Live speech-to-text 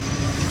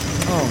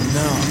Oh,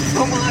 no.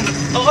 Oh, my.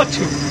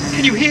 R2,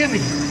 can you hear me?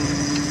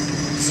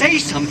 Say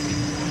something.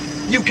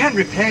 You can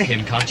repair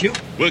him, can't you?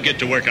 We'll get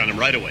to work on him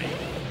right away.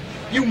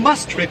 You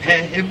must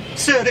repair him.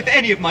 Sir, if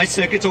any of my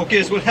circuits or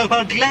gears will help,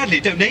 I'll gladly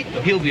donate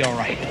them. He'll be all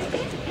right.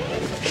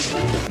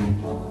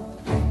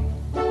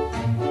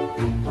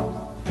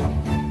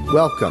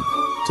 Welcome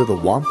to the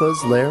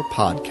Wampa's Lair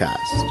podcast.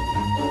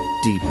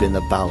 Deep in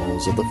the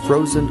bowels of the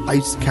frozen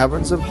ice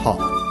caverns of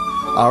Hoth,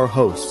 our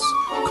hosts,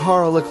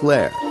 Carl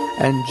Lair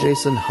and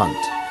Jason Hunt,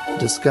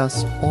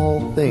 discuss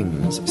all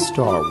things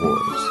Star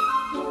Wars.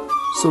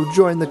 So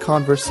join the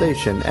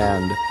conversation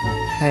and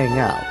hang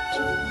out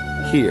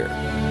here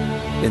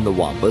in the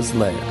Wampa's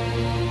Lair.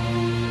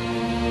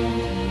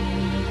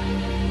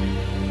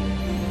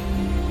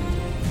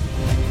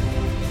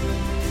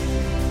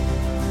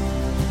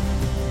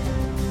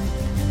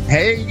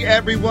 Hey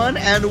everyone,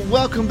 and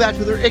welcome back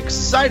to another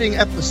exciting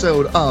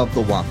episode of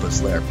the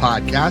Wampa's Lair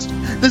podcast.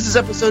 This is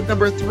episode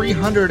number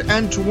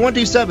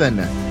 327,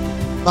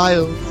 my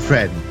old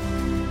friend.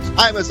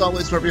 I'm, as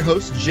always, one of your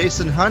hosts,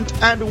 Jason Hunt,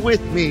 and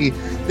with me,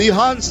 the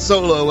Han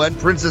Solo and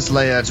Princess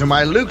Leia to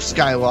my Luke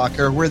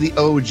Skywalker. We're the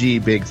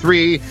OG Big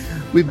Three.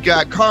 We've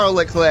got Carl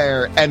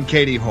Leclerc and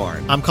Katie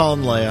Horn. I'm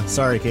calling Leia.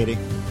 Sorry, Katie.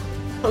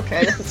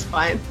 Okay, that's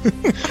fine.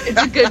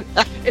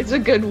 It's a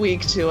good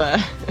week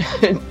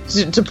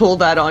to pull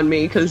that on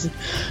me because I'm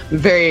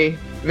very,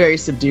 very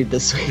subdued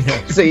this week.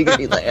 So you can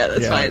be Leia.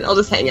 That's fine. I'll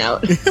just hang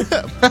out.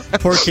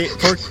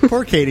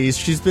 Poor Katie.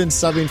 She's been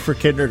subbing for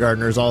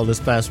kindergartners all this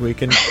past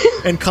week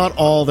and caught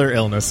all their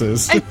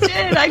illnesses. I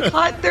did.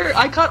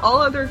 I caught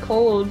all of their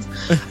colds.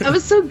 I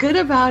was so good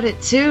about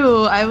it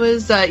too. I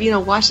was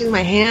washing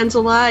my hands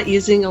a lot,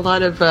 using a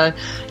lot of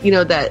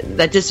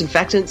that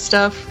disinfectant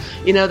stuff.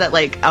 That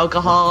like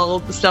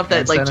alcohol stuff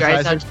that like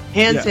dries out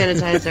hand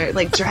sanitizer,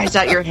 like dries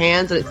out your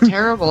hands, and it's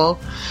terrible.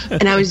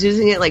 And I was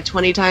using it like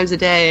 20 times a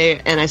day,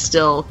 and I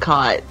still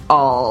caught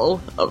all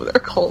of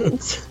their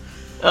colds.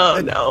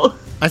 Oh no.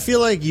 I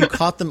feel like you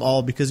caught them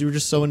all because you were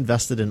just so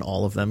invested in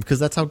all of them, because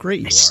that's how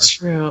great you are. It's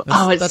true.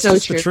 It's so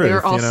true. The truth,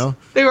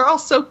 they were all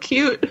so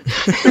cute.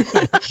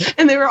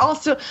 And they were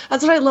also,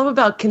 that's what I love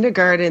about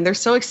kindergarten. They're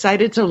so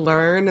excited to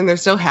learn, and they're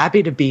so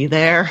happy to be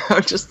there.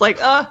 I'm just like,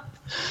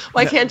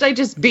 why can't I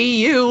just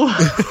be you?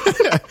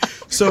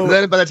 So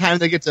then by the time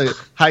they get to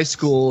high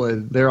school,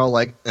 and they're all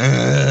like,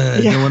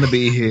 I don't want to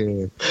be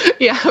here.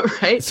 Yeah,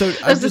 right. So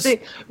that's the thing.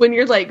 When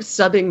you're like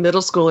subbing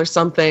middle school or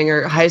something,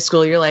 or high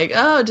school, you're like,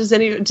 oh, does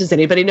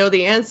anybody know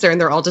the answer?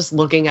 And they're all just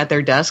looking at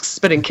their desks.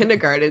 But in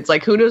kindergarten, it's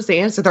like, who knows the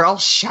answer? They're all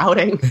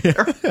shouting.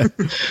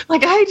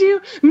 Like, I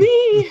do,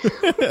 me.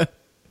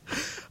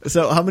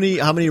 So how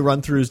many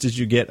run-throughs did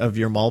you get of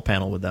your mall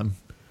panel with them?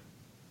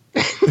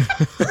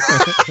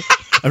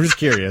 I'm just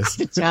curious.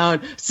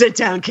 Sit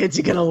down, kids.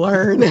 You're gonna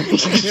learn.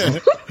 I'm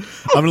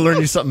gonna learn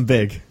you something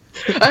big.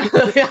 I'm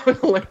gonna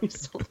learn you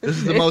something. This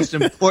is the most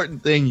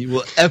important thing you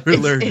will ever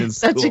learn in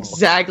school. That's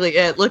exactly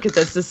it. Look at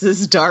this. This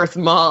is Darth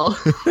Maul.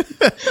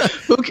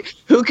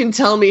 Who can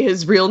tell me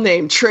his real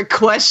name? Trick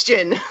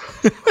question.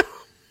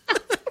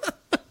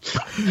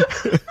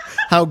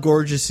 How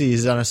gorgeous he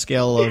is on a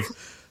scale of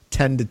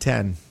 10 to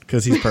 10.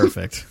 Because he's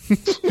perfect.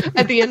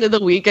 At the end of the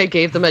week, I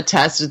gave them a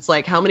test. It's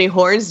like, how many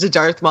horns did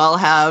Darth Maul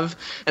have?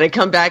 And I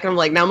come back and I'm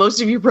like, now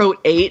most of you wrote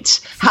 8.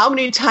 How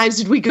many times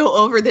did we go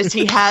over this?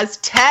 He has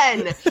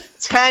 10.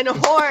 10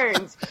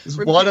 horns. There's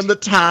one on the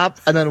top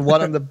and then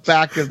one on the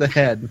back of the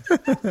head.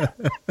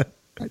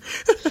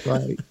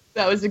 Right.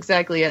 That was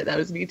exactly it. That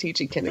was me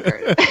teaching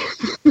kindergarten.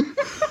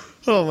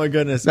 Oh my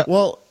goodness. Now,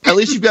 well, at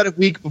least you've got a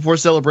week before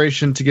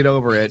celebration to get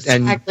over it.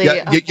 Exactly.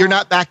 And you're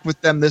not back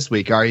with them this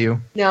week, are you?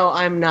 No,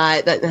 I'm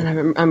not.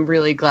 I'm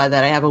really glad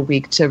that I have a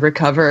week to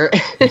recover.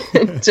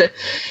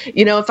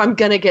 If I'm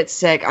going to get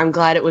sick, I'm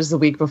glad it was the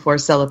week before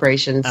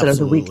celebration instead of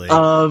the week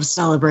of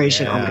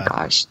celebration. Yeah. Oh my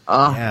gosh.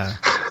 Oh. Yeah.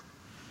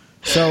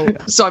 So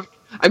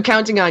I'm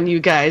counting on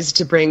you guys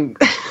to bring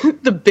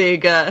the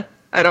big, the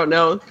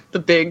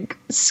big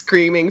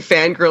screaming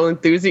fangirl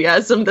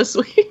enthusiasm this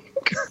week.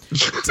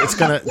 It's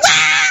gonna.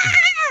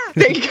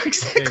 Thank you,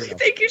 exactly.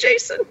 Thank you,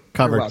 Jason.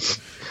 Covered.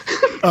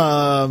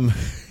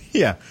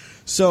 Yeah.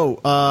 So,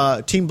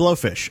 Team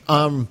Blowfish.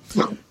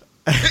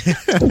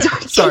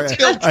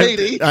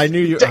 Sorry, I knew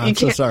you. I'm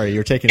so sorry.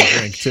 You're taking a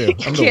drink too. You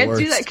can't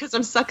do that because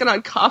I'm sucking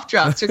on cough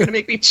drops. You're going to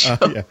make me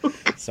choke. Yeah.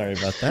 Sorry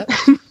about that.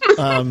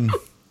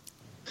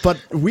 But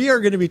we are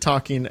going to be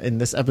talking in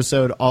this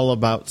episode all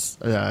about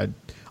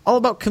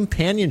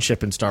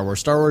companionship in Star Wars.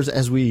 Star Wars,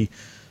 as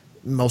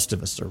most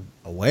of us are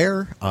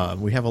aware,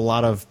 we have a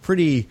lot of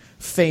pretty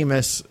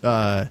famous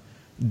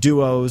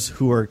duos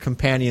who are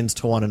companions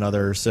to one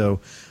another. So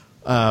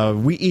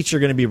we each are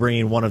going to be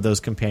bringing one of those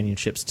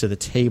companionships to the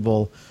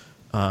table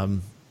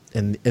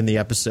in the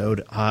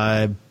episode.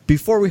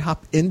 Before we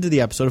hop into the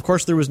episode, of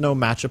course, there was no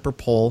matchup or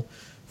poll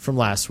from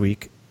last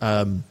week.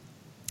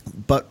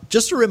 But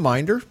just a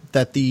reminder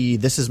that the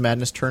This Is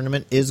Madness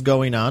tournament is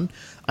going on.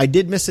 I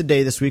did miss a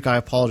day this week. I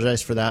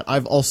apologize for that.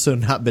 I've also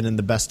not been in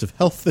the best of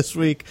health this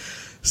week.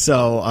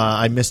 So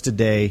I missed a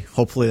day.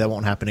 Hopefully that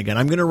won't happen again.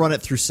 I'm going to run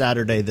it through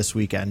Saturday this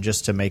weekend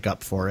just to make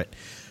up for it.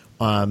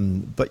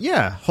 But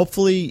yeah,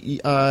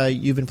 hopefully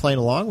you've been playing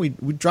along. We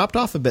dropped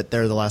off a bit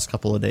there the last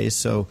couple of days,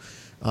 so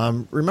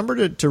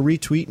remember to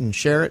retweet and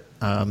share it,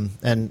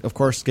 and of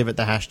course give it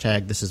the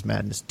hashtag This Is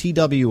Madness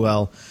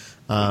TWL,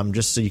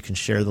 just so you can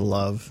share the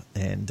love.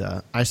 And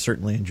I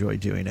certainly enjoy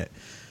doing it.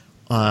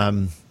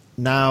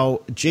 Now,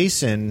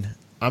 Jason,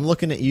 I'm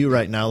looking at you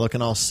right now,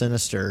 looking all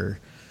sinister,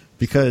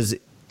 because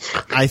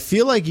I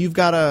feel like you've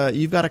got a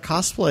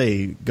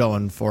cosplay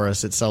going for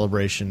us at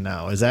Celebration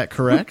now. Is that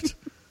correct?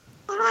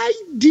 I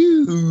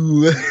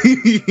do.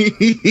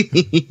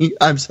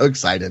 I'm so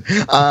excited.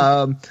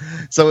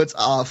 So it's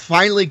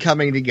finally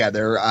coming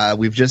together.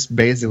 We've just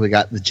basically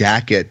got the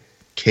jacket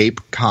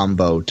cape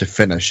combo to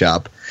finish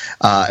up.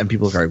 And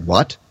people are going,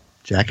 what?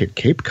 Jacket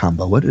cape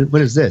combo? What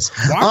is this?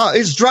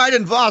 It's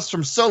Dryden Voss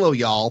from Solo,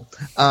 y'all.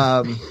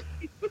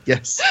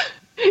 Yes.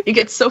 You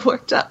get so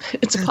worked up.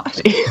 It's a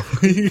party.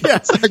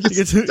 Yes,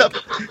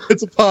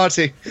 it's a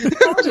party.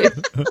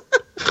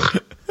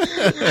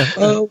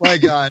 Oh my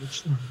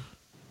gosh.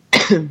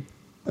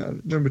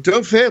 Remember,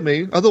 don't fail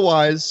me,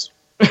 otherwise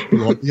we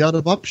won't be out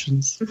of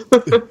options.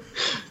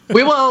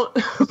 We won't.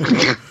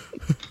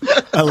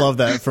 I love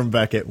that from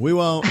Beckett. We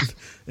won't.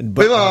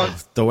 But We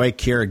won't. the way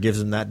Kira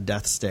gives him that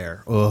death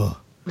stare. Ugh.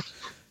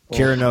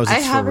 Kira knows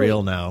it's for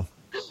real now.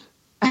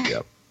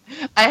 Yep.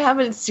 I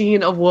haven't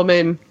seen a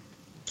woman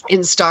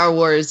in Star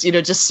Wars,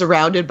 just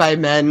surrounded by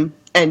men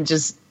and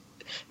just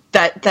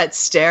that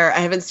stare. I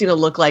haven't seen a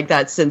look like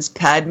that since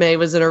Padme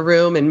was in a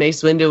room and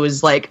Mace Windu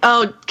was like,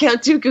 "Oh,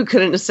 Count Dooku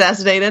couldn't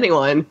assassinate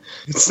anyone.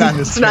 It's not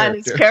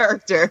his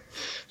character."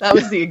 That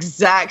was the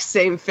exact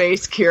same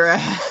face Kira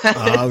had.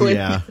 Oh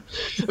yeah.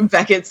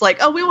 Beckett's like,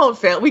 "Oh, we won't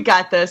fail. We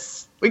got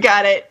this. We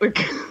got it."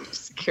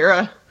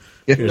 Kira.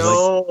 Kira's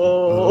No. like,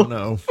 oh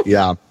no.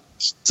 Yeah.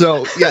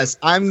 So yes,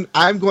 I'm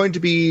going to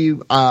be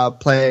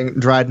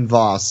playing Dryden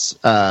Voss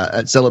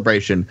at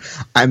Celebration.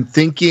 I'm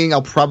thinking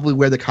I'll probably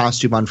wear the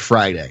costume on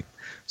Friday.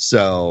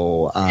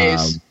 So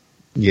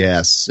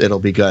yes, it'll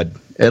be good.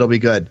 It'll be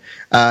good.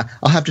 I'll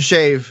have to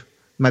shave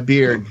my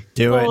beard.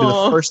 Do it.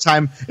 It'll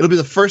be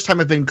the first time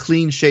I've been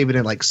clean shaven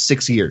in like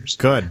 6 years.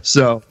 Good.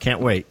 So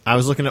can't wait. I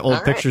was looking at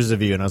old pictures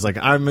of you, and I was like,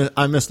 I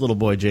miss little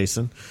boy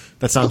Jason.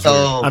 That sounds weird.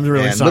 I'm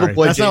really sorry. Little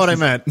boy That's not what I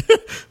Jason's-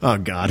 meant. Oh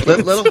God.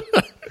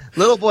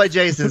 Little boy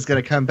Jason's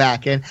going to come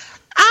back and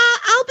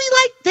I'll be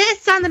like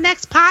this on the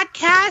next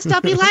podcast.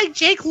 I'll be like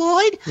Jake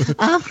Lloyd.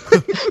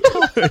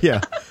 Yeah.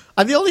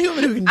 I'm the only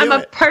human who can do I'm a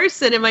it.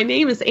 person, and my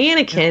name is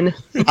Anakin.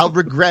 I'll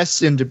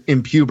regress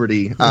in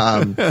puberty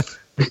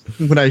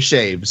when I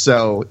shave.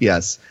 So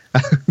yes,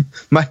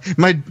 my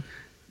I'm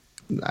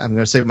going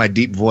to say my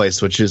deep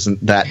voice, which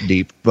isn't that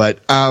deep, but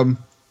I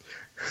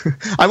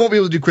won't be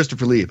able to do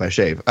Christopher Lee if I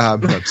shave. No,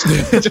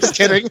 just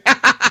kidding.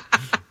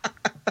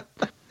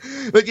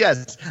 But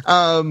yes,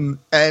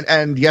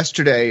 and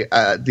yesterday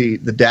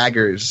the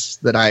daggers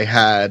that I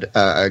had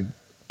a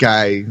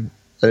guy,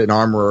 an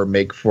armorer,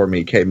 make for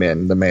me came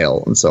in the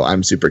mail, and so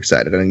I'm super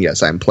excited. And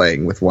yes, I'm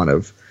playing with one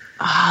of.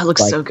 Ah, it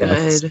looks so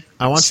good.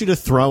 I want you to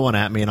throw one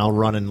at me, and I'll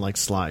run and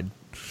slide.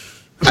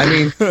 I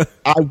mean,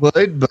 I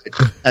would, but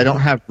I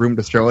don't have room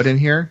to throw it in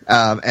here.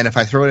 And if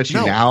I throw it at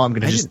you now, I'm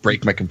going to just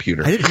break my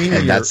computer. I didn't mean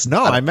I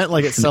meant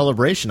at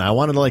Celebration. I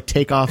wanted to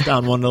take off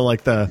down one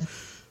of the.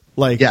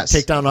 Yes.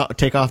 take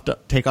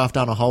off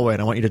down a hallway,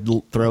 and I want you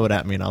to throw it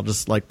at me, and I'll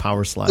just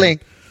power slide.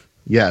 Blink.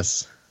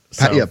 Yes.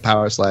 So.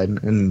 Power slide,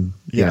 and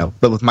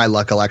but with my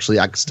luck, I'll actually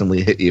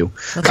accidentally hit you.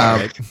 That's all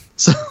right.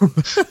 So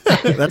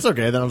that's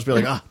okay. Then I'll just be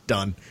like,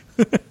 done.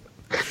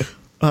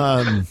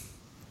 I'm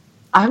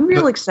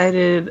real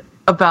excited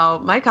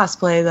about my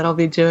cosplay that I'll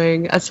be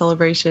doing at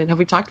Celebration. Have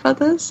we talked about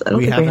this? I don't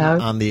think we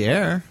have. On the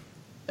air.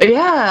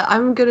 Yeah,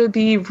 I'm gonna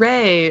be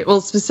Rey.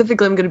 Well,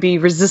 specifically, I'm gonna be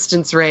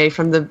Resistance Rey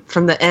from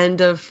the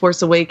end of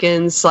Force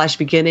Awakens /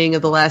 beginning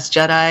of The Last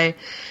Jedi.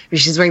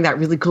 She's wearing that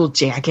really cool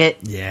jacket.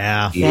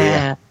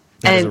 Yeah.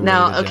 And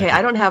now, okay,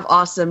 I don't have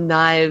awesome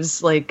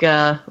knives like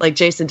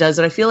Jason does,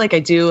 but I feel like I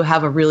do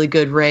have a really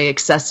good Rey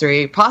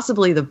accessory,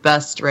 possibly the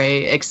best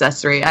Rey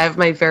accessory. I have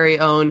my very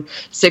own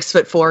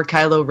 6'4"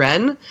 Kylo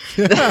Ren.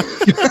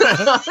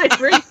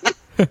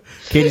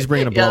 Katie's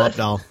bringing a blow-up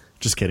doll.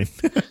 Just kidding.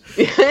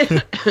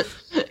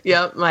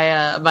 Yep,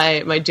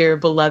 my dear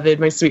beloved,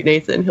 my sweet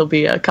Nathan, he'll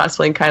be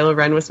cosplaying Kylo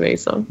Ren with me.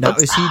 So now,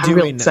 I'm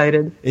real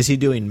excited. Is he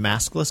doing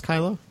maskless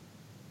Kylo?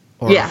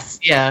 Yes,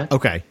 yeah.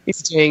 Okay.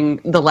 He's doing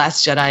The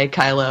Last Jedi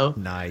Kylo.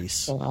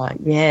 Nice.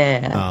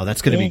 Yeah. Oh,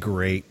 that's going to be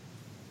great.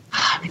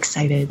 I'm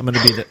excited. I'm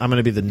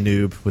gonna be the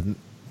noob with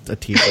a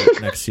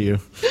t-shirt next to you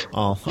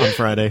all on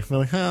Friday. I'm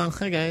like, oh,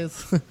 hi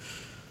guys.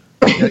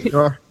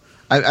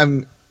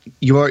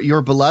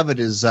 your beloved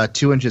is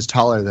 2 inches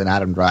taller than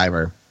Adam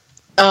Driver.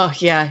 Oh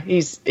yeah,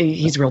 he's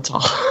real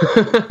tall.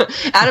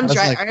 Adam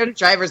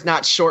Driver's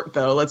not short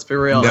though. Let's be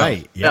real.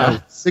 Right? Yeah.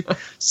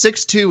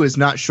 6'2" is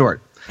not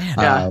short.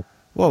 Man,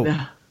 whoa.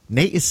 Yeah.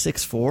 Nate is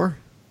 6'4".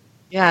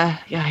 Yeah,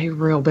 he's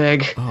real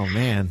big. Oh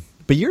man,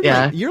 but you're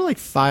like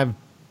 5'11",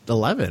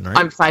 right?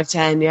 I'm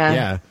 5'10". Yeah.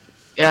 Yeah.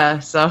 Yeah,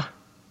 so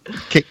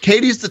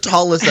Katie's the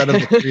tallest out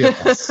of the three of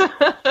us.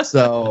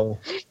 So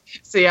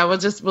yeah, we'll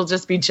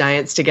just be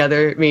giants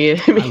together. Me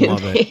I and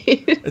love it.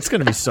 Nate. It's going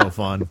to be so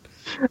fun.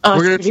 Oh,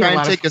 we're it's gonna be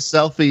try and take a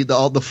selfie.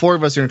 The four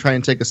of us are gonna try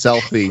and take a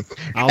selfie,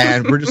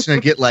 and we're just gonna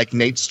get like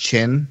Nate's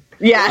chin.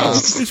 Yeah,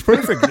 It's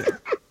perfect.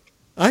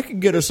 I can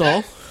get us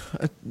all.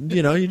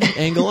 You just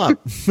angle up.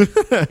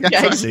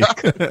 exactly.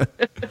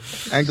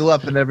 Angle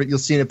up, and you'll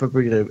see it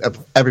up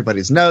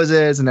everybody's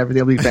noses, and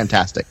everything will be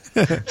fantastic.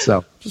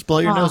 So just blow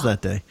your nose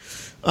that day.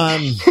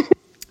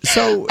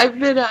 So I've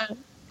been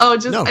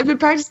I've been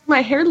practicing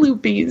my hair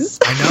loopies.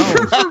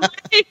 I know.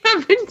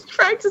 I've been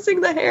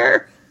practicing the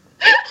hair.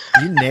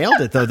 You nailed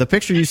it, though. The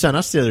picture you sent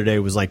us the other day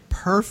was like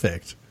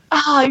perfect.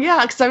 Oh,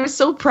 yeah, because I was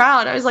so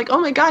proud. I was like, oh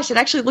my gosh, it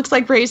actually looks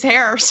like Ray's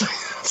hair. So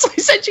I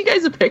sent you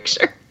guys a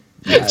picture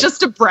just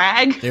to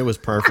brag. It was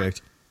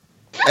perfect.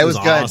 It was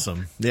good.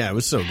 Awesome. Yeah, it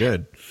was so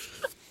good.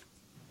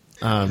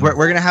 We're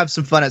going to have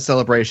some fun at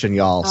Celebration,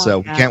 y'all. So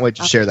we can't wait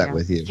to share that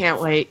with you.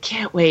 Can't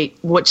wait.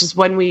 What, just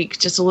 1 week,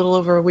 just a little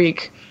over a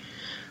week.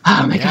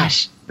 Oh my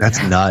gosh.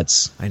 That's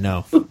nuts. I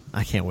know.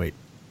 I can't wait.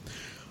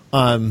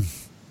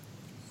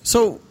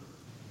 So,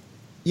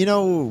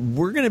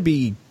 we're going to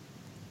be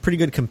pretty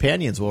good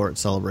companions while we're at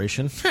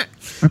Celebration.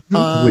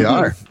 We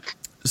are.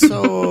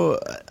 So,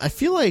 I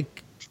feel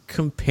like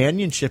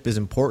companionship is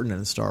important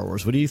in Star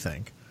Wars. What do you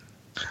think?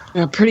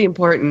 Pretty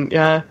important,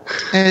 yeah.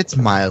 It's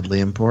mildly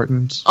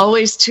important.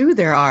 Always two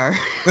there are.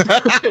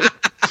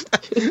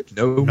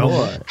 No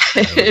more.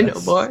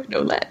 No more,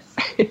 no less.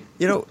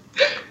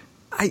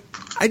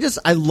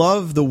 I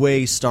love the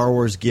way Star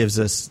Wars gives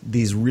us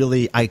these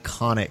really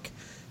iconic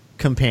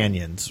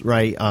companions,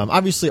 right?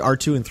 Obviously,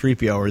 R2 and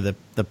 3PO are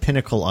the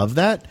pinnacle of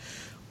that.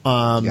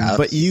 Yes.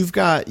 But you've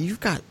got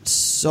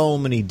so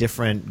many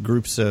different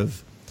groups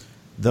of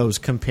those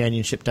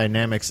companionship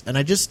dynamics, and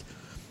I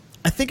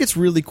think it's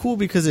really cool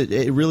because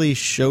it really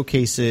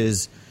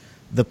showcases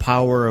the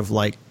power of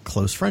like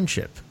close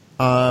friendship.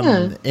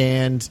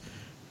 And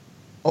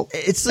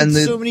it's like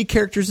so many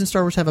characters in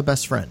Star Wars have a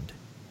best friend.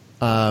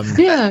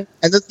 Yeah.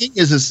 And the thing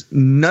is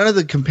none of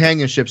the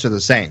companionships are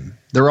the same.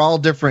 They're all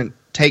different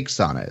takes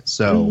on it.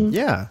 So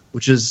Yeah.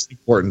 Which is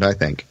important, I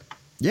think.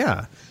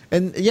 Yeah.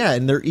 And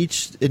they're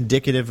each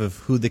indicative of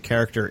who the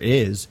character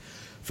is,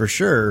 for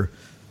sure.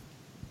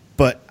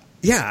 But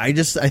yeah, I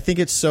think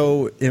it's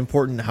so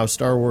important how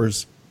Star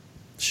Wars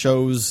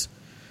shows,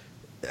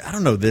 I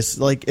don't know, this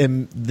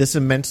this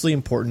immensely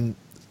important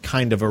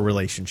kind of a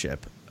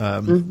relationship.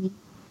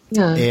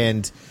 Yeah.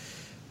 And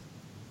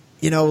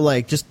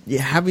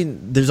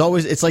there's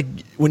always, it's like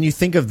when you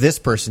think of this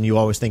person, you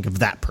always think of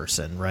that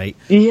person, right?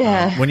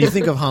 Yeah. When you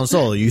think of Han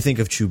Solo, you think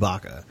of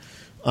Chewbacca.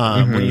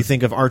 When you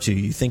think of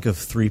R2, you think of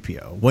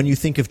 3PO. When you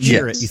think of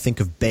Chirrut, you think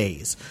of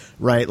Baze,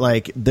 right?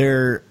 Like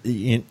when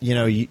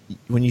you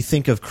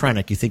think of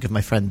Krennic, you think of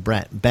my friend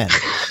Ben.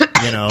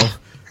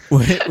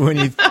 When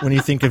you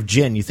think of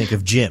Jin, you think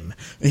of Jim.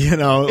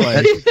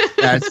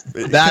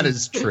 That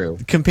is true.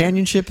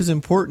 Companionship is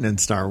important in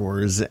Star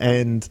Wars,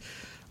 and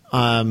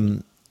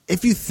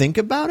if you think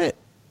about it,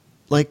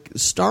 like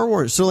Star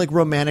Wars, so like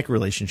romantic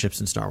relationships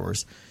in Star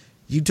Wars,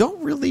 you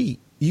don't really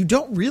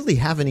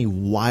have any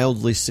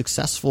wildly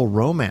successful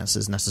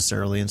romances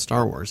necessarily in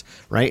Star Wars,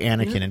 right?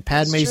 Anakin and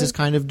Padme's is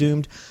kind of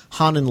doomed.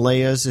 Han and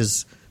Leia's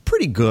is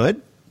pretty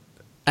good,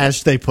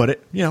 as they put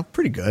it.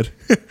 Pretty good.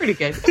 Pretty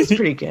good. It's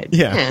pretty good.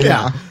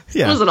 Yeah.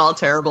 It wasn't all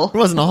terrible. It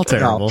wasn't all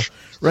terrible,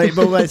 right?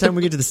 But by the time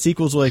we get to the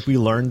sequels, we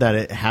learned that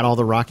it had all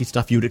the Rocky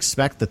stuff you'd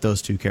expect that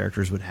those two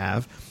characters would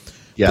have.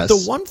 Yes. But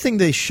the one thing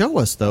they show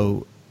us,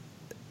 though,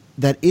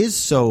 that is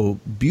so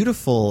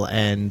beautiful,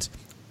 and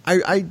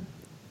I'm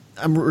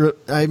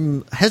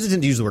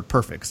hesitant to use the word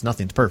perfect because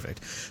nothing's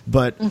perfect,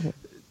 but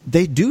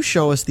they do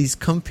show us these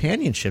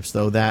companionships,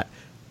 though, that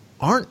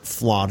aren't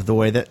flawed the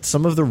way that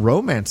some of the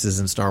romances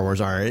in Star Wars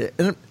are.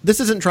 And this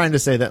isn't trying to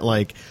say that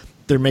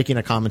they're making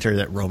a commentary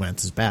that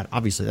romance is bad.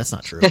 Obviously, that's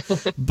not true.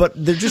 But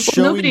they're just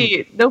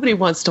showing. Nobody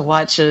wants to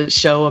watch a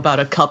show about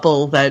a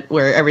couple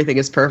where everything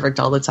is perfect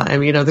all the time.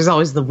 There's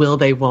always the will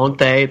they, won't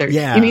they.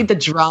 You need the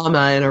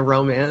drama in a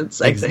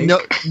romance, I think.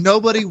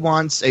 Nobody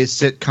wants a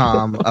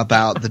sitcom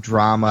about the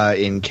drama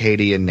in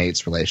Katie and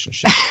Nate's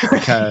relationship.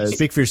 Because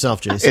Speak for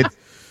yourself, Jason.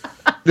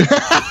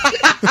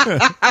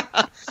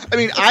 I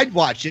mean, I'd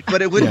watch it,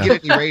 but it wouldn't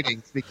get any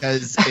ratings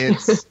because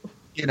it's,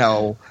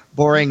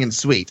 boring and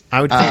sweet.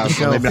 I would call the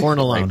show Porn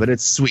Alone. But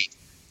it's sweet.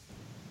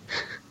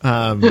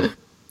 It's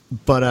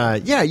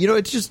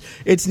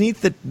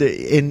neat that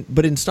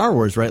in Star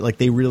Wars, right? Like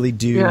they really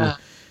do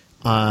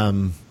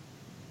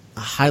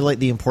highlight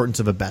the importance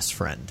of a best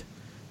friend,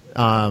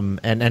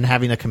 and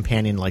having a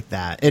companion like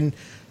that. And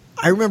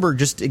I remember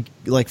just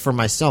like for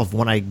myself,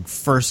 when I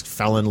first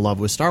fell in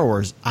love with Star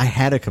Wars, I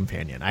had a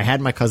companion. I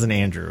had my cousin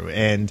Andrew,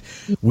 and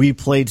we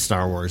played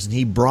Star Wars, and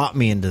he brought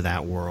me into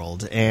that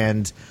world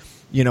and,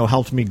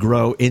 helped me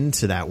grow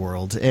into that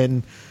world.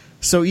 And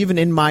so even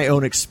in my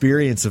own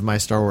experience of my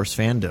Star Wars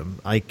fandom,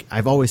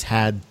 I've always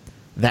had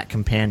that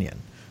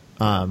companion,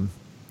 and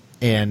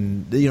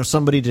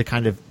somebody to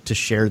kind of to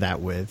share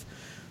that with.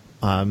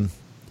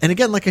 And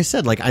again, like I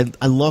said, like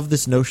I love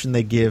this notion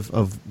they give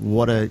of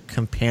what a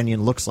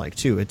companion looks like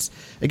too. It's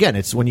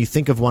when you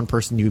think of one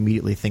person, you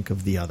immediately think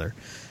of the other.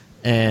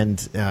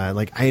 And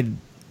like I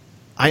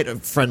had a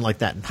friend like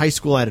that in high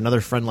school. I had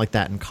another friend like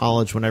that in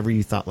college. Whenever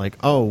you thought like,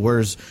 oh,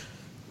 where's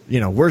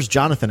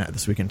Jonathan at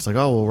this weekend? It's like,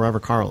 oh, well, wherever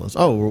Carl is.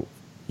 Oh,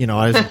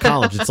 I was in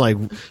college. It's like,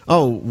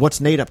 oh, what's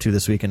Nate up to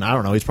this weekend? I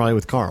don't know. He's probably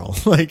with Carl.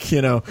 Like,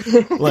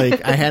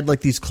 like I had like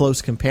these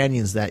close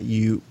companions that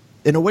in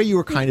a way you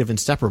were kind of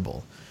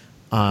inseparable.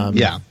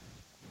 Yeah.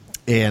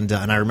 And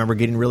I remember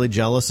getting really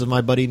jealous of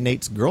my buddy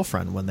Nate's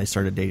girlfriend when they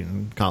started dating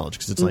in college,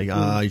 because it's like,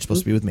 you're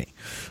supposed to be with me.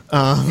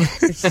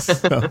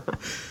 So,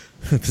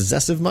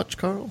 possessive much,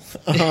 Carl?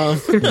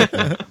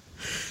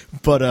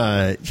 But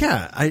I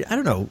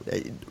don't know.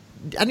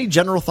 Any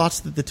general thoughts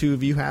that the two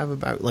of you have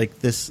about like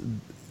this,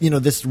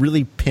 this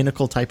really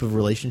pinnacle type of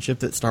relationship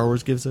that Star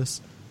Wars gives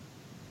us?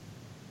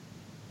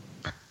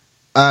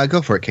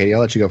 Go for it, Katie. I'll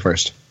let you go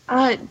first.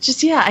 I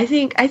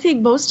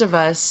think most of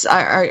us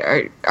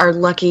are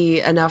lucky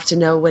enough to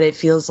know what it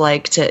feels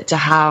like to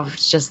have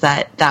just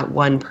that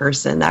one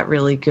person, that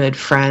really good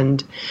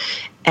friend.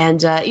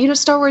 And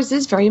Star Wars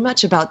is very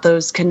much about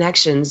those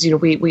connections.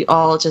 We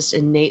all just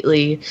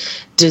innately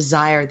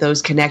desire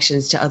those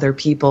connections to other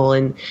people,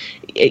 and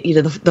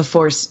the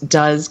Force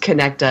does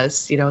connect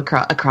us,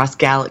 across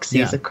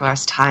galaxies,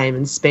 across time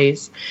and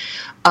space.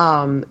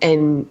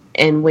 And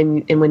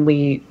when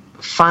we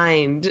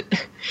find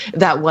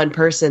that one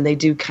person, they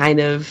do kind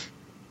of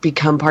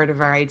become part of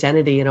our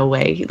identity in a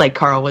way. Like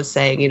Carl was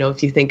saying,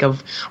 if you think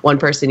of one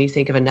person, you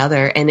think of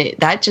another, and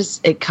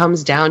it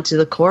comes down to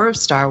the core of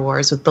Star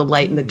Wars with the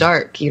light and the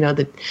dark,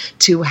 the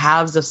two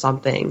halves of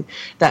something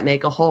that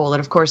make a whole. And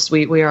of course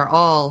we are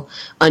all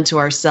unto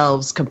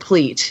ourselves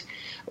complete,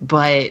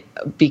 but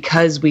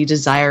because we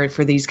desire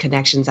for these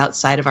connections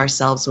outside of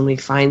ourselves, when we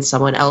find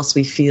someone else,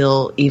 we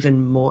feel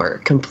even more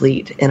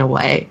complete in a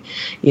way,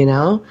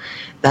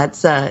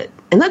 that's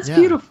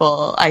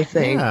beautiful, I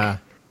think.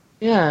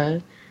 Yeah.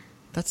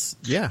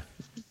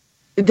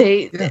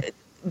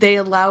 They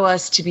allow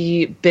us to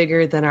be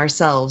bigger than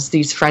ourselves,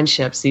 these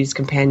friendships, these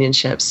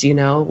companionships.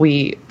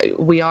 We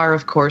are,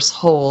 of course,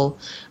 whole,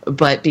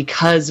 but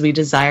because we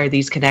desire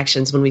these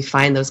connections, when we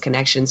find those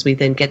connections, we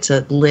then get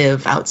to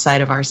live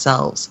outside of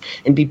ourselves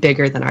and be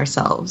bigger than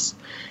ourselves.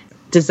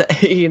 Does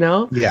that,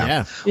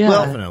 Yeah.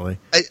 Well, definitely.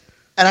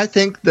 I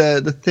think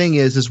the thing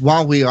is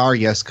while we are,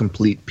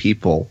 complete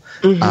people,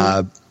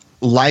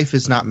 life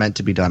is not meant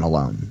to be done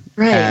alone.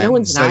 Right. And no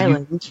one's an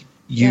island.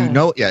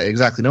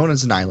 Exactly. No one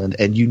is an island,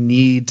 and you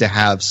need to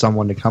have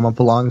someone to come up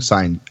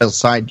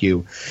alongside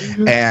you,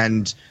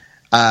 and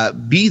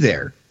be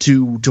there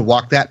to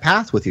walk that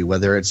path with you,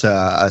 whether it's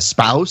a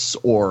spouse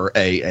or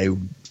a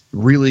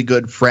really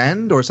good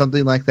friend or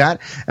something like that.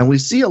 And we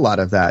see a lot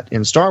of that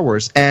in Star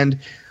Wars, and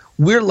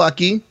we're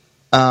lucky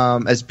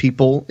as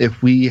people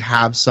if we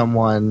have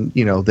someone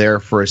there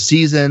for a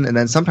season, and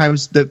then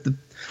sometimes the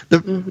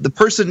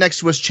person next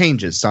to us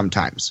changes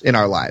sometimes in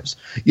our lives,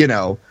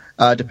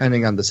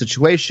 depending on the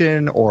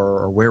situation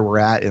or where we're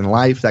at in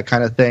life, that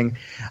kind of thing.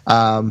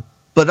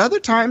 But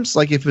other times,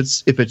 like if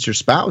it's your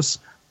spouse,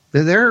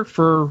 they're there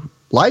for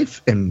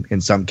life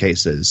in some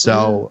cases.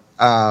 So,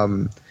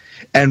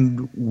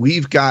 and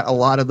we've got a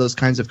lot of those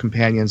kinds of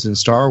companions in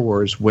Star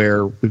Wars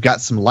where we've got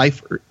some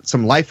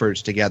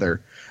lifers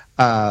together.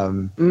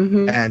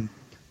 And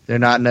they're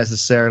not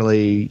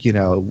necessarily,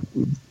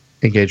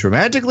 engaged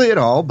romantically at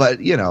all, but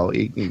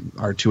R2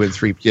 and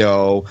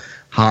 3PO,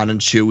 Han and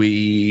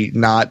Chewie,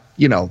 not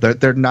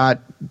they're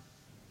not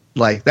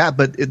like that,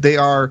 but they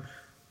are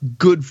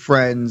good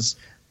friends,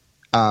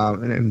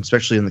 and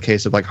especially in the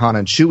case of like Han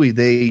and Chewie,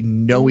 they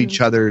know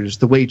each other's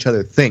the way each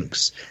other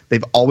thinks.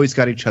 They've always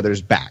got each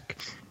other's back,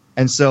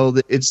 and so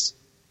it's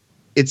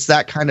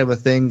that kind of a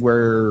thing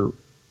where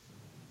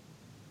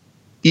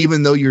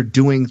even though you're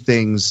doing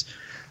things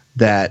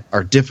that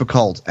are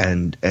difficult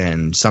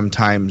and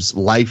sometimes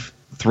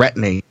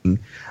life-threatening,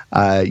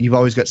 you've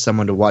always got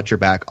someone to watch your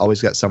back,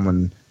 always got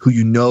someone who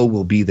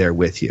will be there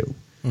with you.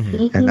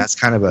 And that's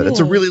kind of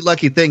it's a really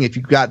lucky thing if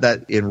you've got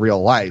that in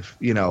real life,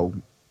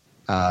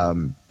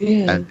 and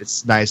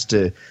it's nice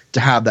to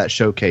have that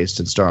showcased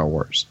in Star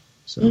Wars.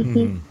 So.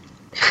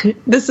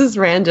 This is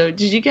rando.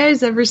 Did you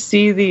guys ever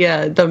see the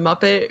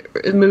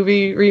Muppet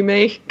movie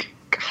remake?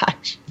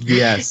 Gosh.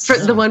 Yes.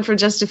 The one from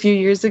just a few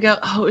years ago.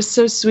 Oh, it was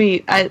so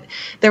sweet.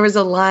 There was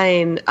a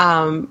line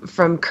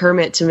from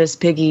Kermit to Miss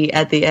Piggy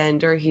at the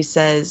end where he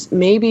says,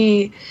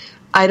 maybe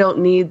I don't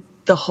need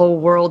the whole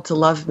world to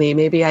love me.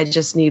 Maybe I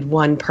just need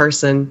one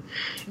person.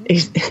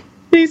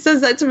 He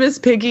says that to Miss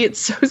Piggy. It's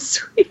so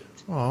sweet.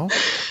 Oh.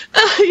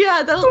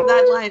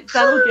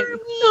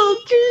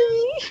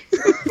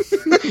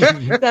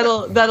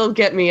 That'll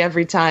get me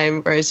every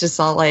time, where it's just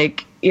all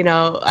like,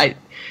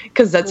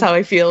 because that's how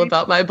I feel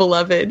about my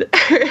beloved.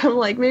 I'm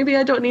like, maybe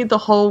I don't need the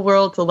whole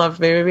world to love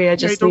me. Maybe I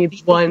just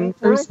need one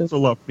person to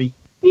love me.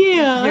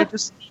 Yeah. I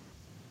just need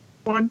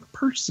one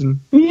person.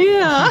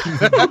 Yeah.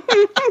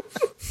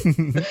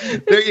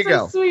 There you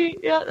go. Sweet.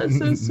 Yeah, that's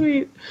so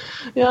sweet.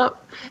 Yeah.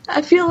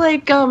 I feel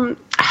like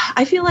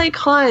I feel like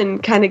Han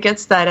kind of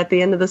gets that at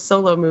the end of the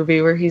Solo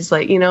movie where he's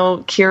like,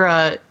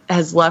 Kira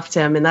has left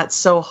him and that's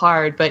so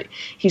hard, but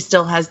he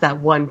still has that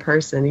one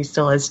person. He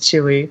still has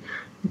Chewie.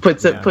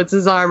 Puts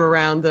his arm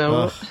around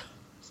him.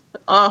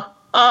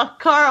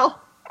 Carl.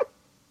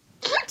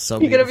 So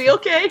you gonna be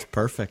okay? It's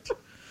perfect.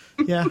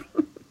 Yeah.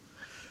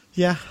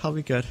 Yeah, I'll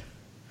be good.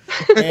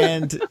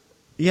 And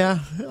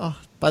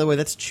by the way,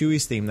 that's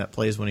Chewie's theme that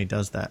plays when he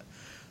does that.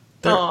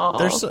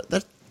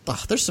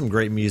 There's some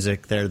great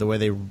music there. The way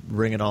they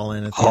ring it all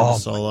in at the end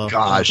of Solo. Oh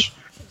gosh,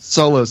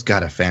 Solo's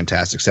got a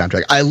fantastic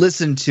soundtrack. I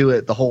listened to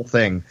it, the whole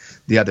thing,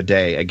 the other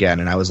day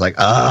again, and I was like,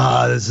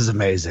 this is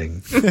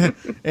amazing.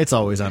 It's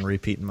always on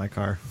repeat in my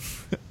car.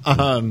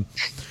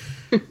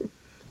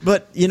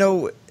 But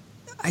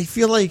I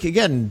feel like,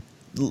 again,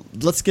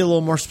 let's get a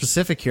little more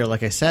specific here,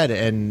 like I said,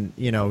 and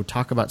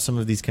talk about some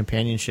of these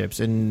companionships.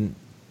 And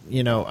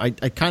I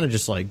kind of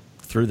just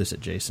threw this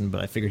at Jason,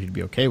 but I figured he'd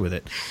be okay with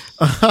it.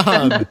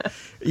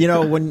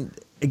 When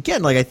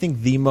again, I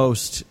think the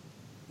most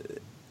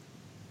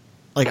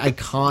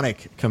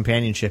iconic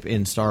companionship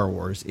in Star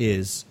Wars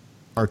is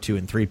R2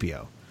 and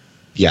 3PO.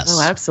 Yes.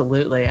 Oh,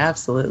 absolutely,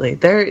 absolutely.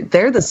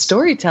 They're the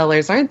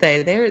storytellers, aren't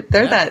they? They're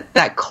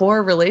that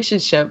core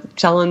relationship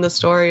telling the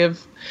story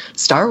of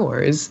Star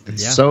Wars.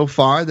 Yeah. So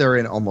far, they're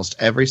in almost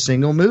every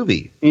single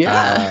movie.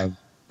 Yeah.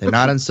 They're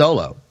not in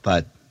Solo,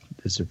 but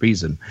there's a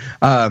reason.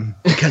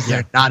 Because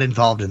they're not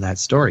involved in that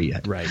story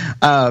yet. Right.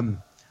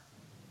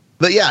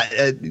 But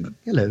yeah,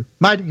 hello.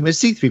 My name is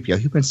C-3PO,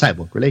 Human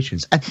Cyborg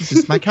Relations, and this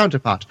is my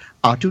counterpart,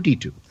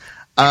 R2-D2.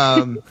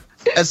 And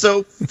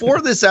so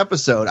for this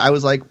episode, I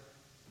was like,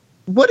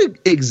 what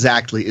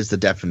exactly is the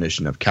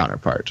definition of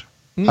counterpart?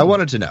 I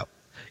wanted to know,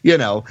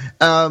 there's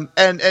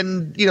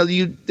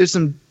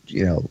some,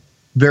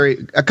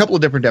 a couple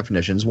of different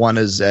definitions. One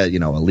is, a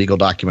legal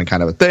document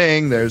kind of a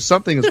thing. There's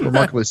something that's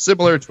remarkably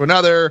similar to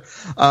another,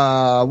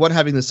 one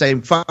having the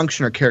same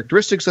function or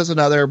characteristics as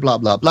another, blah,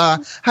 blah, blah.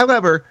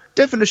 However,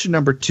 definition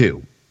number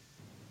 2,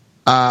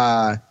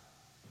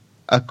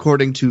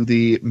 according to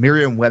the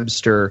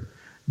Merriam-Webster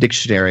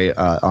dictionary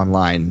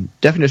online,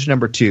 definition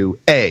number 2,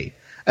 A,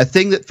 a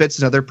thing that fits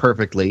another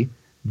perfectly.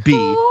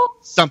 B,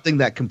 something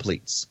that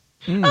completes.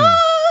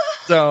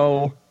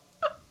 So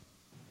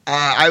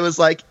I was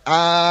like,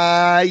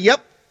 yep,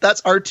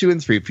 that's R2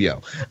 and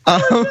 3PO.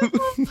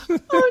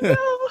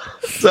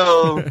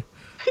 So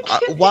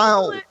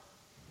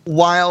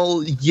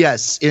while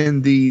yes,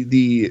 in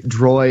the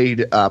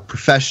droid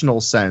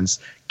professional sense,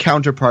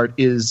 counterpart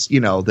is,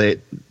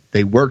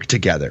 they work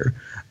together.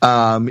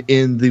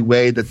 In the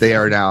way that they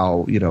are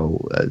now,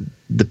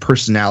 the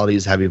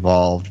personalities have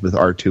evolved with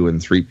R2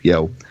 and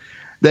 3PO.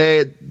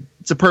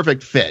 It's a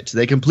perfect fit.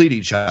 They complete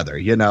each other.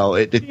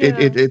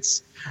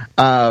 It's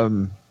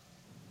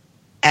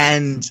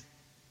and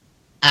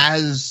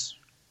as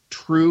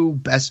true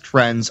best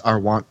friends are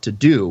wont to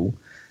do,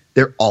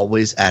 they're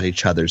always at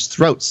each other's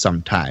throats.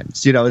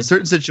 Sometimes, in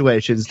certain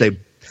situations, they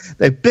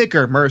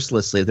bicker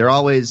mercilessly. They're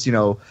always,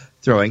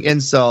 throwing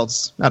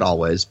insults. Not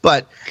always,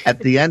 but at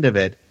the end of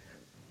it,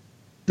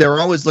 they're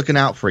always looking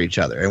out for each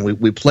other. And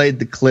we played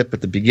the clip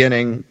at the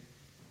beginning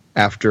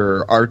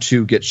after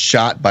R2 gets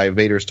shot by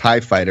Vader's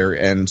TIE fighter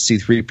and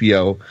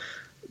C-3PO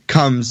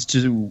comes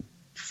to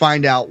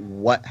find out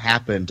what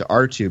happened to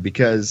R2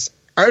 because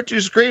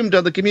R2 screamed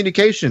on the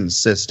communications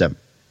system.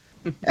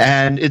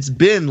 And it's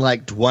been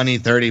 20,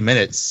 30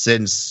 minutes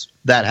since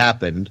that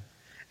happened.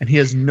 And he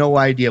has no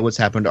idea what's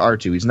happened to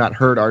R2. He's not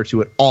heard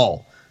R2 at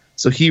all.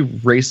 So he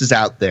races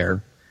out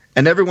there.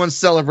 And everyone's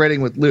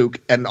celebrating with Luke,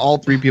 and all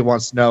 3PO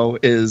wants to know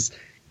is,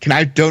 can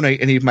I donate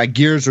any of my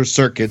gears or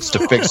circuits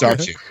to fix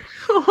R2?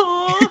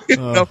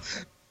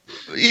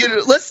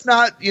 Let's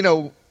not,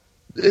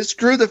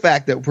 screw the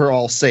fact that we're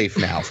all safe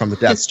now from the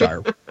Death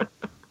Star.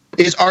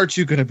 Is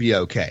R2 going to be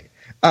okay?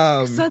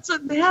 That's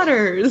what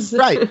matters.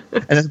 Right.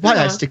 And that's why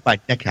I stick my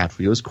neck out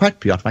for you. It's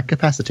quite beyond my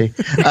capacity.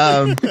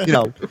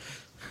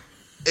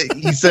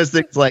 He says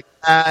things like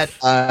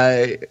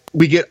that.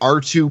 We get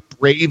R2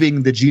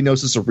 braving the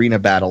Geonosis arena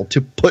battle to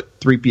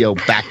put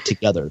 3PO back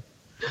together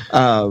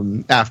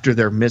after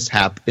their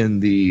mishap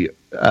in the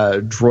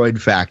droid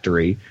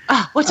factory.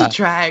 What's a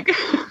drag?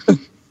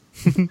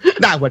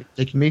 Now what are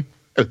you taking me?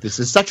 Oh, this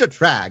is such a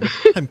drag.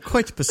 I'm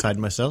quite beside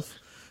myself.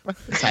 I've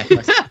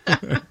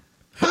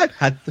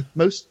had the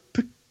most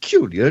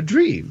peculiar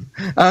dream.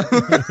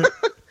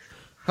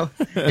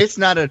 It's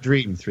not a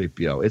dream,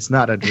 3PO. It's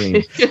not a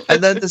dream.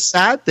 And then the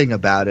sad thing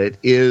about it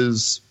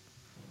is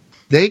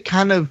they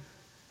kind of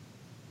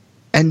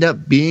end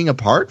up being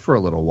apart for a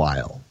little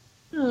while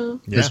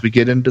as we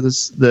get into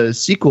the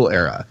sequel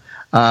era.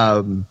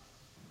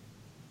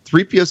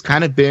 3PO's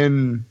kind of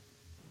been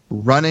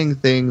running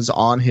things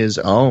on his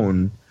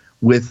own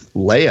with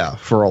Leia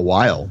for a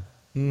while.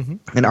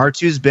 Mm-hmm. And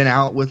R2's been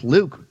out with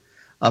Luke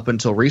up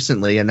until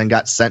recently and then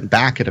got sent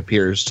back, it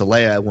appears, to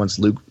Leia once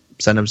Luke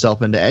sent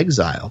himself into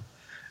exile.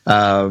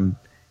 And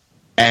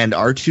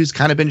R2's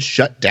kind of been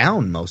shut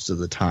down most of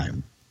the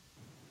time.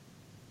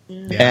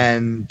 Yeah.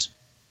 And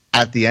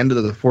at the end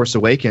of The Force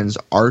Awakens,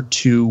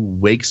 R2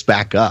 wakes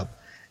back up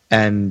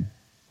and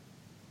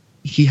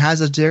he has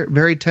a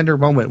very tender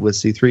moment with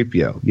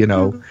C-3PO. You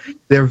know,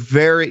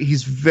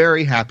 he's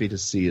very happy to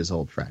see his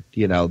old friend.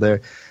 You know,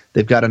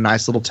 they've got a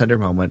nice little tender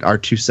moment.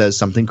 R2 says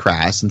something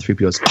crass, and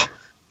 3PO's,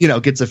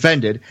 gets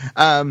offended,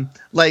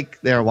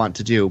 like they're wont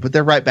to do, but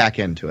they're right back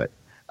into it.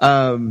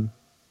 And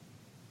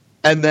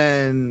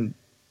then,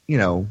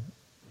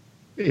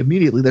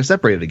 immediately they're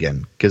separated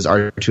again because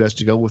R2 has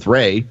to go with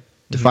Rey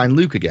to find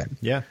Luke again.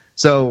 Yeah.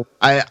 So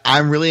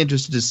I'm really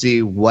interested to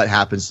see what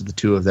happens to the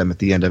two of them at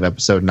the end of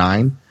episode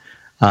 9.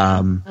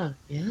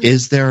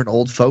 Is there an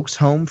old folks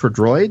home for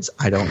droids?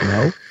 I don't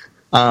know.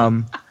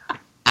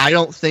 I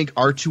don't think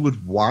R2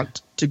 would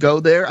want to go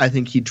there. I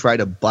think he'd try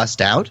to bust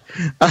out.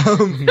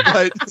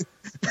 But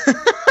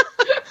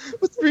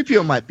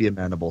 3PO might be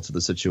amenable to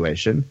the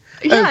situation.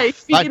 Yeah,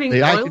 he's getting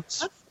oil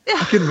baths.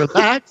 I can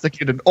relax. I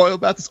can get an oil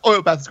bath. This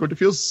oil bath is going to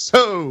feel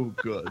so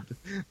good.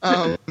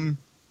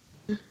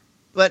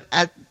 But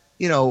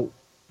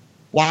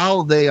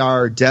while they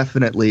are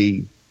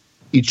definitely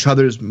each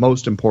other's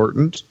most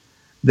important,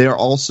 they're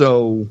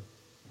also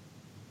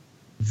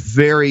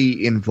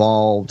very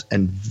involved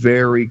and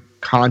very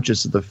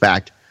conscious of the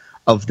fact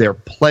of their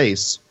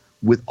place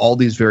with all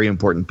these very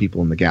important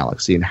people in the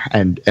galaxy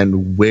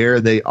and where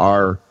they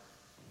are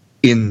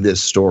in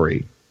this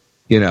story.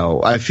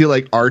 I feel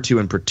like R2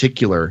 in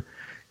particular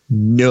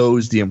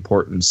knows the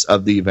importance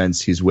of the events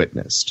he's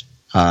witnessed.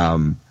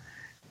 And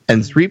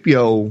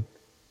 3PO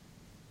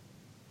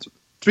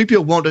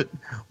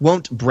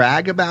won't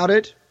brag about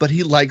it, but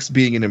he likes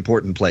being in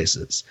important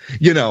places,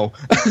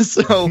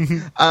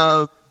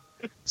 So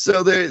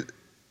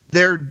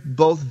they're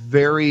both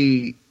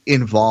very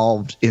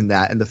involved in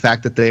that, and the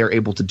fact that they are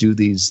able to do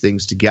these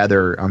things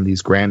together on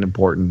these grand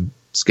important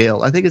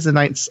scale, I think is a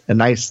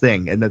nice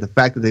thing, and that the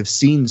fact that they've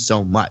seen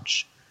so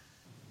much,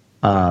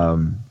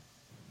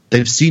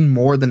 they've seen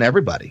more than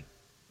everybody,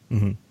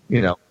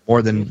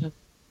 more than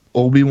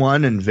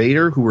Obi-Wan and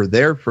Vader, who were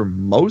there for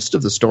most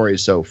of the story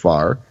so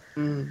far,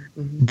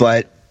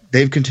 but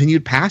they've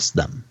continued past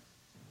them.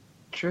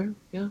 True,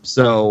 yeah.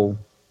 So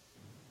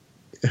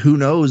who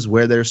knows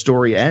where their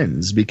story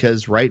ends,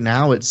 because right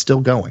now it's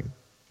still going.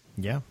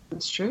 Yeah.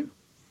 That's true.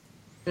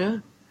 Yeah.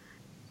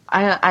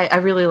 I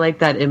really like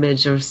that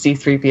image of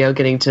C-3PO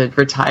getting to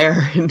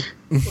retire and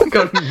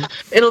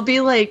it'll be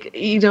like,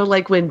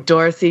 like when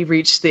Dorothy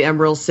reached the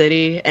Emerald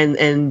City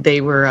and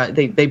they were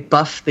they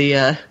buffed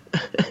the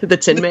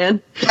Tin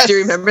Man. Yes. Do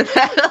you remember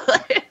that?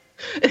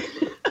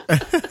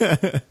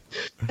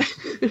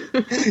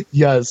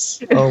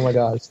 Yes. Oh my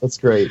gosh, that's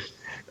great.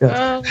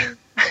 Yes.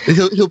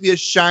 He'll be as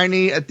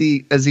shiny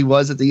as he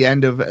was at the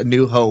end of A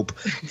New Hope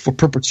for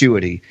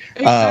perpetuity.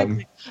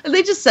 Exactly. And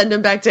they just send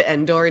him back to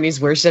Endor, and he's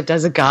worshipped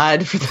as a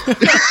god.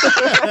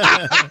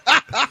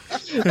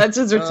 That's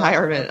his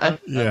retirement.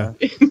 Yeah.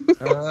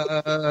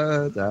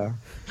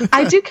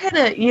 I do kind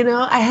of,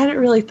 I hadn't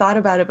really thought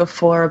about it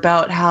before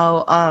about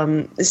how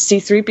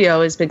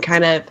C-3PO has been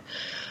kind of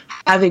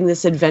having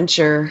this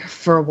adventure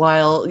for a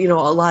while,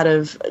 a lot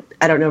of,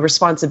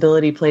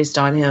 responsibility placed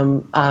on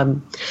him.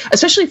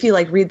 Especially if you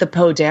read the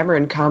Poe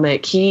Dameron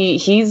comic,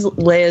 he's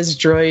Leia's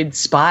droid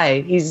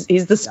spy. He's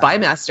the spy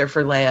master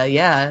for Leia.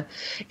 Yeah.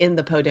 In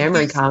the Poe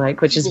Dameron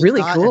comic, which is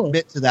really cool.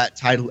 Admit to that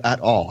title at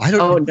all. I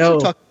don't know.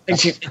 No.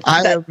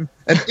 I am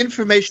an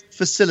information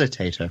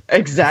facilitator.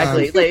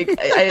 Exactly.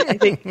 I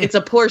think it's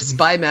a poor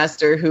spy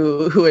master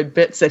who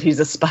admits that he's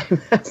a spy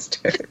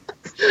master.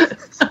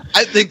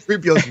 I think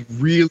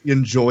 3PO's really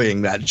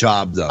enjoying that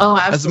job, though. Oh,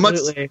 absolutely.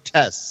 As much as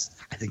tests,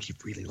 I think he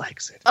really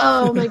likes it.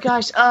 Oh my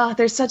gosh!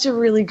 There's such a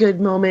really good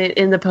moment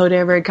in the Poe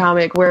Dameron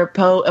comic where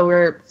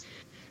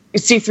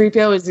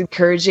C-3PO is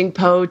encouraging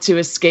Poe to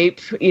escape.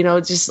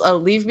 Just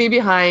leave me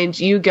behind.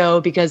 You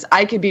go, because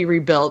I can be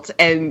rebuilt.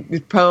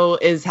 And Poe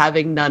is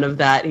having none of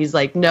that. He's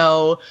like,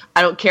 no,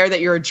 I don't care that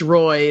you're a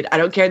droid. I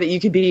don't care that you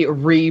can be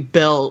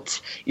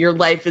rebuilt. Your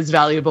life is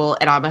valuable,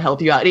 and I'm gonna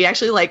help you out. And he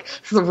actually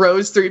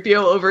throws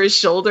 3PO over his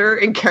shoulder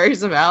and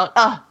carries him out.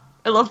 I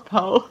love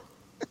Poe.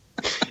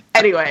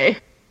 Anyway,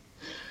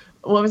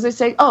 what was I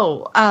saying?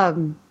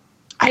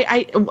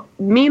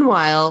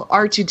 Meanwhile,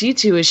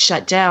 R2-D2 is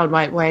shut down.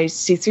 Why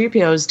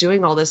C-3PO is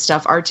doing all this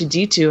stuff,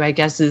 R2-D2, I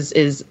guess,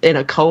 is in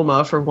a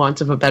coma, for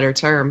want of a better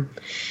term.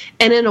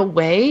 And in a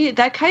way,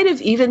 that kind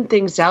of evened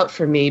things out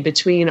for me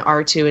between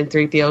R2 and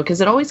 3PO,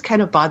 because it always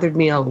kind of bothered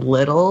me a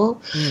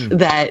little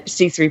that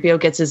C-3PO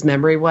gets his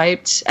memory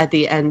wiped at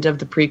the end of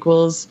the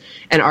prequels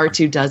and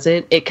R2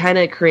 doesn't. It kind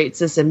of creates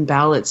this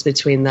imbalance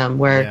between them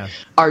where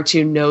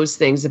R2 knows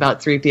things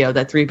about 3PO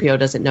that 3PO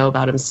doesn't know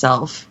about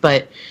himself.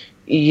 But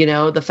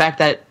the fact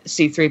that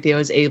C-3PO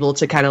is able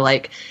to kind of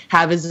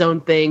have his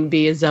own thing,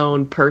 be his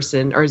own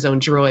person or his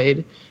own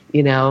droid,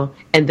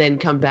 and then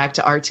come back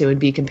to R2 and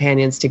be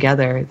companions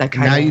together. That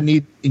kind of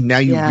you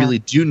really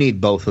do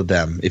need both of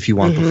them if you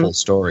want the full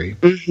story.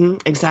 Mm-hmm.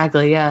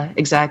 Exactly. Yeah.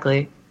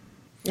 Exactly.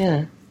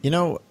 Yeah.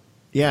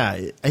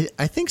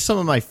 I think some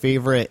of my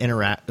favorite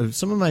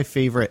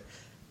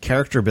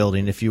character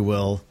building, if you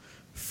will,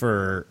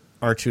 for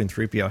R2 and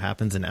 3PO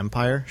happens in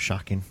Empire.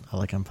 Shocking. I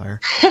like Empire.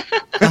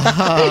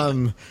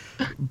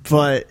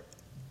 But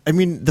I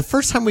mean, the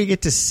first time we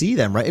get to see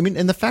them, right? I mean,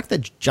 and the fact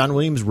that John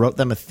Williams wrote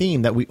them a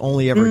theme that we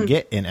only ever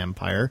get in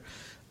Empire,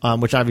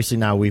 which obviously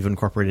now we've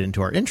incorporated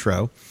into our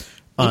intro.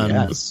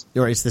 Yes.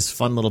 It's this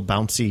fun little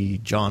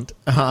bouncy jaunt.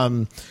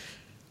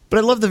 But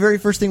I love the very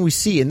first thing we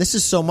see, and this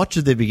is so much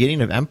of the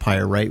beginning of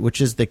Empire, right?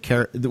 Which is the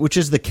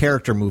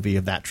character movie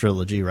of that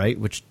trilogy, right?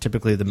 Which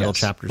typically the middle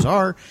chapters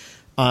are.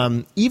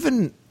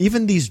 Even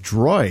these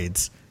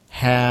droids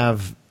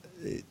have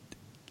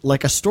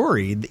like a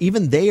story.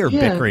 Even they are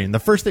bickering. The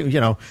first thing,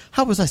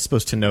 how was I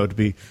supposed to know to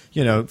be,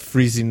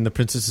 freezing the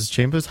princess's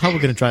chambers? How we're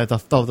going to dry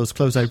off all those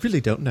clothes? I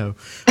really don't know.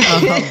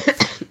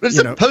 It's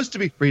supposed to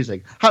be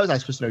freezing. How was I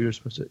supposed to know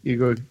you're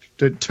going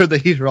to turn the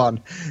heater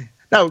on?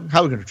 No, how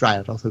are we going to dry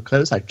out all the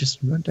clothes? I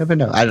just never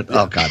know.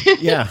 Oh, God.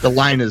 Yeah. The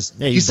line is...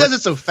 he says it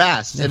so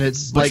fast, and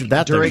it's like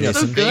during a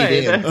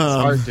fade-in. It's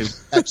hard to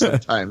catch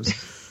sometimes.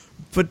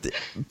 But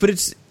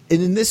it's...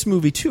 And in this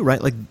movie, too,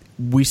 right? Like,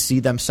 we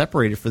see them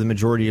separated for the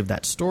majority of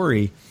that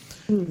story.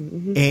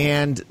 Mm-hmm.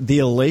 And the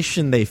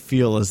elation they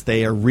feel as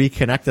they are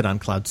reconnected on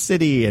Cloud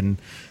City. And,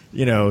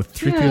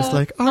 3PO's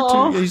like,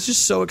 R2... He's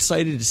just so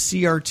excited to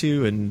see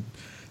R2 and...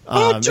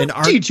 and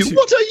R2,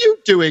 what are you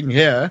doing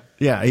here?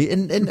 Yeah,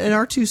 and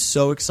R2's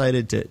so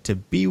excited to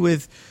be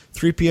with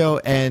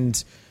 3PO,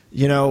 and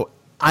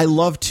I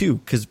love too,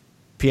 because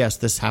P.S.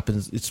 this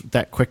happens. It's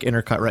that quick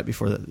intercut right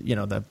before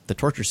the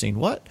torture scene.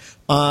 What?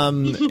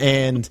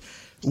 And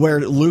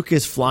where Luke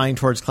is flying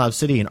towards Cloud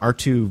City, and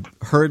R2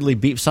 hurriedly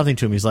beeps something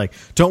to him. He's like,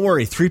 "Don't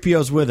worry,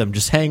 3PO's with him.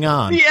 Just hang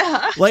on."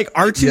 Yeah, like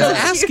R2's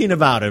asking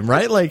about him,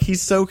 right? Like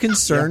he's so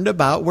concerned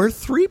about where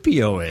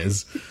 3PO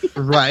is.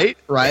 Right.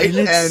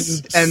 And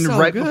so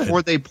right good.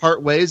 Before they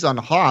part ways on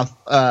Hoth,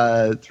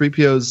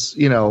 3PO's,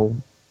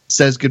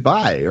 says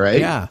goodbye,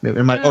 right? Yeah.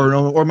 Or am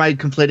I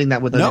conflating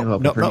that with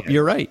No,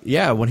 you're right.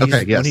 Yeah, when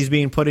he's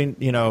being put in,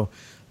 they're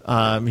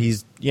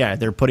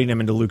putting him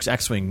into Luke's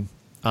X-Wing.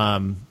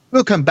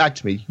 Will come back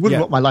to me. You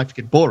wouldn't want my life to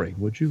get boring,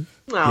 would you?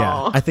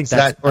 Yeah, I think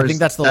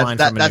that's the line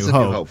from A New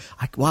Hope.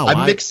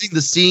 I'm mixing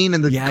the scene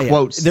and the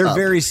quotes.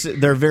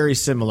 They're very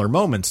similar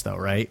moments, though,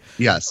 right?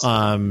 Yes.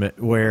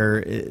 Where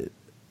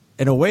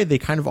in a way they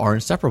kind of are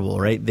inseparable,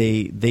 right?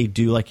 They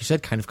do, like you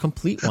said, kind of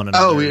complete one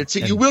another.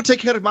 You will take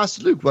care of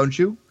Master Luke, won't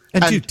you?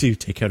 And do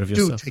take care of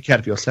yourself. Do take care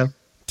of yourself.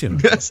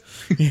 Yes.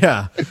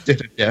 Yeah.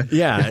 Yeah.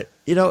 Yeah.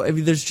 I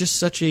mean, there's just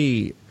such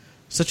a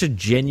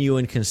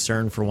genuine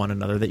concern for one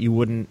another that you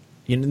wouldn't.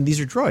 These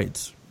are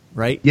droids,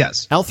 right?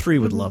 Yes.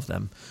 L3 would love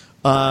them.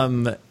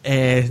 And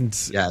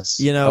yes,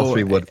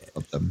 L3 would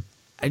love them.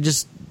 I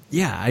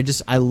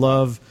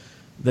love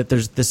that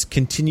there's this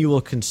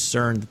continual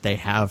concern that they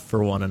have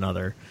for one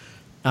another.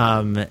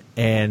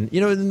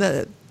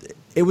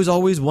 It was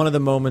always one of the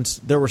moments.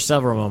 There were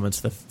several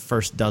moments the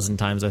first dozen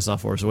times I saw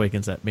Force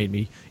Awakens that made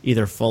me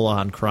either full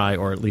on cry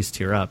or at least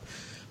tear up.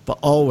 But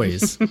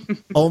always,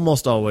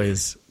 almost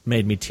always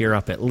made me tear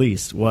up at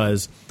least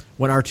was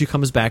when R2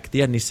 comes back at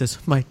the end and he says,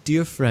 "My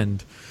dear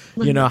friend,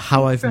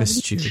 how I've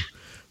missed you."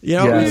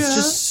 It's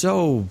just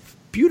so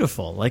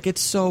beautiful. Like,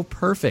 it's so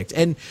perfect.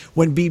 And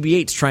when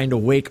BB-8's trying to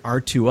wake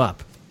R2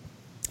 up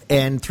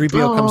and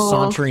 3PO comes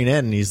sauntering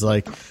in and he's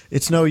like,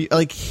 it's no,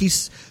 like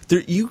he's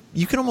there. You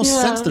can almost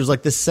sense there's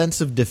like this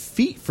sense of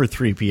defeat for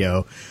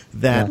 3PO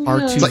that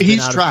R2's been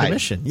out of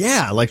commission.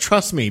 Yeah, like,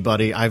 trust me,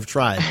 buddy, I've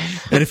tried.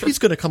 And if he's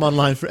going to come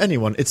online for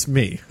anyone, it's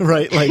me,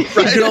 right? Like, you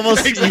can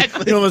almost you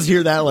can almost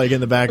hear that like in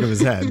the back of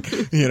his head.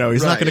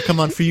 He's not going to come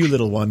on for you,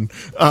 little one.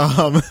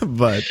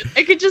 But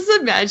I could just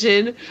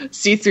imagine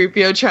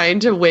C-3PO trying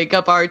to wake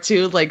up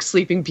R2 like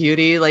Sleeping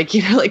Beauty, like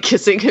like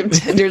kissing him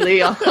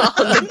tenderly on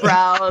the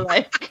brow,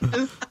 like.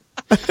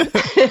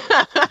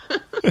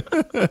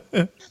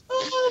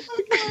 Oh my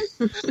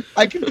god!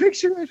 I can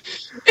picture it.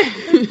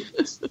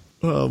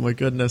 Oh my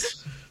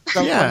goodness!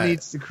 Someone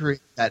needs to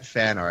create that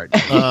fan art.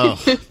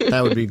 Oh,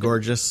 that would be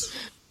gorgeous.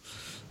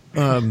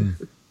 But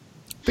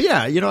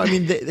yeah, I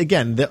mean,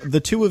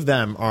 the two of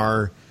them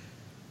are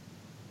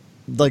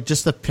like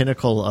just the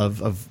pinnacle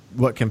of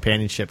what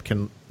companionship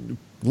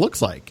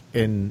looks like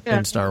in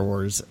Star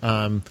Wars.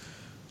 And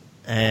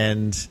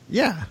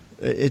yeah,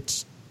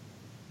 it's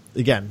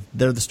again,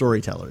 they're the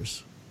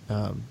storytellers.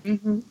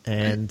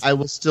 And I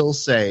will still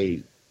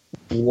say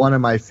one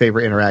of my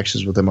favorite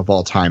interactions with them of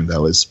all time,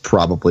 though, is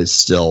probably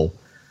still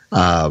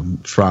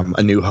from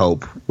A New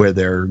Hope, where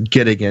they're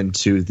getting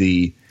into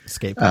the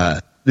escape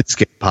pod.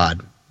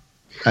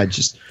 I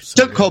just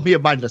don't call me a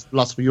mindless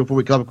philosopher. You're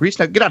for Greece.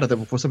 Now get out of there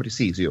before somebody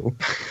sees you.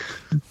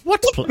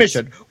 What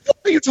mission? What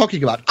are you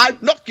talking about? I'm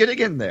not getting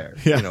in there.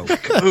 Yeah.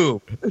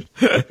 Boom.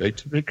 I'm going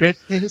to regret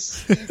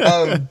this.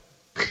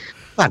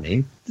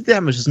 Funny, the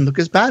damage doesn't look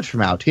as bad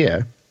from out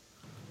here.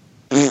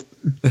 Yeah.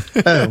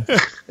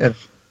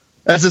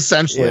 That's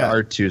essentially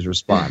R2's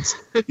response.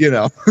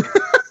 Yeah,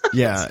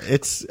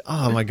 it's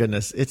my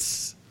goodness,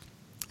 it's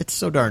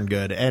so darn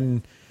good.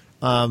 And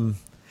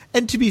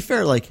to be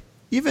fair, like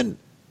even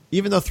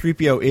though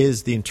 3PO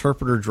is the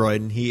interpreter droid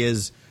and he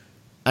is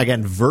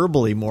again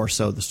verbally more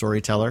so the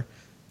storyteller,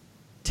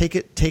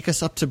 take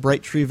us up to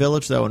Bright Tree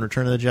Village, though, in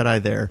Return of the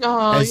Jedi there.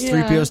 Oh, as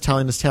 3PO's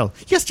telling his tale.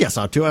 Yes,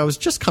 R2, I was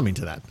just coming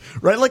to that.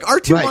 Right? Like,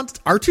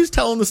 R2's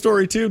telling the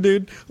story, too,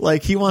 dude.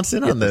 Like, he wants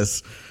in on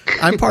this.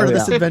 I'm part of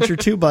this adventure,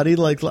 too, buddy.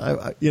 Like,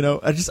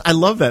 I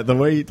love that. The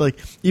way, like,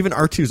 even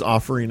R2's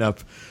offering up,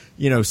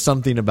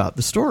 something about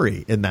the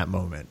story in that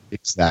moment.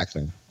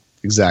 Exactly.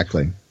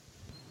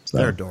 So,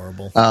 they're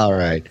adorable. All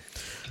right.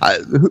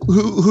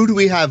 Who do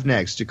we have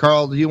next?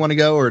 Carl, do you want to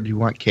go, or do you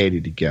want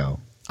Katie to go?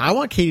 I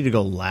want Katie to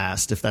go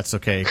last, if that's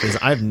okay, because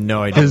I have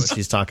no idea what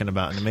she's talking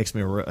about, and it makes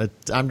me.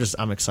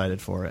 I'm excited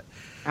for it.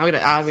 I'm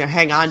gonna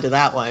hang on to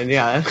that one.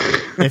 Yeah.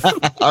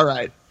 All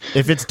right.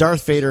 If it's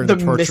Darth Vader and the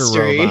torture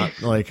mystery.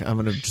 robot, like, I'm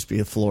gonna just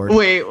be floored.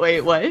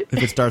 Wait, what?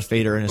 If it's Darth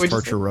Vader and his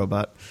torture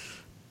robot.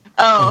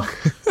 Oh,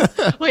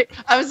 wait!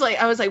 I was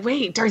like,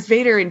 wait, Darth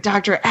Vader and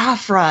Dr.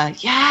 Aphra.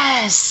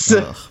 Yes.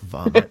 Ugh,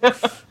 vomit.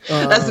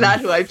 That's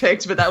not who I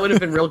picked, but that would have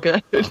been real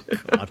good.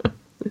 God.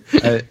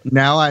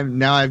 Now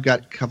I've got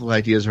a couple of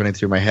ideas running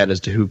through my head as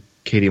to who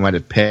Katie might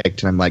have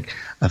picked, and I'm like,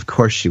 of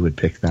course she would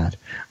pick that.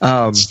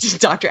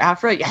 Dr.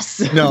 Aphra, yes.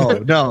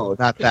 No,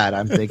 not that.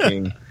 I'm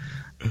thinking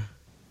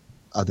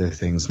other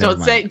things. Never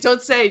mind.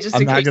 Don't say, just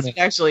in case it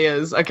actually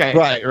is. Okay.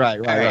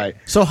 Right.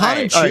 So Han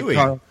and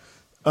Chewie,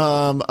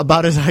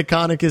 about as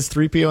iconic as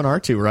 3PO and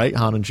R2, right?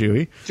 Han and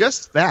Chewie.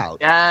 Just about.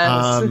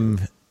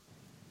 Yes.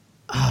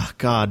 Oh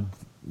God,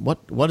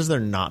 what is there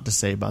not to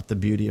say about the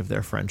beauty of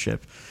their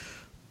friendship?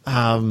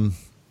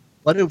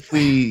 What have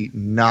we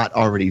not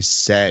already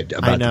said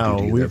about the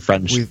beauty of their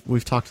friendship?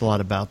 We've talked a lot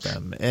about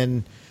them,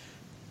 and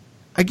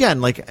again,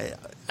 like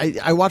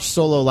I watched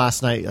Solo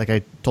last night. Like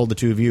I told the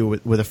two of you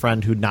with a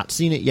friend who'd not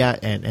seen it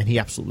yet, and he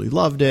absolutely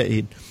loved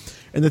it.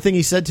 And the thing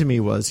he said to me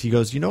was, he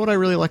goes, "You know what I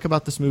really like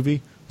about this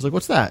movie?" I was like,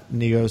 "What's that?"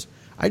 And he goes,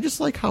 "I just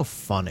like how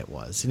fun it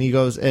was." And he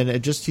goes,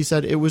 he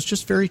said it was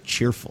just very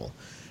cheerful.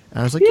 And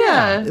I was like,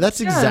 yeah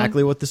that's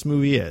exactly what this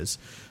movie is.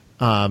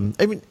 I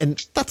mean,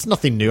 and that's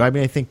nothing new. I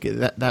mean, I think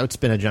that's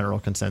been a general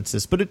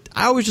consensus, but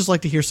I always just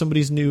like to hear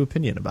somebody's new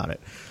opinion about it.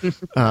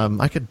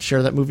 I could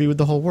share that movie with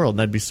the whole world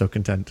and I'd be so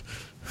content.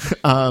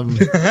 I'll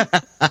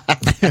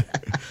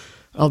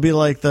be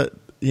like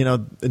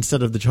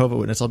instead of the Jehovah's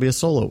Witness, I'll be a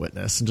solo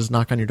witness and just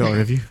knock on your door.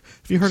 Have you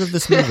heard of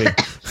this movie?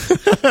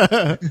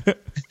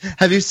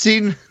 Have you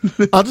seen?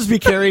 I'll just be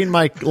carrying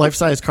my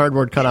life-size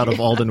cardboard cutout of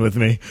Alden with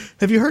me.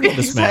 Have you heard of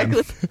this man?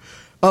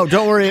 Oh,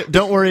 don't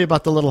worry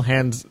about the little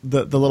hands,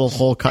 the little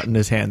hole cut in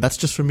his hand. That's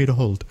just for me to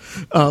hold.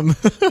 What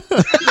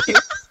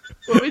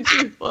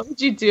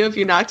would you do if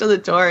you knocked on the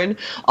door and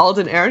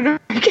Alden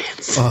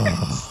Ehrenreich?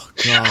 Oh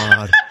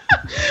God.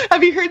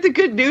 Have you heard the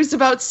good news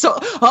about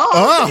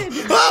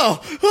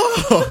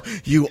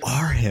you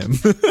are him.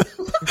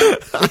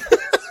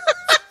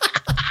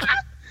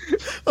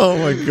 Oh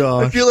my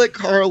God. I feel like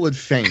Carl would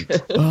faint.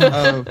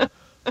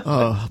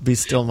 Be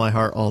still my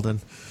heart, Alden.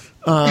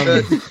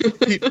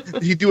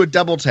 He'd do a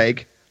double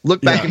take,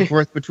 look back and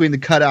forth between the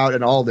cutout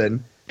and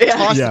Alden,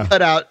 toss the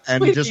cutout,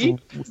 and just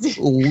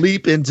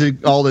leap into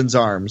Alden's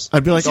arms.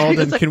 I'd be like,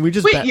 Alden, can we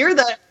just... Wait, you're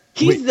the...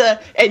 He's the...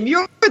 And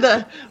you're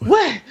the...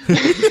 What?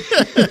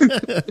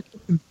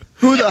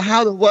 Who the...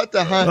 How the... What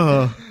the...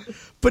 How...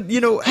 But,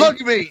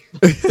 hug me!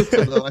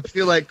 Although I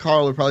feel like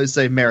Carl would probably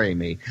say, marry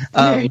me.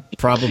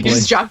 Probably. You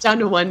just drop down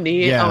to one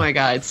knee. Yeah. Oh my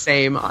God,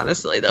 same,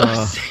 honestly, though.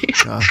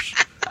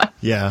 Gosh.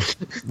 Yeah.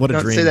 What a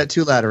Don't dream. say that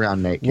too loud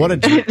around Nate. What a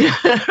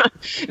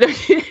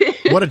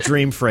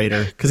dream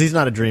freighter. Because he's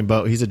not a dream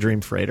boat. He's a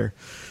dream freighter.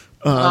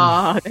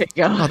 There you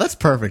go. Oh, that's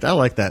perfect. I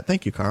like that.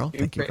 Thank you, Carl.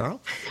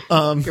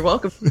 You're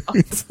welcome.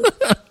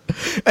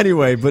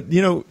 Anyway, but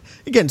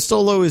again,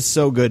 Solo is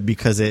so good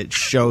because it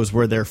shows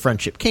where their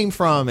friendship came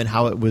from and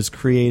how it was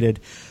created,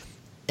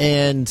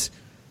 and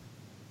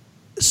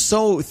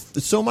so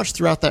much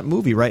throughout that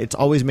movie, right? It's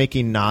always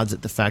making nods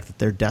at the fact that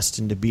they're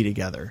destined to be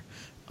together,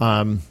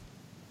 and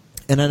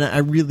I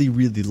really,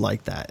 really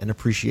like that and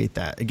appreciate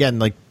that. Again,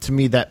 like to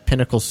me, that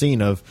pinnacle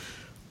scene of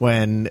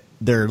when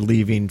they're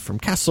leaving from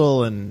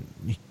Kessel and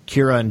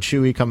Kira and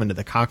Chewie come into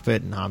the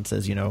cockpit and Han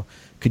says,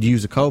 could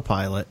use a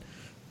co-pilot.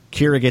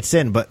 Kira gets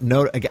in, but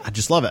I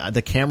just love it.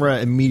 The camera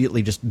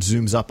immediately just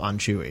zooms up on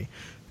Chewie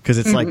because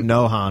it's like,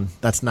 no, Han,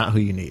 that's not who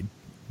you need.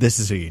 This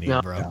is who you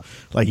need, bro. Yeah.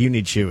 Like, you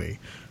need Chewie.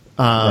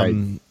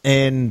 Right.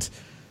 And,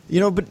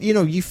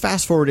 you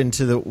fast forward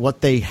into what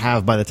they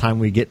have by the time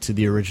we get to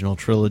the original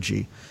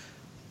trilogy.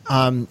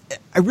 I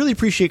really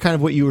appreciate kind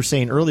of what you were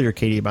saying earlier,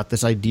 Katie, about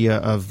this idea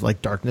of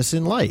like darkness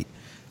and light.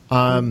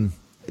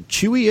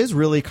 Chewie is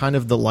really kind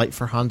of the light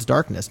for Han's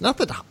darkness. Not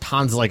that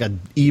Han's like an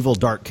evil,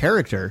 dark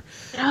character.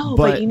 No,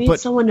 but you need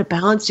someone to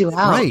balance you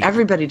out. Right.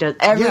 Everybody does.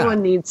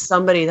 Everyone needs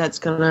somebody that's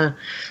going to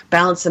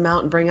balance them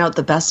out and bring out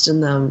the best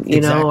in them,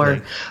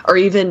 or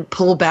even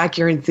pull back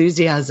your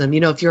enthusiasm.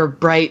 If you're a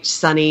bright,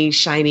 sunny,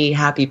 shiny,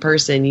 happy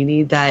person, you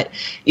need that,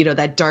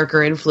 that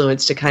darker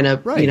influence to kind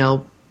of,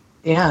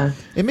 yeah.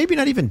 And maybe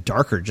not even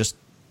darker, just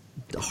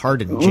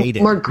hard and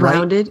jaded, more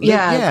grounded, right?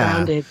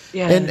 grounded,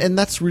 yeah. And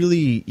that's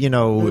really,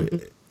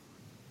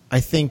 I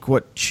think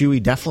what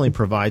Chewie definitely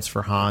provides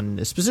for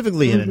Han,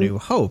 specifically in A New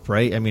Hope,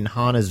 right? I mean,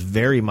 Han is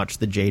very much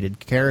the jaded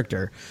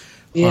character.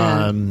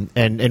 Yeah.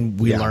 And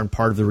we learn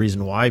part of the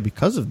reason why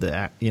because of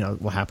the,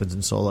 what happens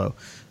in Solo.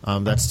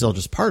 That's still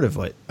just part of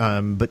it.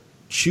 But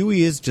Chewie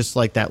is just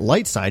like that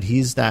light side.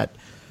 He's that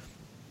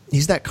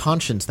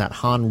conscience that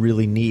Han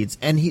really needs.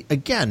 And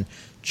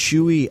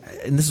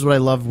Chewie, and this is what I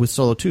love with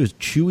Solo too, is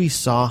Chewie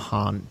saw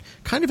Han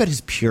kind of at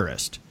his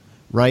purest,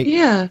 right?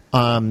 Yeah.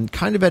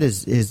 Kind of at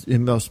his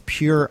most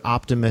pure,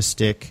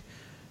 optimistic,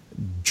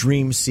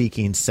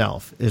 dream-seeking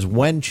self is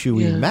when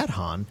Chewie met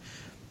Han.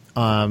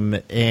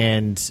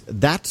 And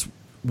that's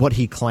what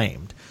he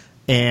claimed.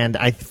 And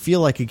I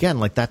feel like, again,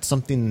 like that's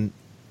something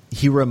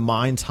he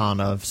reminds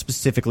Han of,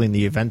 specifically in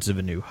the events of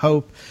A New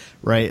Hope,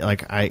 right?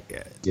 Like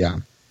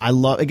I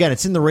love, again,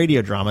 it's in the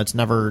radio drama. It's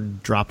never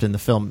dropped in the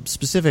film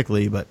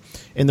specifically, but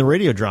in the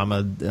radio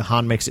drama,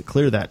 Han makes it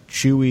clear that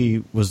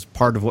Chewie was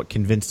part of what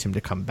convinced him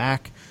to come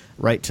back,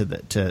 right, to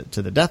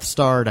the Death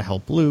Star to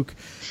help Luke.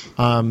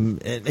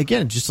 And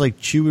again, just like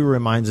Chewie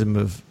reminds him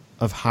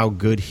of how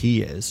good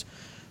he is.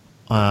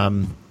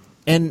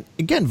 And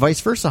again,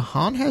 vice versa,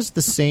 Han has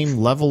the same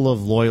level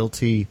of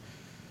loyalty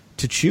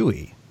to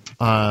Chewie.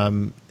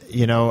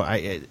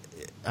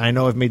 I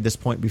know I've made this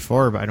point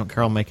before, but I don't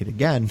care. I'll make it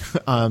again.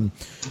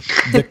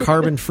 The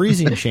carbon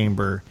freezing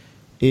chamber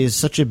is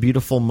such a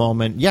beautiful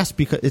moment. Yes,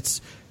 because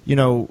it's,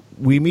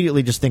 we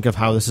immediately just think of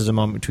how this is a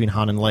moment between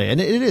Han and Leia.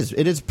 And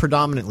it is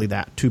predominantly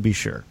that, to be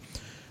sure.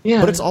 Yeah.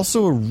 But it's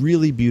also a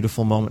really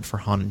beautiful moment for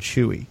Han and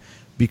Chewie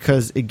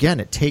because, again,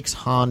 it takes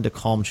Han to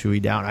calm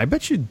Chewie down. I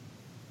bet you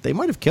they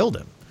might have killed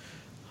him.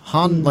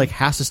 Han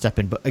has to step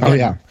in. But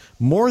again,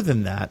 more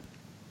than that,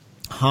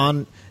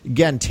 Han,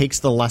 again, takes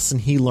the lesson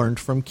he learned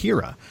from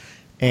Kira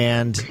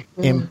and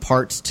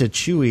imparts to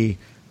Chewie,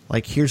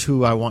 like, here's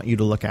who I want you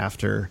to look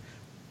after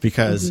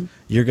because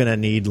you're going to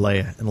need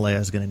Leia and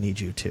Leia's going to need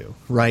you too,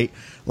 right?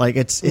 Like,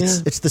 it's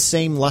the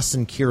same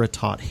lesson Kira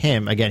taught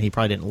him. Again, he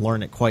probably didn't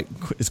learn it quite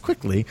as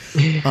quickly.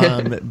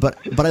 But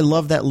I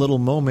love that little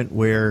moment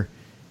where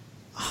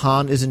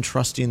Han is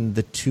entrusting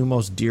the two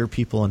most dear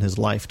people in his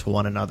life to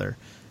one another.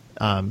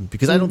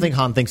 Because I don't think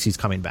Han thinks he's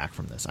coming back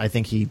from this. I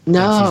think he thinks he's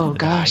gonna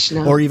die.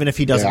 No. Or even if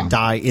he doesn't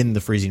die in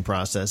the freezing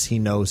process, he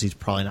knows he's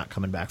probably not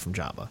coming back from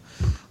Jabba.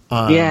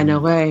 No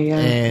way.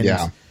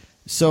 Yeah. And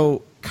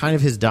so kind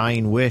of his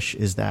dying wish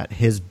is that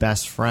his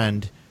best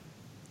friend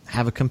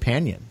have a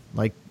companion,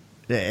 like,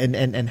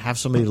 and have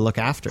somebody to look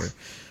after.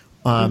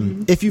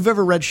 If you've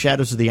ever read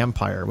Shadows of the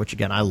Empire, which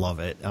again, I love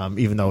it,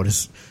 even though it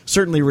is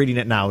certainly reading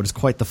it now, it is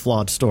quite the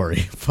flawed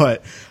story,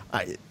 but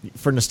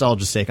for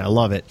nostalgia's sake, I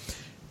love it.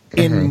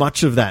 In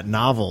much of that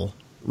novel,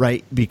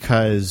 right,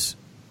 because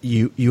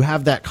you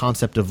have that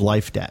concept of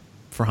life debt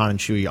for Han and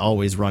Chewie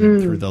always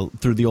running through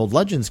the old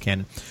Legends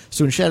canon.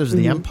 So in Shadows of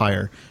the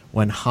Empire,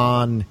 when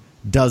Han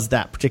does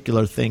that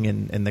particular thing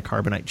in the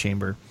carbonite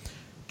chamber,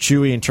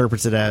 Chewie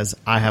interprets it as,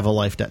 I have a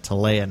life debt to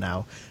Leia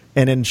now.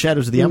 And in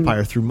Shadows of the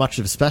Empire, through much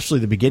of, especially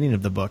the beginning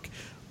of the book,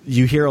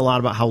 you hear a lot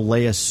about how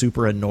Leia's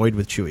super annoyed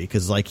with Chewie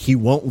because, like, he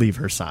won't leave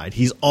her side.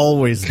 He's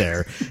always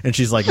there. And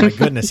she's like, my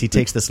goodness, he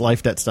takes this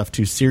life debt stuff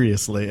too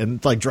seriously. And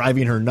it's, like,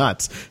 driving her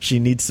nuts. She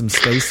needs some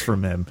space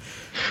from him.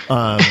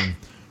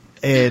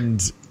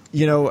 And,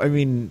 I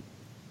mean,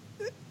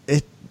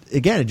 it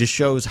just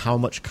shows how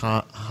much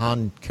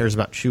Han cares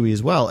about Chewie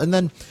as well. And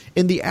then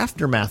in the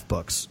Aftermath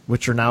books,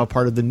 which are now a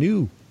part of the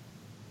new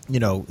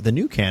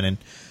canon,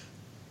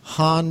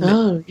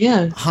 Han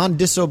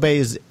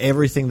disobeys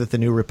everything that the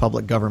New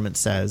Republic government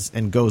says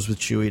and goes with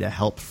Chewie to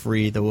help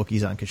free the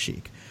Wookiees on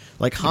Kashyyyk.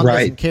 Like, Han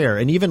doesn't care.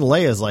 And even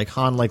Leia's like,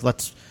 Han, like,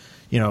 let's,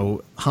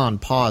 Han,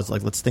 pause.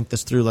 Like, let's think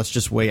this through. Let's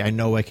just wait. I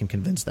know I can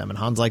convince them. And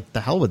Han's like,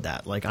 the hell with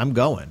that. Like, I'm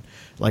going.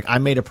 Like, I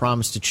made a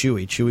promise to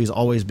Chewie. Chewie's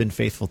always been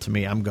faithful to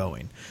me. I'm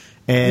going.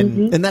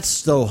 And that's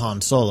so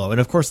Han Solo.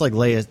 And, of course, like,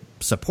 Leia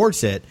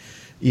supports it,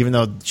 even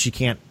though she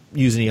can't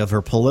use any of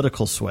her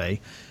political sway.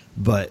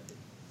 But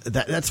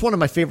that's one of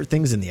my favorite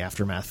things in the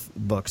Aftermath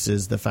books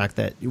is the fact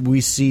that we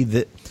see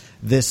that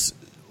this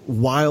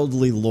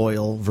wildly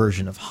loyal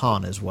version of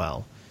Han as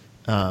well.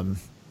 And,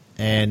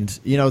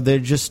 they're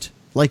just,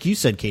 like you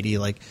said, Katie,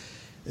 like,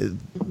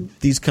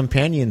 these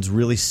companions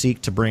really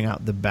seek to bring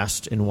out the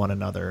best in one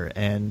another.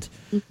 And,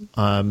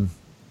 I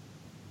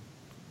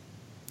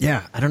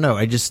don't know.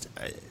 I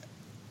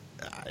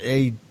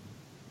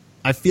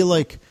feel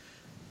like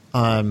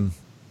Han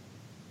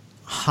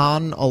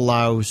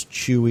allows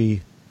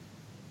Chewie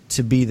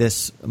to be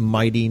this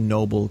mighty,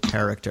 noble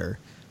character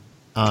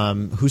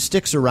who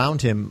sticks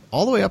around him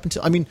all the way up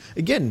until, I mean,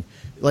 again,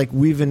 like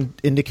we've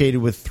indicated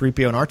with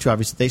 3PO and R2,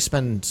 obviously, they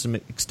spend some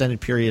extended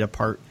period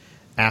apart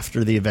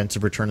after the events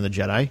of Return of the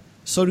Jedi.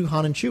 So do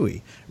Han and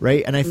Chewie,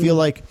 right? And I feel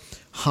like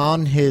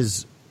Han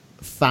has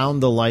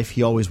found the life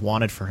he always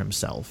wanted for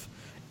himself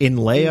in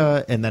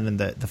Leia, and then in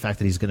the fact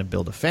that he's going to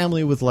build a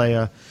family with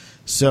Leia.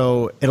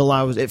 So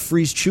it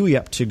frees Chewie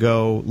up to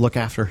go look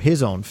after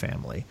his own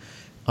family.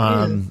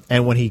 And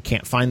when he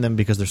can't find them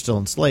because they're still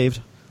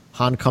enslaved,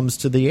 Han comes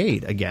to the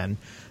aid again.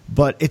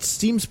 But it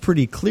seems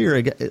pretty clear,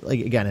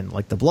 again, in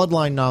like the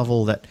Bloodline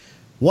novel, that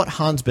what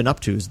Han's been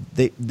up to is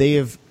they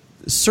have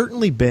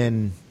certainly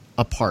been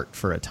apart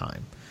for a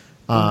time.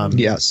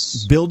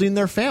 Yes. Building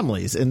their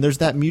families, and there's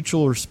that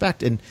mutual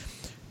respect. And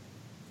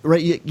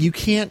right, you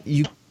can't.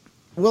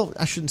 Well,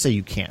 I shouldn't say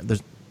you can't.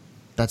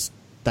 That's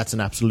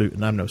an absolute,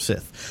 and I'm no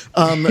Sith.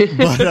 But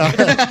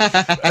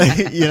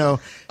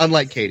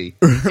unlike Katie,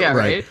 yeah,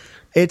 right.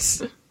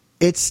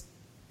 It's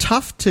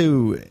tough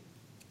to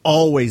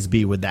always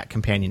be with that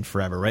companion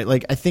forever, right?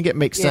 Like, I think it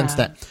makes sense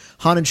that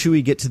Han and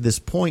Chewie get to this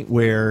point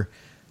where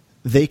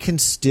they can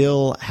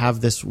still have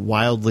this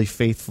wildly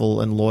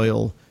faithful and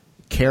loyal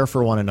care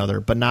for one another,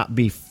 but not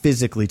be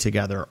physically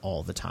together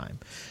all the time,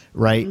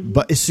 right? Mm-hmm.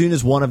 But as soon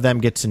as one of them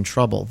gets in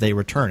trouble, they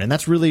return. And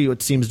that's really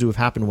what seems to have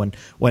happened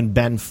when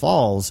Ben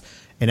falls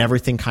and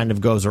everything kind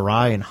of goes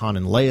awry and Han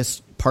and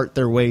Leia part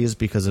their ways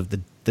because of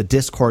the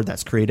discord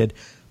that's created.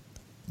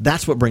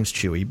 That's what brings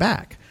Chewie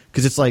back.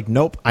 Because it's like,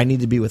 nope, I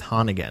need to be with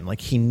Han again. Like,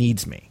 he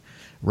needs me,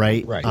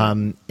 right?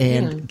 Again,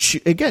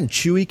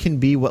 Chewie can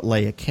be what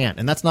Leia can't.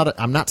 And that's not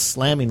I'm not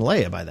slamming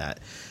Leia by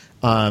that.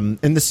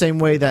 In the same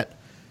way that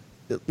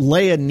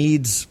Leia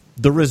needs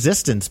the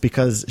resistance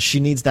because she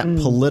needs that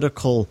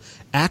political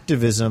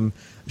activism.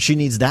 She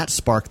needs that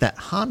spark that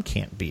Han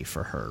can't be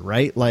for her,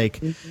 right?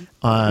 Like,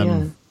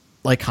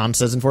 like Han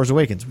says in Force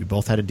Awakens, we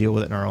both had to deal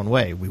with it in our own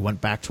way. We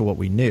went back to what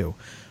we knew.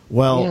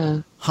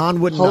 Well,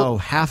 Han wouldn't know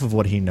half of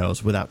what he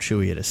knows without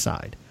Chewie at his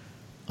side.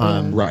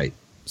 Right.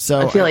 So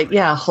I feel like,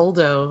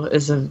 Holdo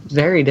is a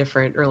very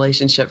different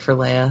relationship for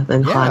Leia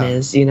than Han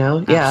is,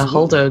 Absolutely. Yeah,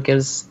 Holdo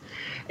gives,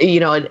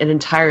 an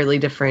entirely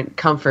different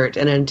comfort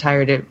and an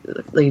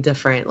entirely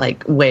different,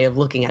 like, way of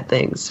looking at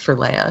things for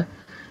Leia,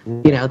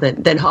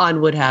 than Han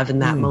would have in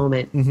that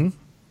moment. Mm-hmm.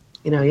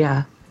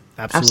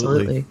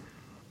 Absolutely.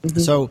 Mm-hmm.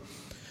 So,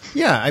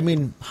 I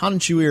mean, Han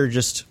and Chewie are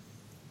just,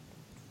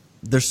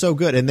 they're so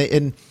good.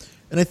 And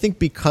I think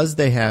because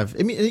they have,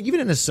 I mean,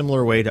 even in a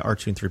similar way to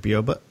R2 and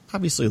 3PO, but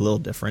obviously a little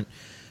different,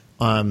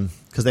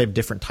 because they have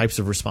different types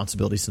of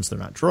responsibilities since they're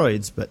not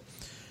droids. But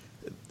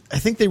I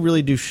think they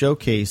really do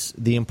showcase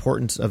the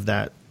importance of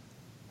that.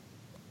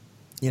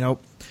 I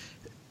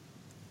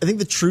think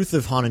the truth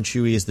of Han and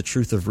Chewie is the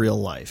truth of real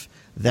life.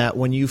 That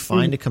when you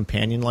find a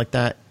companion like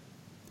that,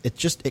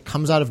 it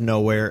comes out of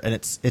nowhere, and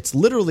it's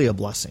literally a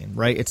blessing,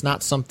 right? It's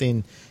not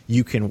something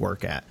you can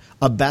work at.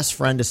 A best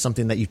friend is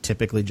something that you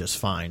typically just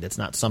find. It's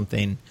not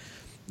something,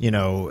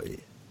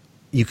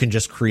 you can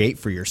just create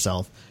for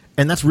yourself.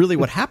 And that's really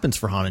what happens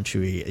for Han and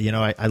Chewie.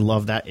 I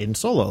love that in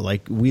Solo.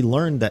 Like, we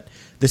learned that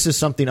this is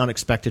something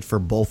unexpected for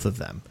both of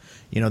them.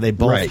 They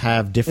both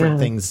have different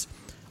things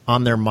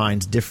on their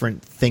minds,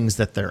 different things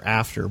that they're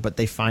after, but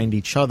they find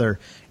each other,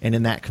 and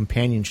in that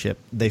companionship,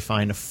 they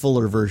find a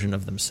fuller version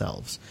of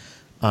themselves.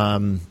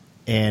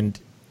 And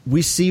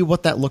we see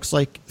what that looks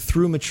like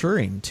through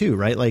maturing too,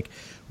 right? Like,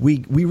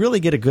 we really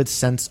get a good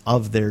sense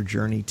of their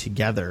journey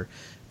together.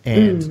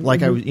 And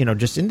like I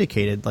just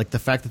indicated, like the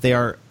fact that they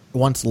are,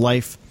 once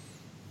life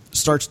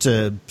starts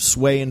to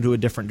sway into a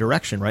different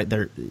direction, right?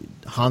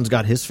 Han's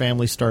got his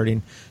family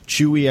starting.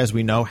 Chewie, as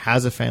we know,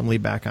 has a family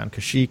back on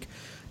Kashyyyk.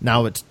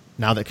 Now that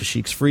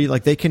Kashyyyk's free,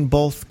 like, they can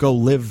both go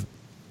live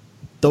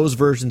those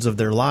versions of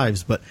their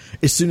lives. But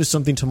as soon as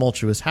something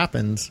tumultuous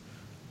happens,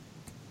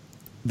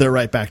 they're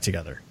right back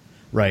together,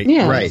 right?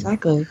 Yeah, right.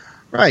 Exactly.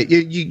 Right.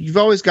 You've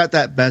always got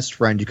that best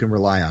friend you can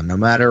rely on, no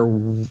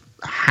matter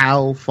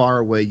how far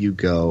away you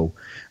go,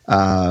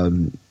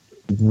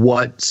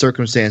 what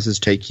circumstances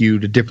take you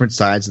to different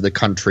sides of the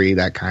country,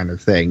 that kind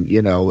of thing.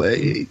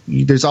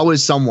 There's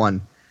always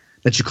someone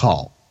that you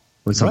call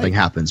when something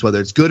happens, whether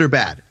it's good or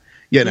bad,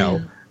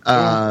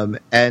 and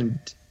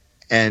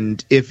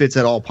if it's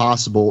at all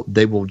possible,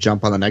 they will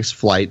jump on the next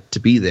flight to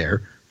be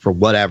there for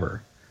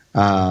whatever.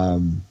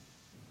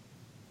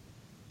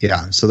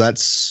 So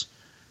that's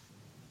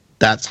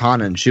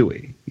Han and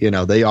Chewie.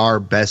 They are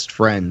best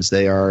friends.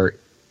 They are,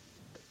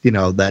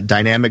 that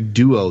dynamic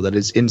duo that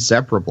is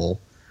inseparable,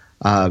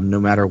 no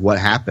matter what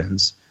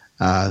happens,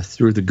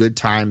 through the good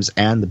times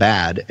and the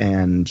bad,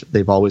 and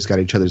they've always got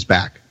each other's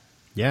back.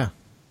 Yeah.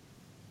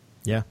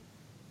 Yeah.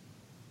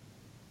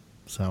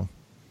 So,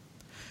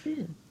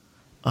 Katie,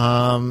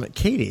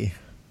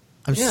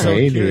 I'm so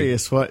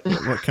curious what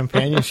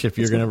companionship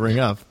you're going to bring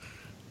up.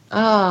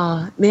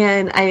 Oh,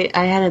 man, I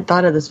hadn't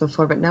thought of this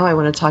before, but now I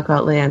want to talk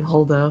about Leia and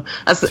Holdo.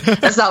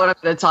 That's not what I'm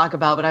going to talk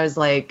about, but I was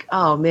like,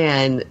 oh,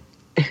 man.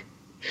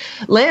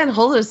 Leia and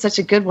Holdo is such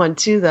a good one,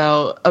 too,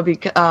 though.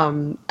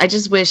 I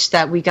just wish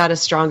that we got a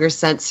stronger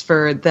sense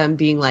for them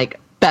being, like,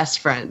 best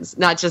friends.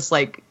 Not just,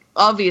 like,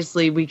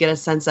 obviously we get a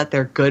sense that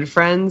they're good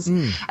friends.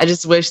 I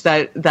just wish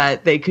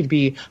that they could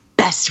be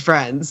best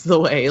friends the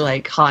way,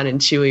 like, Han and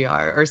Chewie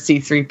are, or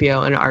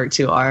C-3PO and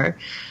R2 are.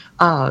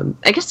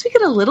 I guess we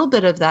get a little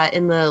bit of that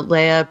in the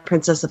Leia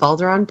Princess of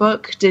Alderaan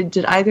book. Did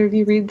either of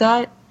you read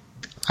that?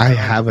 I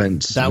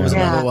haven't. That was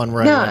another one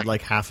where I read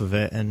like half of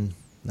it and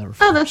never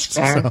finished. Oh, that's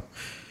fair.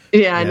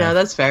 Yeah, no,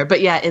 that's fair.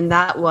 But yeah, in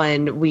that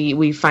one,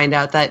 we find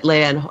out that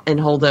Leia and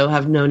Holdo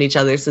have known each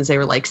other since they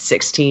were like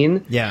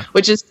 16. Yeah.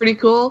 Which is pretty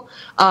cool.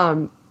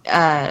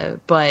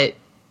 But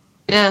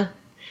yeah,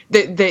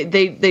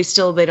 they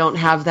still don't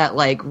have that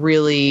like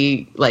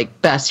really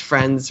like best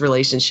friends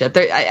relationship.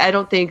 I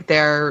don't think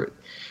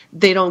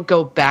they don't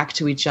go back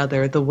to each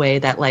other the way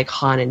that like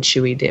Han and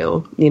Chewie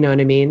do. You know what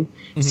I mean?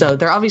 Mm-hmm. So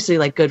they're obviously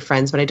like good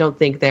friends, but I don't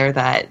think they're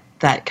that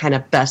kind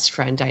of best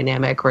friend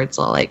dynamic where it's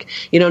all like,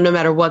 you know, no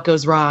matter what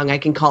goes wrong, I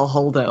can call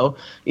Holdo,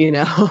 you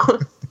know?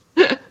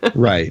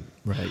 Right.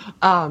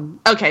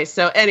 Okay.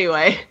 So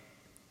anyway,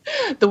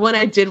 the one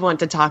I did want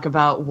to talk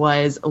about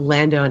was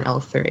Lando and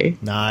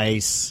L3.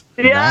 Nice.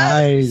 Yeah.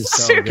 Nice.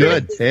 So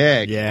good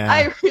pick. Yeah.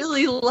 I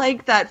really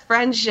like that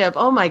friendship.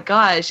 Oh my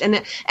gosh.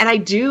 And I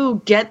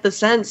do get the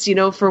sense, you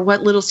know, for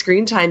what little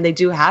screen time they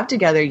do have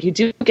together, you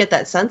do get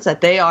that sense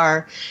that they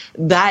are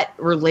that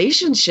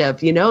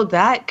relationship, you know,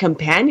 that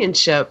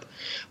companionship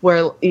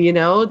where, you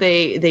know,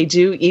 they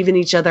do even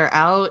each other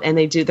out and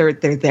they're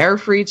there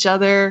for each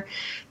other.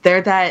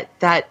 They're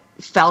that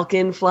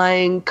Falcon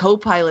flying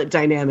co-pilot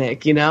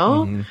dynamic, you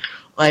know? Mm-hmm.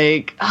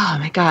 Like, oh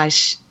my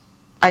gosh.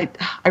 I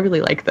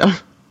really like them.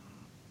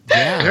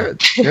 Yeah,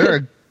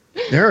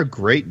 they're a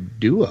great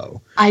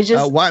duo. I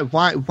just why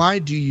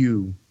did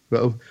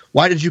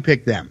you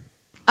pick them?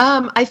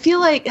 I feel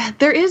like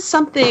there is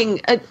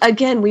something.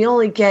 Again, we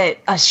only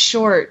get a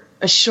short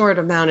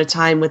amount of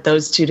time with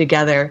those two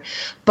together,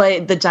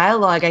 but the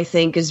dialogue I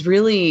think is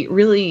really,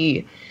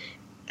 really,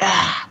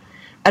 I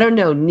don't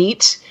know,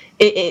 neat.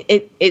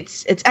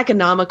 It's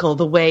economical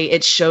the way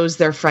it shows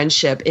their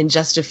friendship in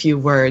just a few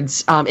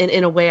words,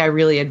 in a way I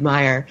really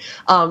admire.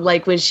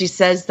 Like when she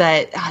says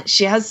that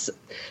she has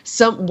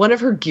one of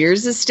her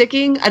gears is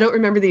sticking. I don't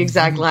remember the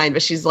exact line,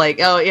 but she's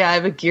like, "Oh yeah, I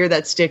have a gear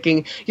that's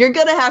sticking. You're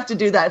gonna have to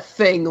do that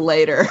thing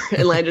later."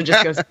 And Lando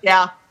just goes,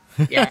 "Yeah."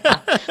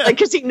 Like,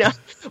 because he knows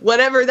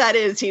whatever that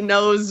is, he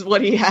knows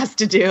what he has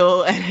to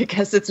do, and I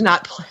guess it's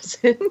not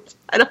pleasant.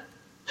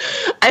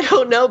 I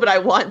don't know, but I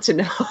want to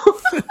know.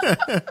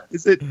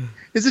 Is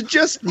it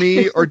just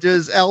me, or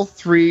does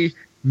L3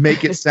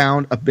 make it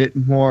sound a bit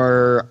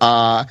more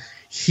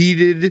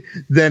heated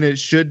than it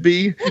should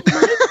be?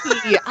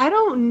 I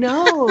don't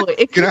know.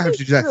 You're gonna have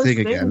to do that thing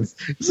again.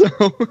 So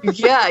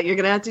yeah, you're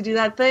gonna have to do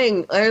that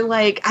thing. Or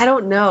like, I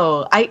don't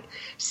know. I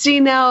see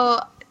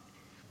now.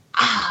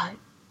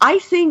 I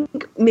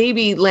think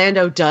maybe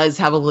Lando does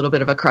have a little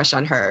bit of a crush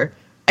on her.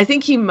 I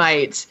think he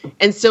might.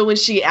 And so when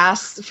she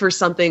asks for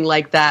something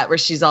like that, where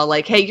she's all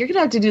like, hey, you're going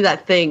to have to do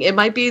that thing, it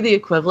might be the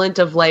equivalent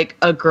of like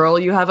a girl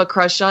you have a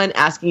crush on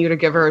asking you to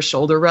give her a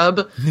shoulder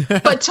rub,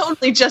 but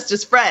totally just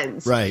as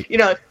friends. Right. You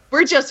know,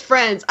 we're just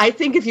friends. I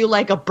think if you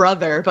like a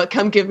brother, but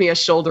come give me a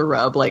shoulder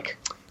rub, like,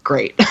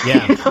 great.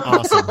 Yeah,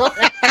 awesome.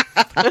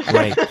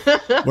 Right.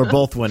 We're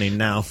both winning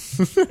now.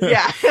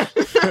 Yeah.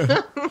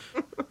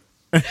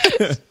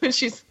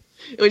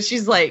 When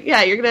she's like,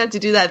 yeah, you're going to have to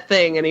do that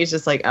thing. And he's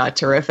just like,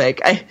 terrific.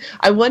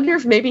 I wonder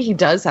if maybe he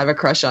does have a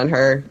crush on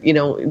her, you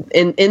know,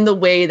 in the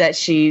way that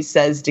she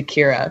says to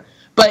Kira.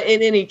 But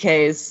in any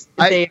case,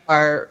 they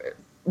are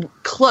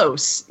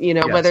close, you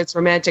know, whether it's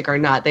romantic or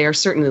not. They are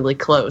certainly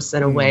close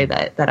in a way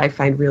that I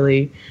find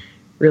really,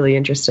 really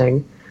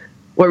interesting.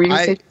 What were you going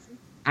to say?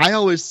 I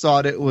always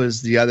thought it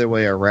was the other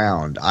way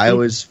around. I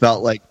always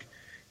felt like,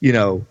 you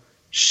know,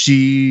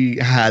 she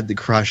had the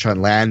crush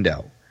on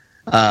Lando.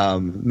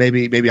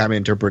 Maybe I'm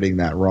interpreting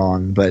that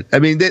wrong, but I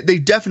mean they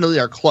definitely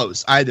are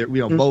close. Either,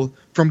 you know, both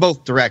from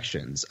both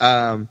directions.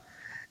 And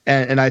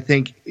I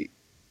think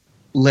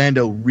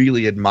Lando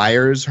really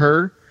admires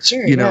her.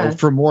 Sure, you know,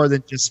 for more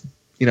than just,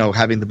 you know,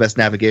 having the best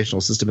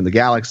navigational system in the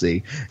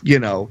galaxy. You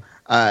know,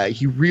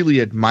 he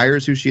really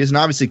admires who she is, and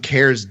obviously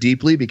cares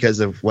deeply because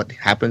of what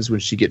happens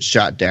when she gets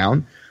shot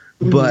down.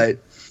 Mm-hmm. But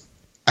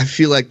I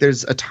feel like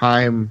there's a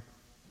time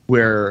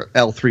where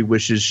L3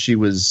 wishes she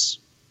was,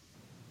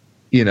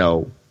 you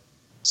know,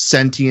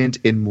 sentient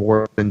in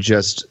more than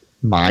just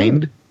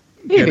mind,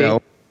 you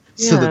know,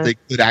 so that they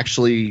could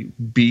actually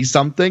be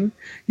something,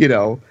 you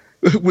know,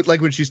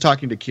 like when she's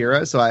talking to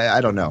Kira. So I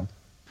don't know.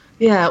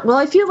 Yeah. Well,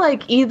 I feel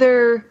like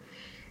either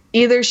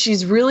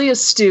she's really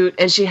astute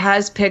and she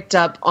has picked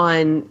up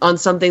on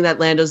something that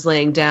Lando's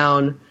laying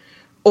down,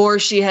 or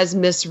she has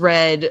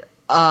misread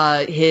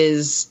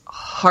his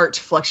heart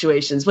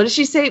fluctuations. What does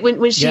she say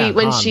when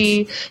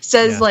she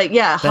says like,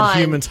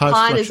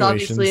 Han is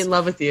obviously in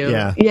love with you.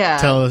 Yeah.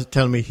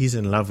 Tell me he's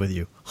in love with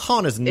you.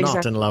 Han is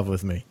not in love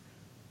with me.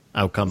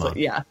 Oh, come on.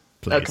 Yeah.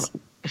 Please. Oh, come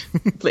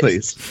on.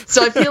 Please.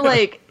 So I feel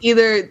like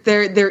either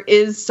there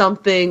is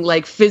something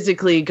like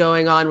physically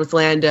going on with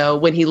Lando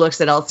when he looks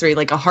at L3,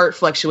 like a heart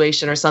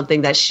fluctuation or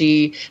something that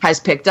she has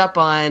picked up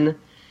on,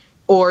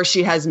 or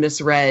she has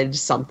misread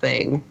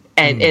something.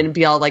 and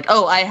be all like,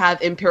 oh, I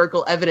have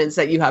empirical evidence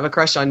that you have a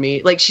crush on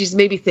me. Like, she's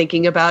maybe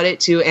thinking about it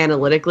too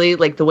analytically,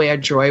 like the way a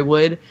droid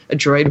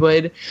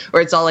would,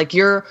 where it's all like,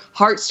 your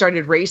heart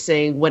started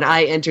racing when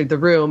I entered the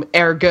room,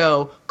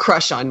 ergo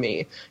crush on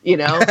me,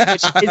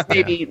 which is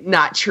maybe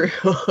not true.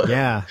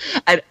 Yeah.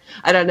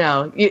 I don't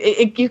know.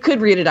 You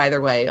could read it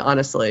either way,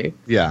 honestly.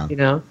 Yeah.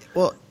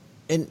 Well,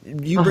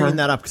 and you bringing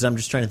that up, because I'm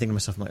just trying to think to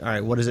myself, I'm like, all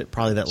right, what is it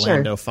probably that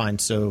Lando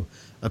finds so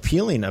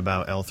appealing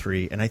about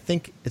L3? And I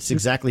think it's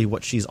exactly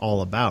what she's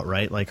all about,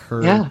 right? Like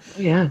her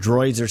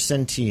droids are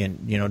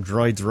sentient,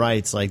 droids'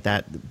 rights, like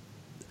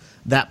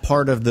that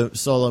part of the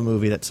Solo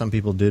movie that some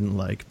people didn't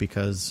like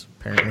because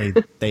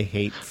apparently they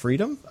hate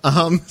freedom.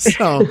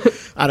 So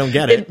I don't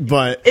get it,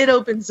 but it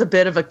opens a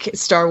bit of a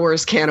Star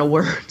Wars can of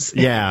worms.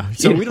 Yeah.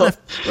 So we don't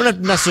have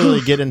to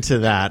necessarily get into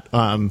that.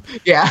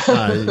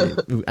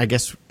 I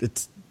guess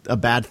it's a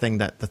bad thing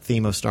that the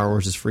theme of Star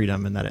Wars is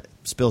freedom and that it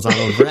spills out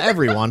over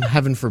everyone,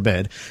 heaven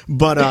forbid.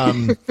 But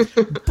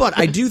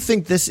I do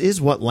think this is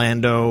what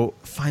Lando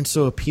finds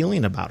so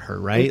appealing about her,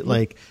 right? Mm-hmm.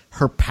 Like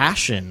her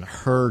passion,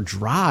 her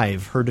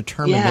drive, her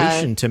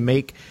determination to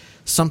make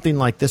something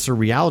like this a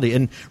reality.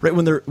 And right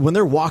when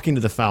they're walking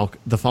to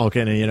the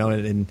Falcon,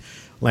 and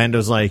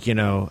Lando's like,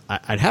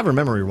 I'd have her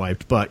memory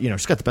wiped, but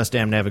she's got the best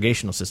damn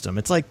navigational system.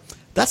 It's like,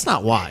 that's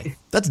not why.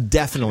 That's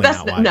definitely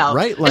not why. No.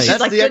 Right? Like, she's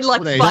like, good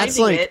luck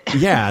finding it.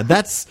 Yeah,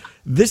 this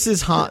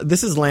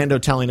is Lando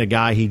telling a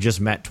guy he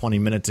just met 20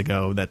 minutes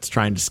ago that's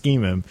trying to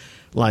scheme him.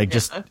 Like,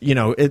 just,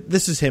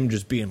 this is him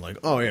just being like,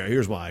 oh yeah,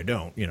 here's why I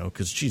don't,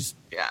 because she's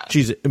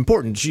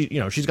important.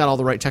 She's got all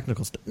the right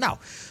technical stuff. No,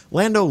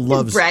 Lando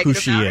loves who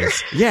she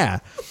is. Yeah.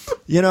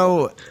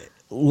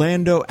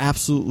 Lando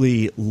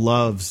absolutely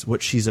loves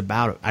what she's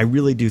about. I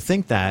really do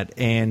think that.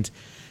 And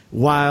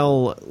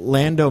while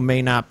Lando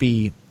may not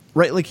be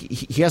right, like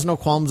he has no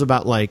qualms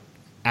about like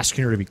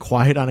asking her to be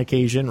quiet on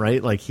occasion,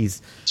 right? Like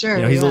he's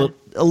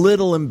a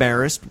little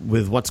embarrassed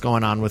with what's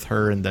going on with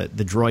her and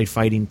the droid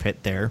fighting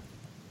pit there.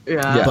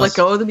 Yeah, let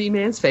go of the mean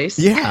man's face.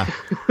 Yeah.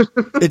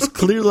 It's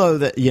clear though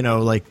that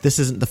like this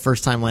isn't the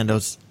first time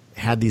Lando's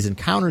had these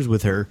encounters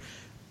with her,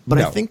 but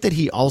I think that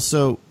he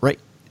also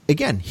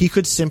again, he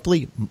could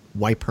simply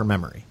wipe her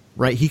memory,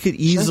 right? He could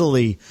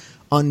easily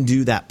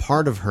undo that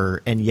part of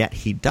her, and yet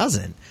he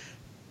doesn't.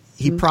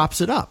 He props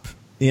it up,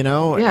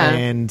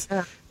 and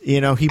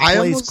he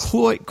plays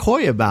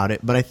coy about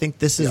it. But I think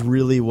this is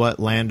really what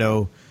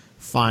Lando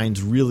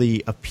finds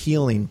really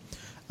appealing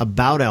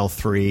about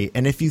L3.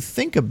 And if you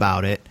think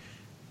about it,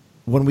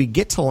 when we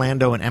get to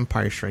Lando and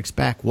Empire Strikes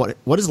Back, what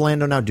is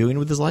Lando now doing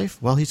with his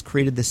life? Well, he's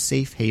created this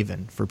safe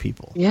haven for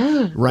people.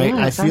 Yeah. Right?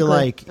 Yeah, I feel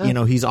like,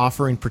 he's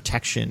offering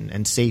protection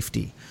and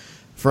safety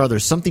for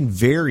others, something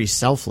very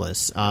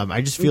selfless.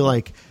 I just feel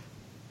like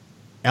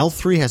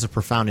L3 has a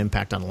profound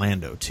impact on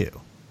Lando, too.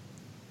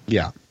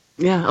 Yeah.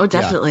 Yeah. Oh,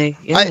 definitely.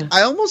 Yeah.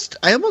 I almost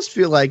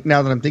feel like,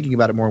 now that I'm thinking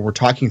about it more, we're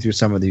talking through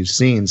some of these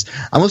scenes,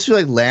 I almost feel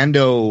like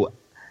Lando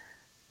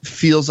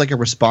feels like a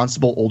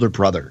responsible older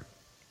brother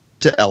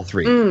to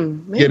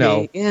L3.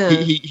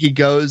 Maybe, he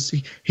goes,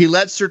 he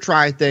lets her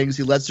try things,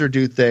 he lets her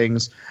do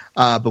things,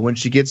 but when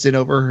she gets in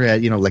over her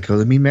head, let go of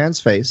the mean man's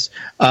face.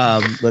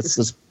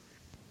 Let's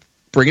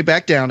bring it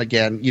back down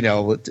again.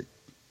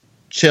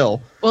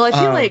 Chill. Well, I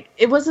feel like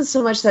it wasn't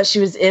so much that she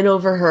was in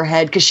over her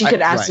head, because she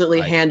could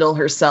absolutely handle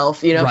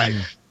herself. Right.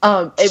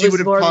 She would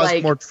have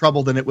caused more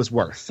trouble than it was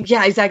worth.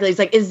 Yeah, exactly. It's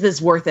like, is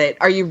this worth it?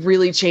 Are you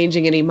really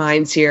changing any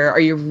minds here? Are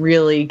you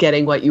really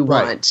getting what you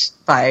want?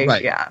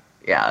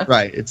 Yeah.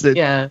 Right.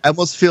 I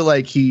almost feel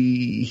like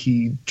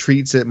he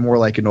treats it more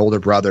like an older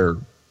brother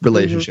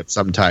relationship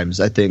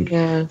sometimes, I think.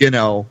 Yeah.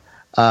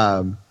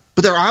 But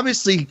they're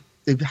obviously,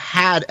 they've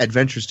had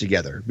adventures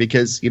together,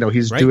 because,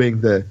 he's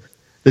doing the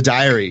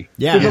diary.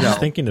 Yeah, I was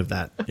thinking of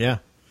that. Yeah.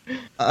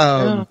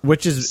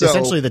 Which is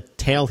essentially the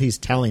tale he's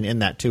telling in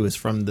that too, is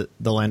from the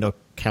Lando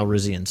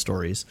Calrissian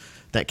stories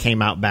that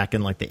came out back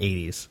in like the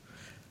 80s.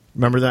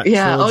 Remember that?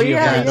 Yeah. Trilogy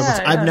of Lando?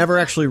 I've never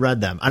actually read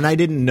them, and I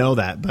didn't know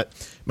that, but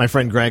my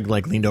friend Greg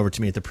leaned over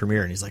to me at the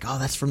premiere and he's like, "Oh,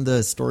 that's from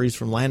the stories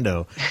from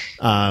Lando."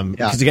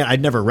 Because again,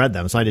 I'd never read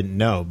them, so I didn't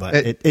know. But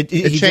it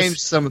changed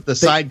some of the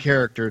side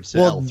characters to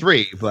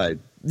L3, but.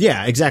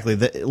 Yeah, exactly.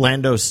 The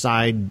Lando's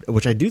side,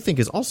 which I do think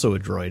is also a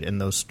droid in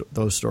those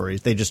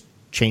stories, they just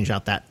changed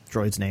out that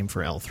droid's name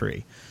for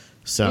L3.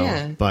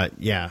 So, but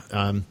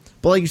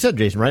like you said,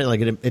 Jason, right?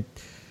 Like it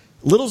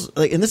little,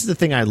 like, and this is the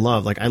thing I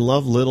love. Like, I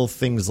love little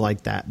things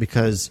like that,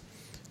 because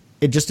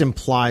it just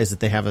implies that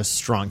they have a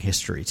strong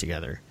history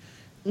together.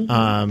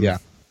 And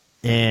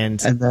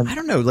then, I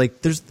don't know,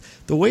 like, there's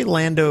the way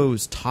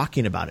Lando's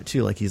talking about it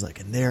too. Like, he's like,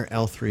 and there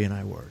L3 and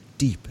I were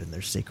deep in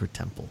their sacred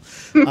temple.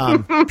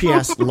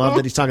 P.S. Love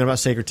that he's talking about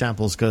sacred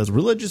temples, because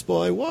religious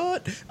boy,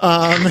 what?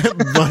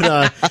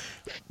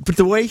 But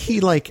the way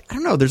he, like, I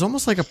don't know, there's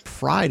almost like a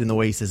pride in the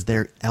way he says,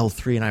 there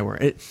L3 and I were.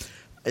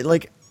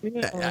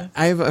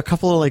 I have a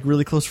couple of like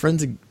really close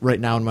friends right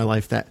now in my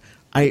life that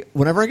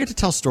whenever I get to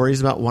tell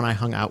stories about when I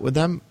hung out with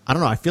them, I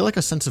don't know, I feel like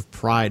a sense of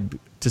pride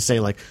to say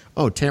like,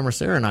 oh, Tamara,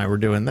 Sarah and I were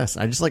doing this.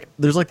 I just like,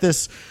 there's like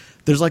this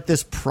there's like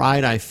this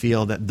pride I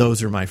feel that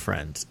those are my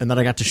friends and that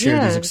I got to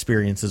share these Yeah.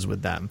 experiences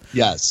with them.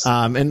 Yes.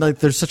 And like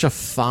there's such a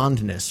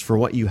fondness for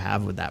what you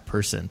have with that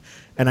person.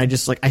 And I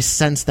just like I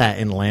sense that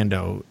in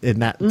Lando in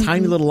that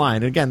tiny little line.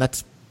 And again,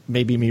 that's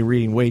maybe me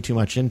reading way too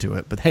much into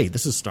it, but hey,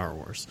 this is Star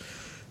Wars.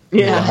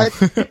 Yeah.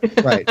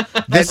 Right.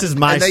 This is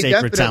my and they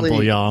sacred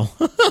temple, y'all.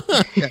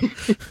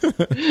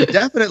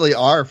 Definitely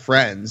are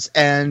friends,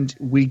 and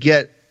we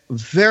get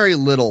very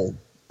little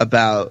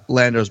about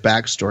Lando's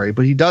backstory,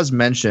 but he does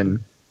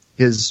mention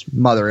his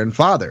mother and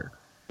father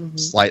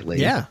slightly.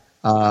 Yeah.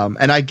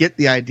 And I get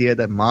the idea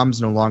that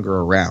mom's no longer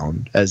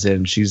around, as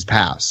in she's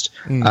passed,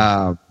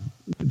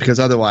 because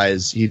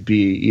otherwise he'd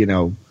be,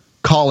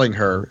 calling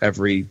her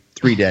every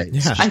 3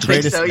 days. Yeah. I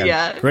think so,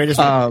 yeah.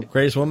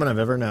 Greatest woman I've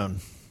ever known.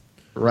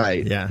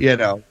 Right. Yeah.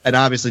 And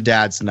obviously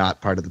dad's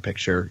not part of the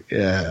picture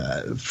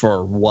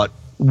for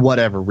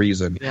whatever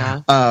reason.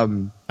 Yeah.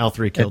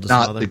 L3 killed his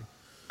father.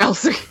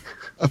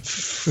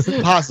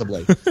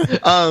 Possibly.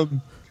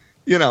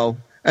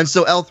 And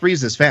so L3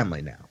 is his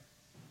family now.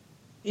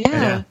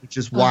 Yeah. Which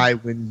is why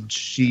when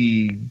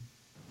she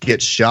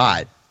gets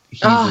shot,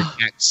 he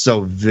reacts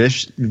so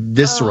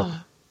visceral.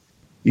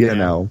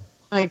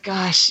 My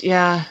gosh,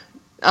 yeah.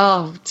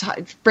 Oh,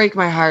 break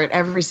my heart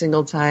every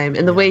single time.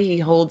 And the way he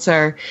holds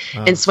her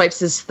and swipes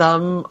his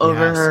thumb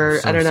over Yes, her,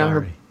 I'm so I don't know,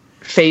 sorry.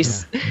 her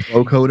face.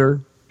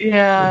 Vocoder.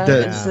 Yeah.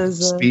 The it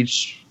says,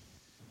 speech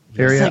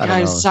area. it's like,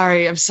 I don't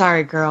know. I'm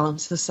sorry, girl. I'm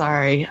so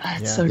sorry.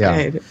 It's so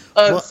Yeah. good.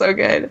 Oh, it's so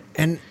good.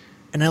 And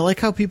I like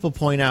how people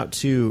point out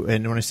too,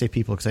 and when I say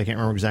people, because I can't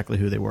remember exactly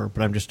who they were,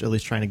 but I'm just at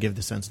least trying to give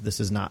the sense that this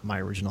is not my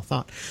original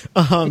thought.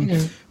 But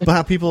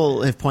how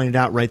people have pointed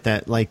out, right,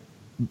 that like,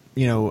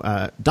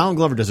 Donald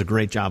Glover does a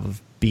great job of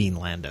being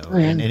Lando,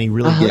 and he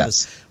really does.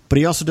 Yes. But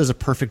he also does a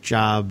perfect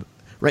job,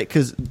 right?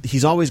 Because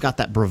he's always got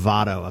that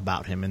bravado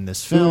about him in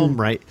this film,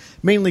 right?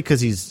 Mainly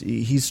because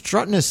he's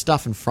strutting his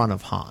stuff in front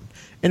of Han,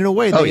 and in a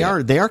way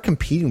they are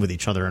competing with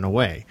each other in a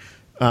way.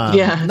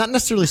 Not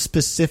necessarily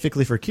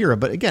specifically for Kira,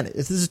 but again,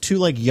 this is two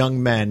like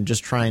young men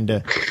just trying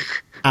to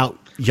out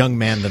young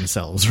man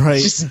themselves,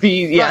 right? Just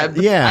be,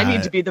 I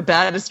need to be the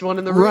baddest one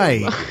in the room.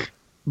 Right.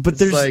 But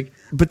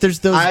there's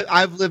those.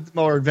 I've lived a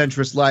more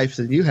adventurous life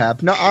than you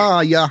have. No,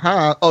 Oh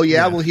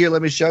yeah. Well, here,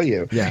 let me show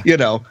you.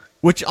 Yeah.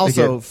 Which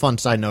also, fun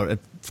side note.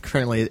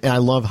 Currently, and I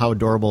love how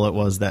adorable it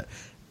was that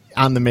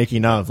on the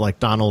making of, like,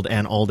 Donald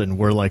and Alden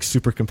were like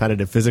super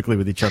competitive physically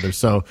with each other.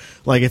 So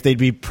like if they'd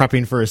be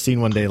prepping for a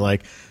scene one day,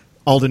 like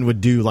Alden would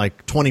do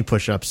like 20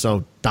 push-ups,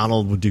 so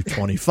Donald would do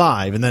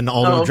 25, and then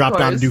Alden would drop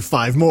down and do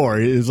 5 more.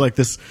 It was like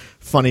this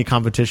funny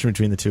competition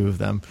between the two of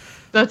them.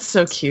 That's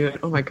so cute.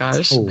 Oh my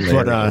gosh.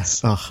 But I'm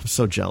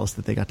so jealous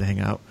that they got to hang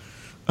out.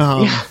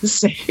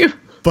 Same.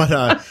 But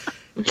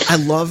I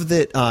love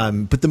that.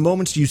 But the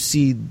moments you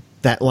see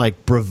that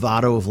like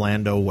bravado of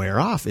Lando wear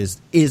off is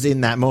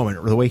in that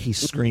moment. The way he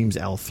screams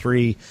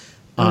L3.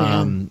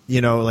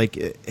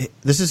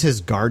 This is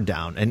his guard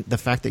down, and the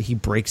fact that he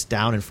breaks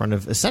down in front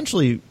of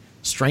essentially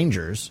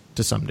strangers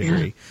to some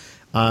degree.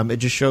 It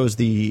just shows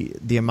the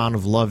amount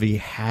of love he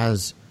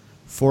has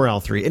for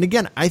L3. And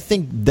again, I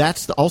think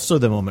that's also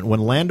the moment when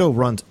Lando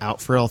runs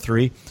out for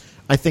L3.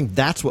 I think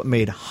that's what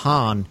made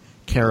Han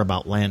care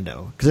about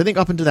Lando. Because I think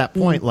up until that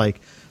point, like,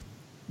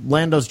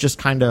 Lando's just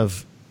kind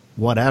of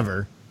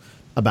whatever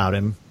about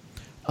him.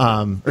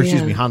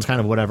 Han's kind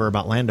of whatever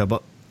about Lando.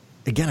 But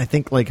again, I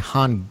think, like,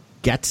 Han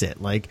gets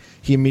it. Like,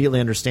 he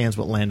immediately understands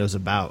what Lando's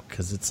about.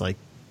 Because it's like,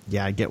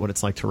 yeah, I get what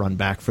it's like to run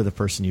back for the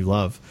person you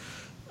love.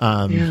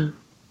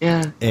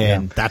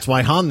 And that's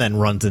why Han then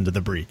runs into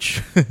the breach,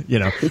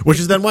 which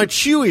is then why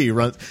Chewie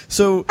runs.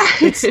 So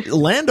it's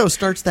Lando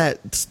starts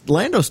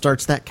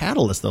that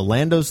catalyst though.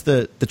 Lando's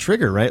the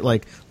trigger, right?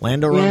 Like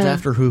Lando runs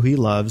after who he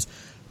loves,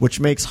 which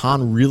makes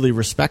Han really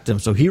respect him.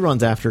 So he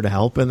runs after to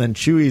help, and then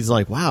Chewie's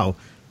like, wow,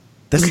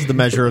 this is the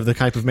measure of the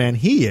type of man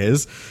he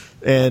is.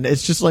 And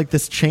it's just like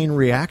this chain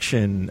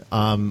reaction,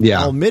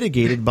 all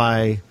mitigated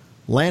by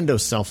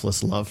Lando's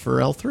selfless love for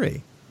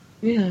L3.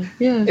 Yeah.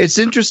 It's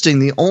interesting.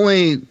 The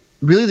only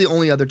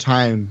other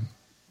time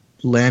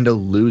Lando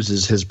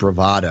loses his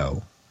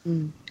bravado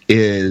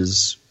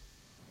is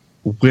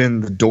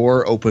when the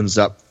door opens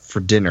up for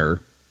dinner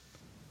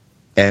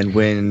and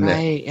when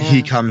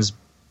he comes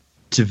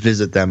to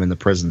visit them in the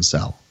prison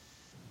cell.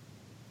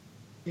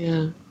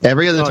 Yeah.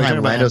 Every other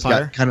time Lando's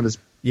got kind of this...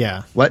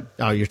 Yeah. What?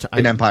 Oh, you're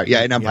in Empire.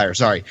 Yeah, in Empire. Yeah.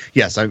 Sorry.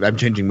 Yes, I'm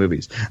changing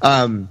movies.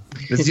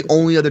 It's the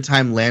only other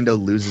time Lando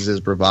loses his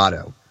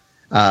bravado.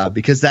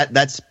 Because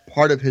that's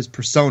part of his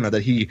persona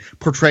that he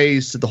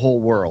portrays to the whole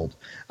world.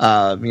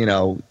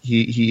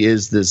 He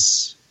is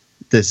this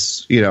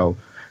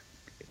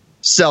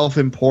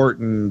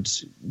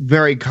self-important,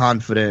 very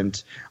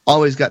confident,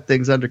 always got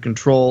things under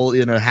control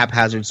in a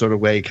haphazard sort of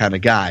way kind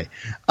of guy.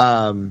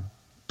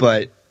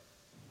 But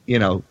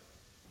there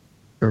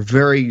are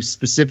very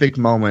specific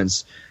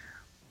moments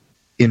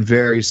in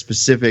very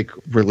specific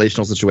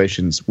relational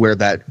situations where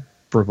that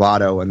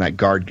bravado and that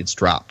guard gets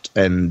dropped,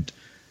 and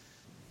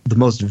the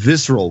most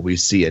visceral we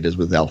see it is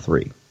with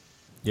L3.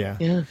 Yeah.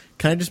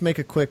 Can I just make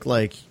a quick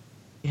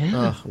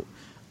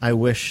I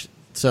wish.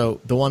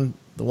 So the one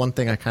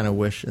thing I kind of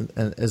wish,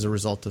 as a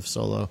result of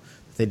Solo,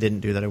 that they didn't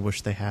do that I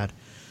wish they had.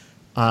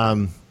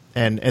 And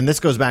this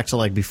goes back to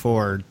like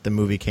before the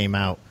movie came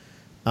out.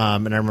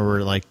 And I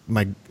remember like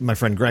my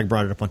friend Greg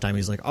brought it up one time.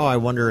 He's like, "Oh, I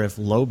wonder if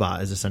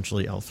Lobot is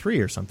essentially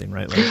L3 or something,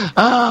 right?" Like,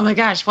 oh my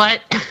gosh,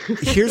 what?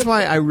 Here's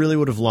why I really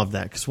would have loved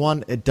that, because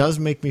one, it does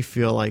make me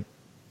feel like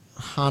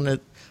Han.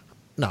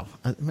 No,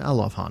 I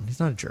love Han. He's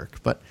not a jerk,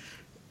 but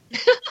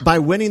by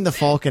winning the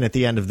Falcon at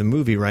the end of the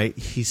movie, right,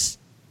 he's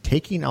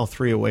taking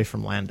L3 away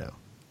from Lando,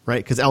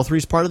 right? Because L3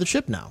 is part of the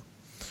ship now.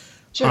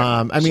 Sure,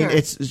 I mean,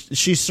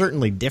 she's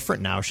certainly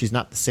different now. She's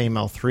not the same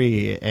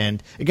L3.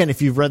 And again,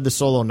 if you've read the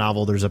Solo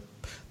novel,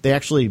 they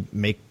actually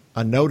make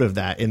a note of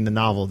that in the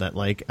novel, that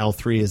like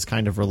L3 is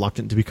kind of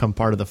reluctant to become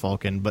part of the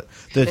Falcon, but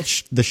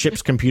the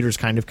ship's computers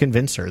kind of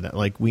convince her that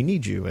like, we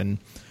need you and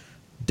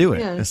do it.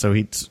 Yeah. So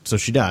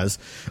she does.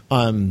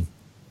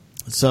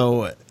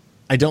 So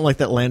I don't like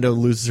that Lando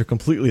loses her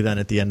completely then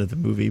at the end of the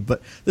movie,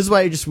 but this is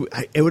why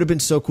it would have been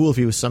so cool if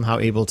he was somehow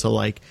able to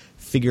like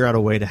figure out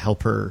a way to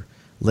help her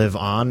live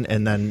on,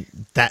 and then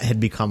that had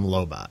become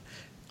Lobot.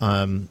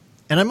 And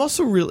I'm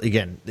also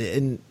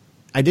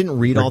I didn't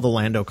read all the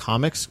Lando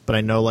comics, but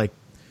I know like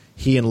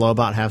he and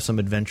Lobot have some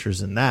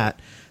adventures in that.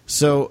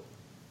 So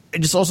I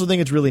just also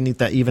think it's really neat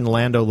that even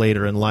Lando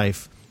later in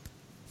life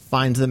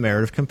finds the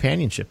merit of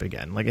companionship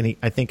again. Like, and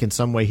I think in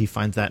some way he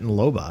finds that in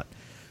Lobot.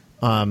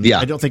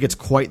 I don't think it's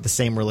quite the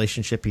same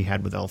relationship he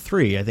had with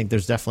L3. I think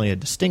there's definitely a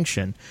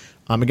distinction.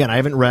 Again, I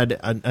haven't read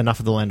enough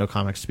of the Lando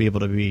comics to be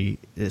able to be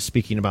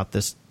speaking about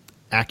this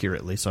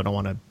accurately, so I don't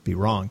want to be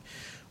wrong.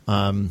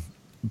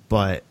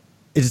 But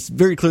it's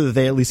very clear that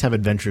they at least have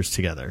adventures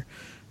together.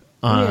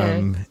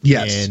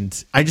 Yes.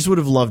 And I just would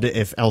have loved it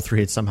if L3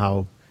 had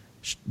somehow...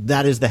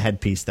 That is the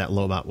headpiece that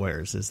Lobot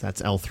wears.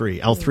 That's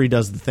L3. L3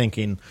 does the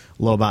thinking.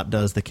 Lobot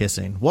does the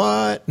kissing.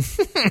 What?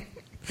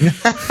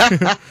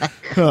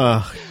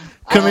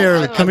 Come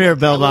here,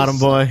 bell-bottom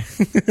boy.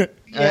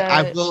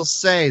 I will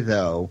say,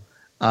 though,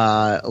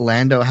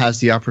 Lando has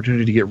the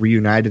opportunity to get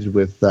reunited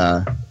with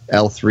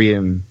L3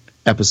 in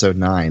Episode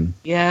 9.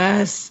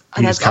 Yes.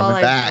 He's that's all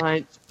coming back. I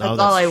want. Oh, That's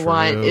all I that's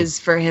want true. is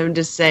for him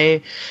to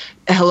say,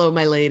 "Hello,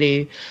 my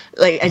lady."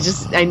 Like,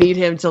 I need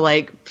him to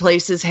like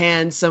place his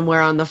hand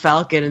somewhere on the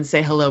Falcon and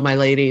say, "Hello, my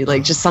lady."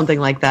 Like, just something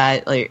like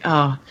that. Like,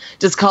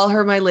 just call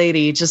her my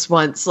lady just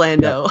once,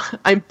 Lando. Yeah.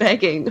 I'm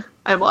begging.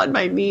 I'm on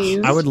my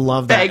knees. I would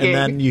love that. begging.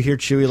 And then you hear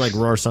Chewie like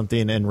roar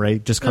something, and Rey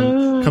just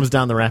comes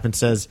down the ramp and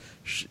says,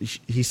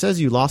 "He says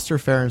you lost her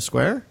fair and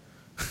square."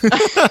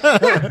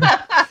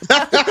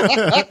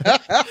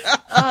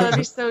 Oh, that'd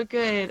be so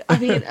good. I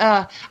mean,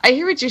 I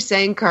hear what you're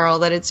saying, Carl,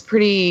 that it's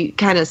pretty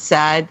kind of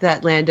sad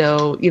that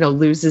Lando,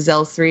 loses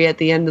L3 at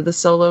the end of the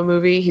Solo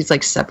movie. He's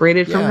like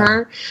separated from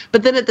her.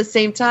 But then at the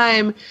same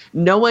time,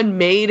 no one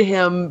made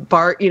him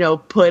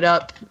put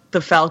up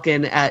the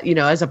Falcon at,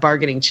 as a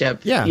bargaining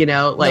chip. Yeah.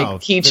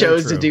 He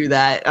chose to do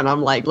that. And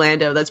I'm like,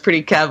 Lando, that's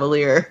pretty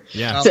cavalier.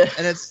 Yeah.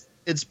 And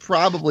it's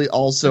probably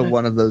also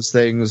one of those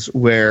things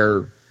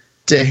where,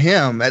 to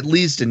him, at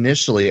least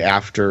initially,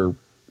 after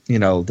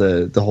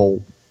the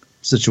whole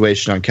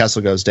situation on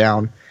Kessel goes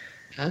down,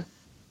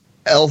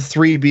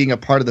 L3 being a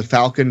part of the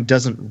Falcon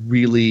doesn't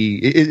really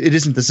it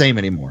isn't the same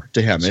anymore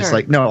to him. Sure. It's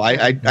like, no,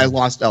 I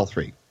lost L3,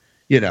 True.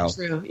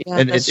 Yeah,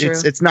 and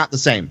it's not the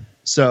same.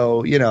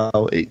 So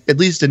at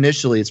least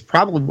initially, it's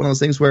probably one of those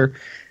things where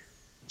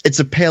it's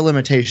a pale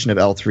imitation of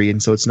L3,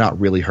 and so it's not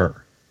really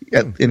her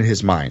in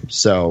his mind.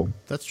 So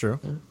that's true.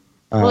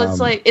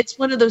 Well, it's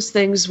one of those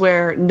things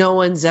where no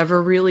one's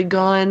ever really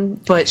gone,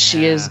 but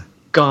she is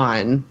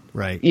gone.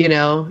 Right.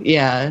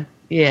 Yeah.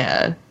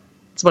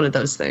 It's one of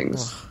those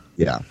things.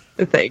 Yeah.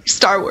 Thanks.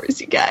 Star Wars,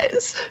 you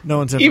guys. No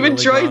one's ever Even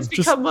really droids gone.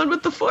 become one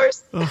with the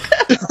Force.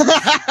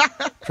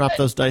 Drop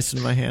those dice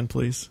in my hand,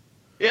 please.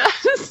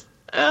 Yes.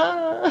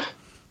 Oh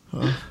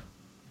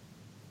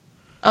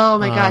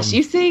my gosh.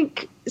 You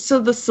think, so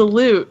the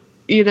salute,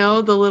 the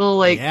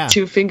little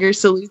two-finger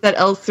salute that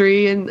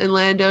L3 and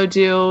Lando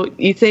do,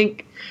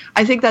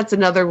 I think that's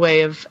another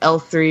way of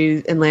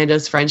L3 and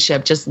Lando's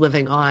friendship just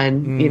living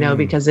on,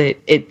 because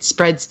it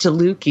spreads to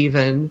Luke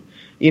even,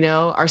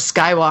 our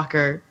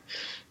Skywalker.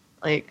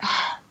 Like,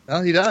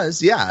 well, he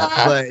does,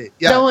 but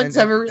no one's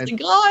ever really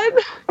gone.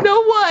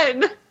 No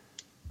one.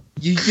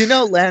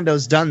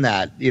 Lando's done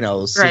that,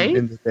 right?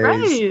 in the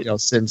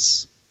days,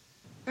 since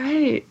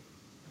right,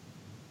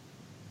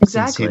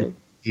 exactly. Since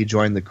he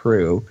joined the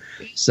crew,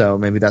 so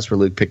maybe that's where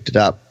Luke picked it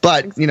up.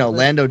 But exactly.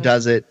 Lando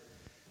does it,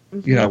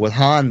 with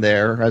Han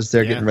there as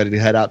they're getting ready to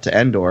head out to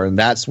Endor, and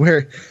that's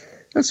where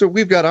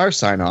we've got our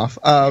sign off.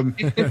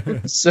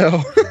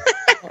 So.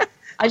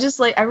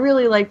 I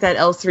really like that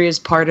L3 is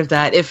part of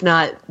that, if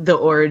not the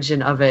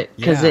origin of it,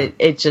 because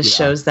it just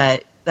shows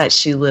that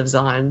she lives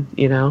on,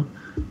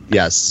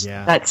 Yes.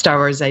 Yeah. That Star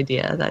Wars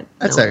idea that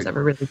no one's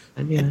ever really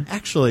done. Yeah. And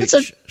actually,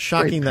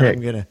 shocking that I'm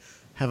going to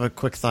have a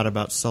quick thought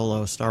about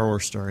Solo, a Star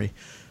Wars story.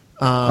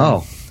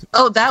 Oh,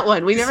 that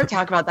one. We never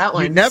talk about that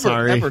one. We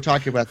never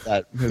talk about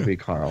that movie,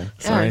 Carl.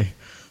 Sorry.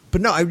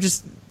 But no, I'm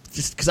just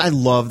because I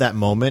love that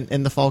moment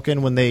in the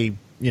Falcon when they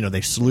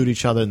they salute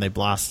each other and they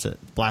blast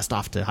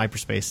off to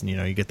hyperspace, and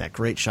you get that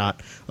great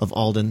shot of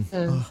Alden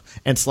and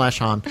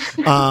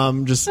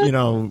 /Han, just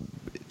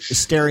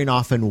staring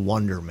off in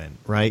wonderment,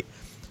 right?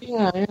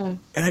 Yeah.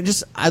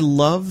 And I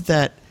love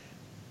that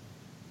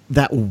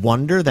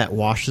wonder that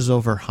washes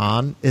over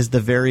Han is the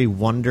very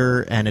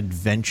wonder and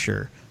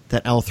adventure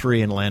that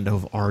L3 and Lando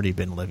have already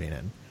been living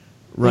in,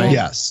 right?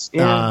 Yes.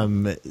 Yeah.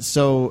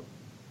 So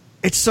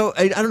it's so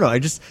I don't know.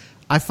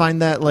 I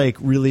find that like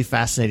really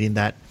fascinating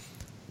that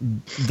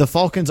the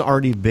Falcon's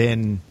already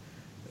been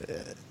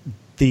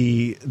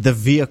the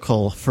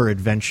vehicle for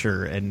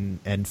adventure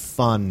and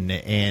fun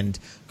and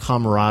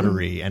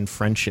camaraderie and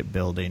friendship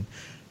building.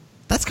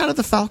 That's kind of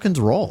the Falcon's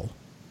role.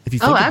 If you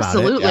think about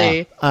absolutely.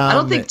 it. I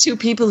don't think two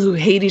people who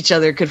hate each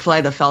other could fly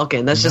the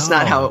Falcon. That's just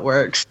not how it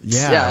works.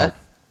 Yeah.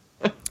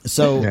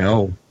 So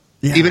no.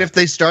 Yeah. Even if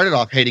they started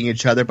off hating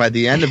each other, by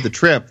the end of the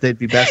trip, they'd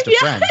be best of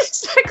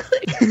friends.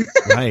 Exactly.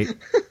 Right.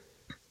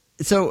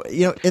 So,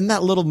 in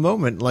that little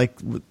moment, like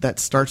that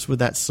starts with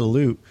that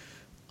salute,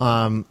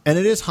 and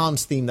it is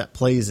Han's theme that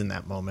plays in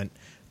that moment,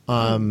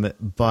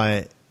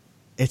 but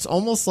it's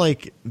almost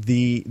like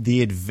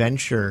the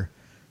adventure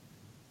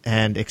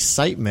and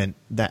excitement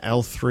that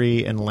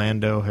L3 and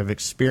Lando have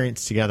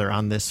experienced together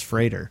on this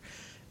freighter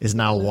is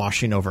now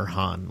washing over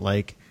Han.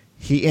 Like,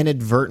 he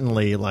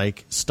inadvertently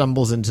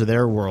stumbles into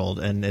their world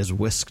and is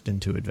whisked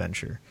into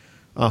adventure.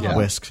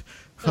 Whisked.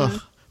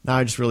 Now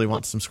I just really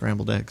want some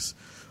scrambled eggs.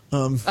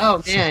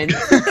 Oh man.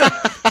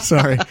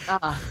 Sorry.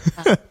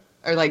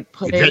 Or like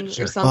pudding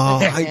or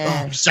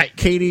something.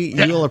 Katie,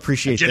 you'll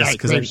appreciate this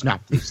because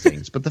not these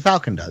things, but the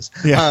Falcon does.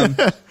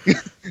 Yeah.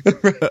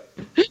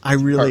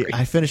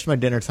 I finished my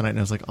dinner tonight and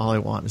I was like, all I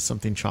want is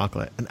something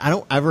chocolate, and I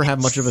don't ever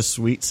have much of a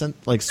sweet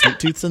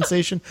tooth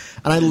sensation,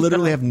 and I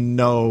literally have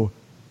no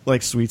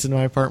sweets in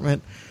my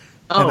apartment.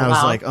 And I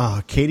was like,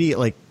 oh, Katie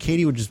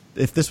would just,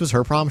 if this was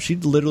her problem,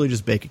 she'd literally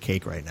just bake a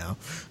cake right now.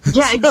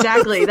 Yeah,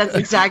 exactly. That's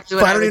exactly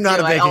what I don't even know how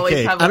to bake a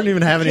cake. I don't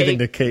even have anything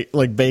to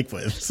bake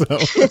with. So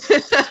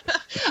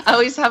I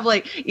always have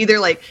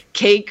either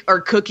cake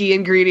or cookie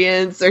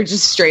ingredients or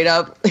just straight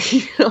up.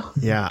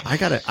 Yeah, I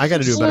gotta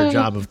do a better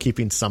job of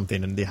keeping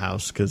something in the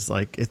house because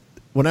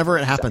whenever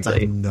it happens,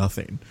 I have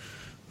nothing.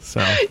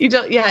 So you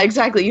don't, yeah,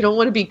 exactly. You don't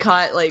want to be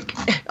caught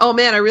oh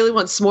man, I really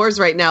want s'mores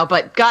right now,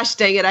 but gosh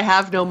dang it, I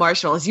have no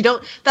marshmallows.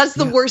 That's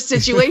the worst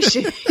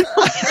situation.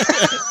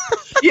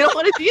 You don't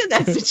want to be in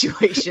that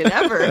situation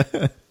ever.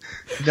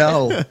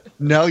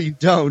 No, you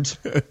don't.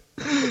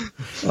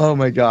 Oh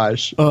my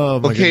gosh.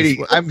 Well,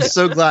 Katie, I'm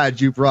so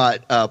glad you brought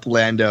up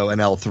Lando and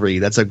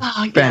L3. That's a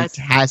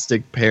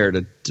fantastic pair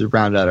to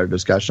round out our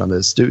discussion on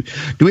this. Do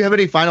we have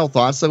any final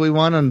thoughts that we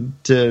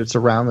want to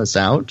round this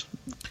out?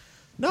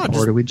 No,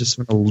 or do we just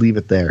want to leave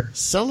it there?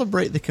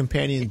 Celebrate the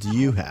companions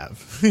you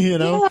have,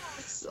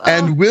 Yes.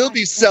 And we'll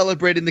be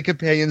celebrating the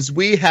companions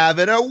we have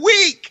in a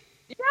week.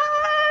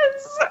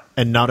 Yes.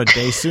 And not a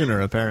day sooner,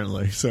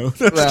 apparently. So,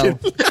 well,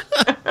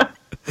 a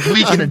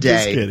week and a day.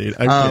 Just kidding.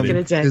 I'm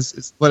kidding.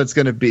 Is what it's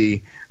going to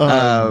be.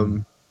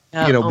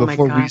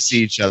 Before we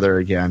see each other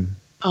again.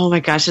 Oh my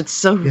gosh, it's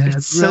so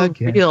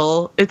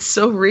real. It's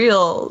so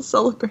real.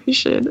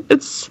 Celebration.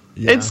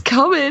 It's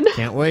coming.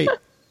 Can't wait.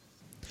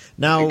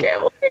 Now,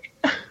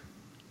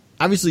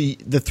 obviously,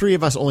 the three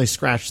of us only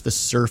scratched the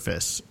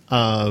surface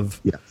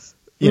of,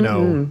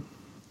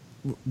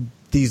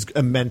 these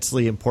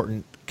immensely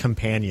important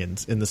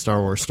companions in the Star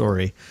Wars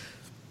story.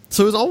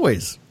 So, as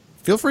always,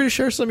 feel free to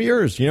share some of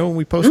yours. When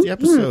we post the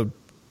episode,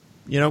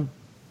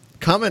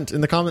 comment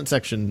in the comment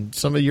section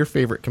some of your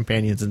favorite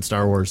companions in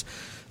Star Wars,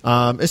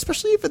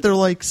 especially if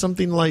they're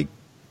something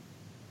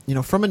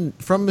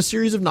from a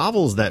series of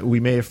novels that we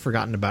may have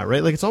forgotten about,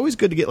 right? It's always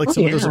good to get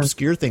some of those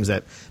obscure things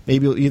that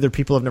maybe either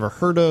people have never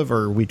heard of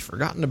or we'd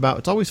forgotten about.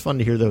 It's always fun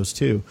to hear those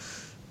too.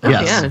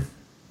 Yes.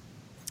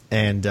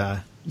 And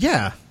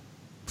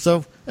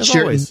so as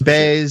Chirrut always, and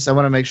Bays. I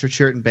want to make sure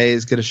Chirrut and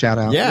Bays get a shout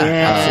out. Yeah,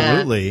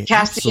 absolutely.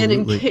 Cassian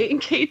and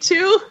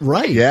K2.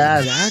 Right. Yeah,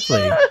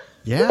 exactly.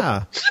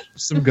 Yeah.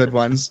 Some good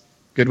ones.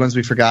 Good ones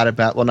we forgot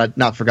about. Well,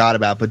 not forgot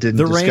about, but didn't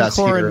discuss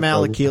here. The Rancor and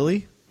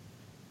Malakili.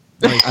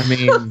 I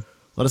mean,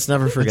 let us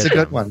never forget. It's a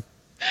good one.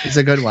 It's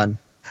a good one.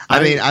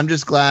 I mean, I'm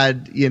just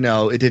glad,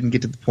 it didn't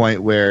get to the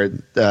point where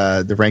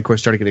the Rancor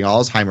started getting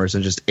Alzheimer's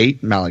and just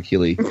ate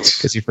Malakili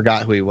because he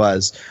forgot who he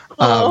was.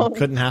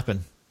 Couldn't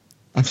happen.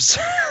 I'm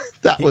sorry.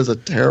 That was a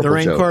terrible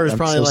joke. The Rancor is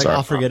probably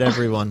I'll forget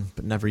everyone,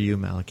 but never you,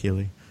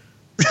 Malakili.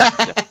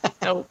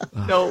 No.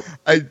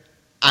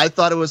 I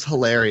thought it was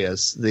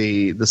hilarious,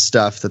 the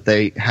stuff that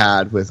they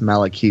had with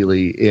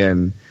Malakili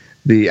in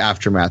the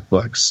Aftermath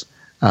books.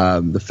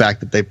 The fact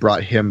that they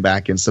brought him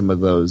back in some of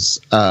those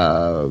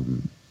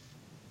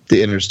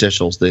the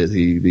interstitials,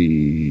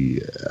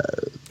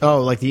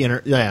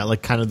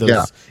 kind of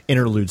those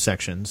interlude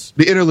sections.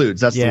 The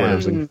interludes, that's the word I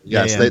was thinking.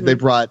 Yes, they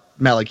brought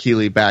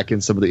Malakili back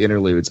in some of the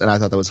interludes, and I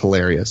thought that was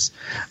hilarious.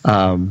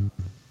 But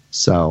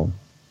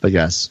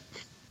yes,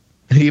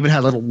 and he even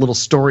had a little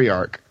story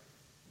arc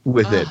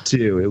with it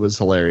too. It was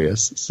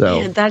hilarious.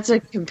 So man, that's a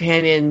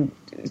companion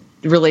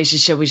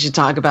relationship we should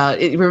talk about.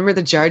 Remember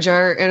the Jar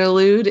Jar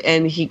interlude,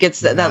 and he gets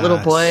that little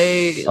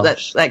boy,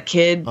 that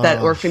kid,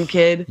 that orphan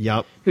kid,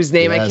 whose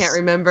name I can't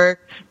remember.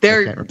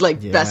 They're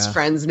best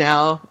friends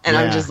now, and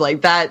I'm just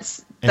like,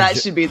 that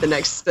should be the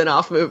next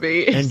spin-off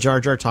movie. And Jar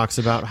Jar talks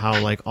about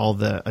how like all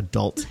the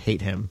adults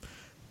hate him,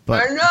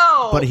 but I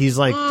know, but he's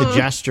like the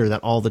jester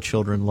that all the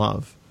children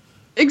love.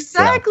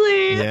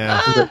 Exactly.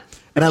 Yeah.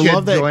 And I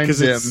love that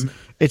because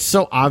it's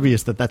so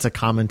obvious that that's a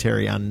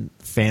commentary on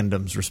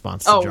fandom's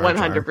response to Jar Jar.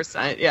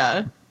 100%,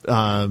 yeah.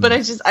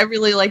 But I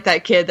really like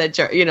that kid that,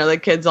 the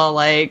kid's all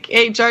like,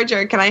 hey, Jar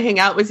Jar, can I hang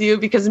out with you?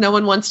 Because no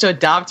one wants to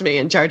adopt me.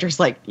 And Jar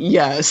Jar's like,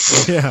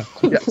 yes. Yeah.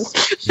 Yes.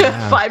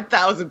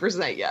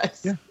 5,000%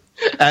 yes. Yeah.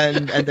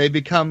 And they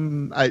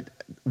become,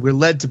 we're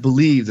led to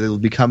believe that it'll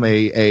become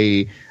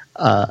a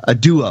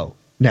duo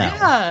now.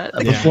 Yeah.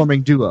 A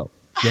performing duo.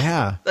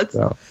 Yeah. That's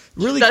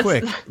really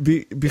quick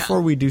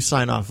before we do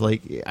sign off.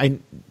 Like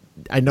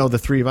I know the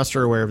three of us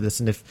are aware of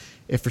this, and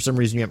if for some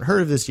reason you haven't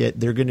heard of this yet,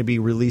 they're going to be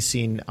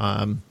releasing.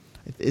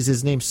 Is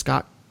his name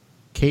Scott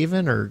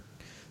Caven, or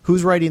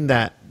who's writing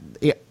the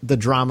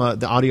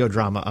audio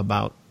drama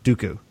about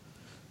Dooku?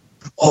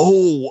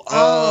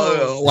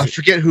 I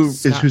forget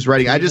who's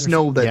writing. I just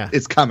know that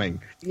it's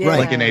coming,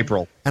 like in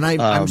April. And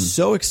I'm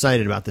so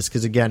excited about this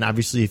because, again,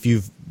 obviously, if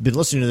you've been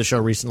listening to the show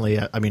recently,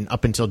 I mean,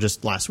 up until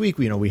just last week,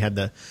 we had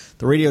the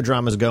radio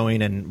dramas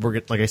going, and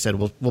we're like I said,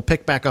 we'll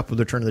pick back up with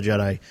Return of the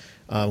Jedi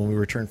when we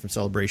return from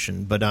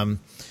Celebration. But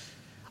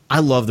I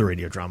love the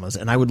radio dramas,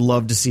 and I would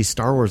love to see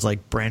Star Wars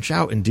like branch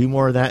out and do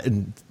more of that.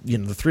 And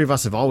the three of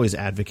us have always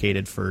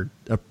advocated for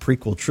a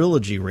prequel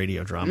trilogy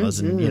radio dramas,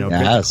 and get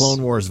the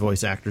Clone Wars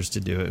voice actors to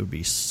do it. It would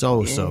be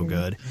so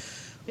good.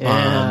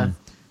 Yeah.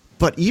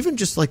 But even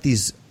just like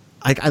these,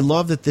 I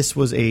love that this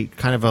was a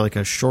kind of like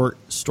a short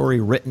story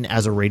written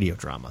as a radio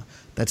drama.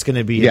 That's going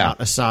to be about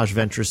Asajj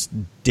Ventress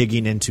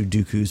digging into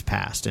Dooku's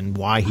past and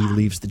why he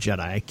leaves the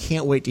Jedi. I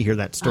can't wait to hear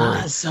that story.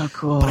 That's so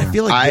cool. But I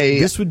feel like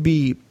this would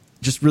be.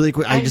 Just really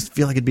quick, I just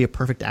feel like it'd be a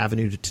perfect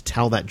avenue to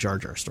tell that Jar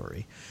Jar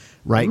story,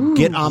 right? Ooh,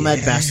 get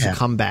Ahmed Best to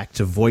come back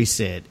to voice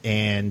it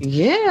and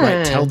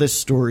tell this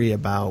story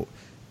about,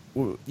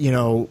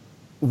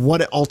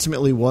 what it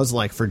ultimately was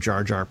like for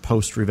Jar Jar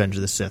post Revenge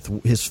of the Sith,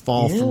 his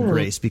fall from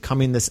grace,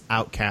 becoming this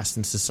outcast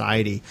in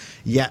society,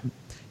 yet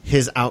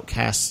his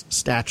outcast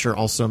stature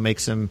also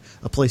makes him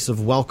a place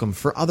of welcome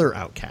for other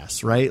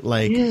outcasts, right?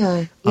 Like,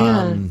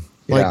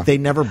 they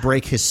never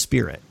break his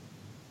spirit.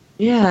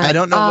 Yeah, I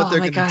don't know what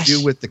they're going to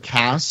do with the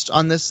cast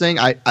on this thing.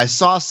 I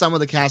saw some of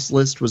the cast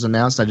list was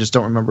announced. I just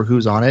don't remember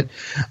who's on it.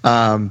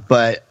 And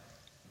I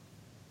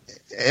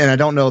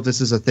don't know if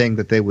this is a thing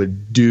that they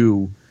would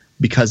do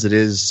because it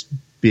is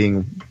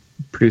being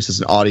produced as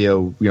an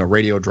audio,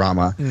 radio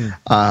drama.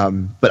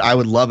 But I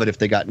would love it if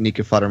they got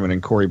Nika Futterman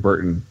and Corey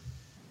Burton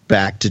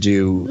back to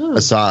do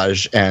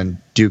Asajj and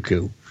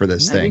Dooku for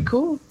this thing. That'd be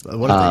cool. What if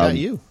they got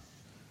you?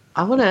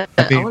 I want to.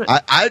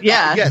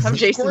 Yes, have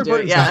Jason Corey do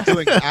it.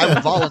 Burton's not I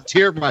would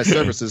volunteer my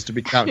services to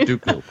be Count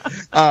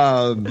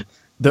Dooku.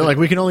 They're like,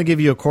 we can only give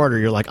you a quarter.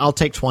 You're like, I'll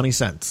take 20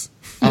 cents.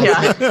 I'll you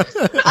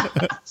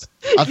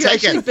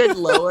take it. Bid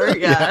lower,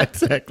 yeah,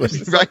 exactly.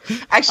 Right.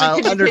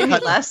 Actually, can you pay me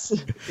less?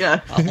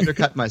 Yeah, I'll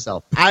undercut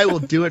myself. I will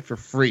do it for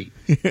free.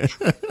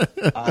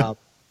 I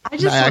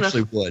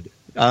actually would.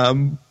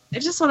 I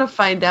just want to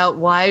find out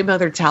why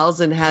Mother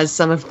Talzin has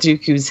some of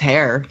Dooku's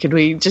hair. Could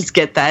we just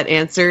get that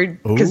answered?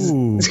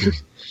 Ooh.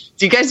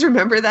 Do you guys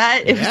remember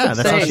that? Yeah,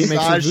 that's how she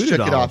makes her voodoo took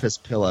doll. it off his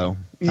pillow.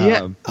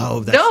 Yeah.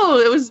 No,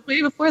 it was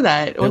way before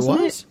that,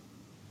 wasn't it?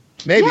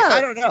 Maybe. Yeah. I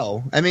don't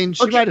know. I mean,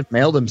 she might have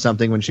mailed him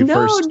something when she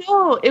first...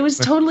 No, it was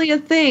totally a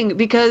thing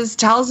because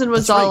Talzin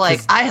was all like,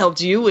 I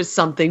helped you with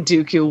something,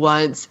 Dooku,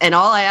 once. And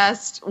all I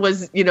asked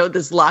was,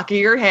 this lock of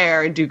your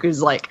hair. And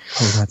Dooku's like,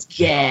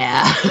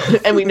 yeah.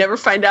 And we never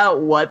find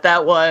out what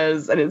that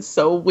was. And it's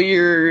so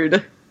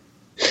weird.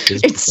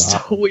 It's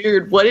so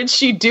weird. What did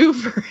she do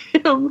for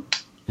him?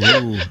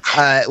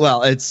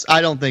 Well,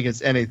 I don't think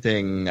it's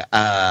anything,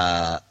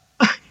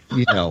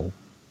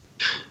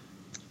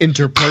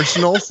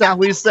 interpersonal, shall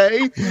we say.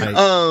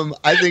 Right.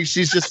 I think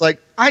she's just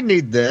like, I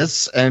need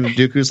this. And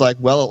Dooku's like,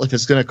 well, if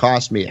it's going to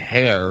cost me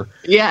hair.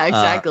 Yeah,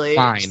 exactly.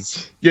 Fine.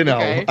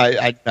 Okay.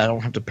 I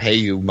don't have to pay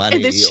you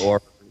money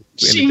or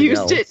she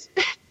used else.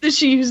 Did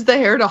she use the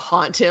hair to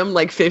haunt him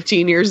like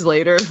 15 years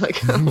later?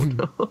 Like, I don't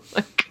know.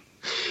 Like,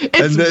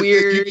 it's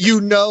weird. You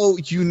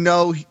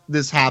know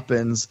this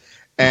happens.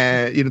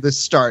 And this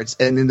starts,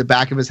 and in the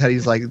back of his head,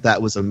 he's like,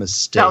 "That was a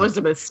mistake. That was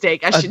a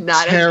mistake. I should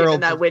not have given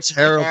that witch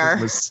hair.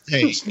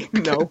 Mistake."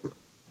 No.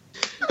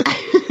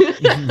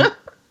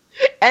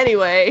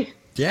 Anyway.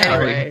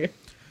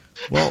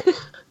 Well,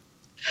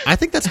 I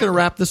think that's going to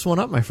wrap this one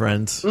up, my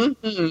friends.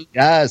 Mm-hmm.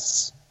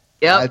 Yes.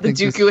 Yep. The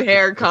Dooku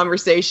hair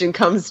conversation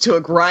comes to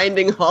a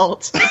grinding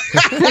halt.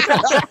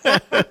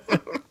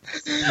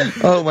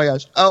 Oh my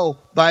gosh. Oh,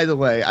 by the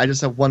way, I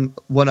just have one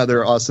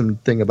other awesome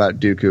thing about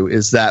Dooku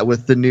is that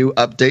with the new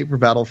update for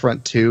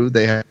Battlefront 2,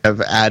 they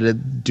have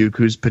added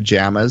Dooku's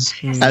pajamas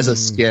as a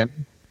skin.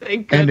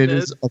 Thank goodness. And it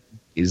is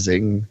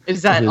amazing.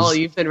 Is that all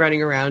you've been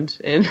running around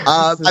in?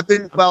 I've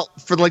been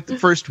for like the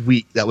first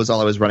week. That was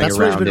all I was running That's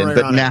around what he's been in.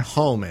 running But around now, at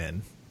home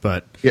in.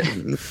 But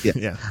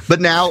yeah. But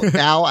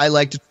now I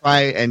like to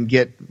try and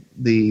get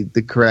the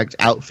correct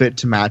outfit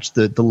to match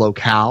the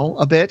locale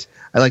a bit.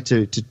 I like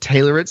to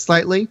tailor it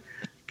slightly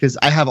because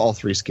I have all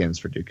 3 skins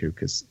for Dooku.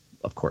 Because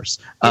of course.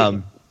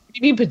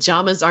 You mean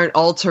pajamas aren't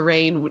all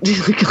terrain?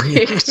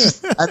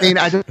 I mean,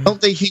 I don't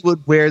think he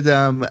would wear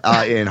them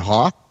in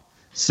Hoth,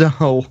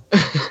 so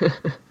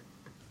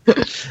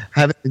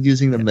haven't been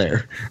using them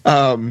there.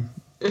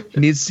 He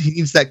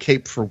needs that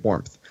cape for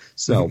warmth.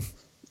 So,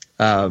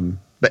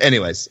 but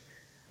anyways,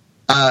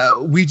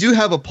 we do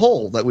have a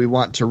poll that we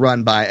want to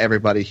run by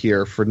everybody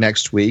here for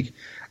next week.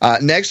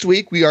 Next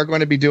week, we are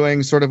going to be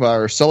doing sort of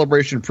our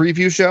celebration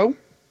preview show.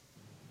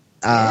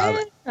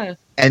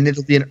 And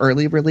it'll be an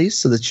early release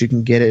so that you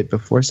can get it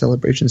before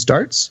Celebration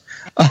starts.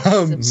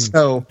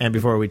 And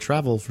before we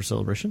travel for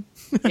Celebration.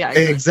 Yeah,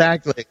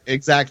 exactly.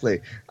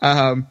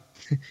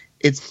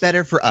 It's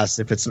better for us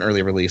if it's an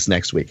early release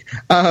next week.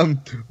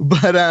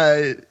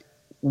 But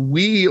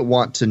we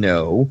want to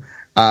know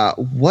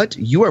what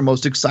you are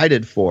most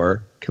excited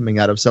for coming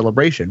out of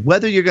Celebration.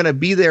 Whether you're going to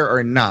be there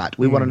or not,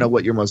 we want to know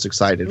what you're most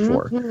excited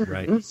for.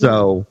 Right.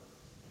 So...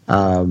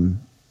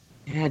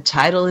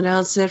 title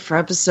announcement for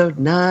episode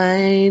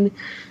 9.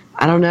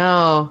 I don't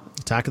know.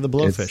 Attack of the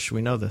Blowfish.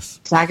 We know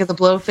this. Attack of the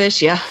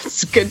Blowfish. Yeah,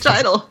 it's a good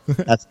title.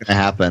 That's going to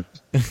happen.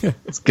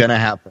 It's going to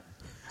happen.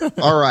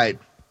 All right.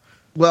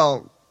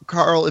 Well,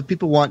 Carl, if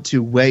people want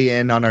to weigh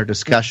in on our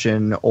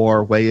discussion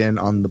or weigh in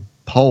on the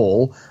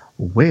poll,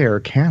 where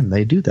can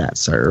they do that,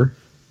 sir?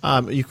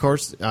 Of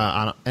course,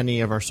 on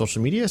any of our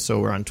social media. So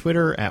we're on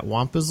Twitter at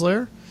Wampa's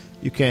Lair.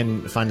 You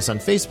can find us on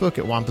Facebook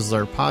at Wampa's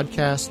Lair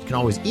Podcast. You can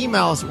always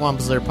email us at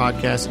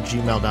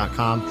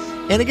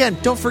wampaslairpodcast@gmail.com. And again,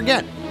 don't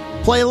forget,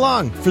 play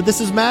along for This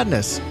Is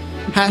Madness.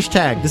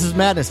 Hashtag This Is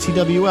Madness,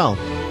 TWL.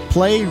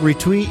 Play,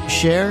 retweet,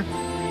 share,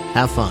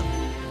 have fun.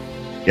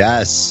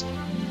 Yes.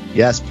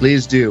 Yes,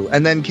 please do.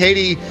 And then,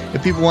 Katie,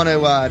 if people want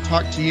to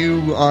talk to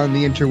you on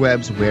the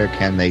interwebs, where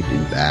can they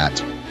do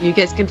that? You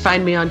guys can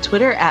find me on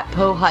Twitter at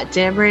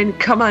PoHotDameron.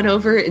 Come on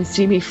over and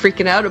see me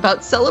freaking out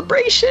about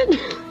Celebration.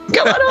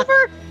 Come on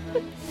over.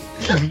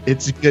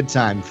 It's a good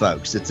time,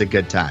 folks. It's a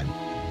good time.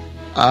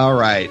 All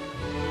right.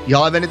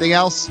 Y'all have anything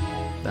else?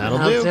 That'll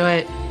I'll do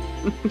it.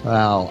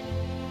 Well,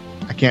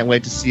 I can't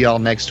wait to see y'all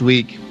next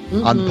week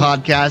on the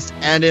podcast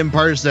and in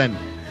person.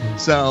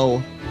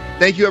 So,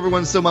 thank you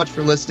everyone so much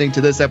for listening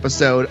to this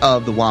episode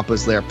of the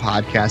Wampa's Lair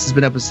podcast. It's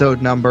been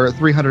episode number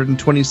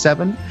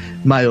 327,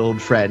 my old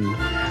friend.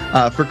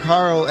 For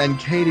Carl and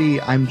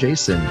Katie, I'm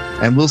Jason.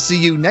 And we'll see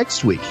you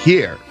next week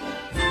here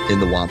in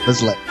the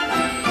Wampa's Lair.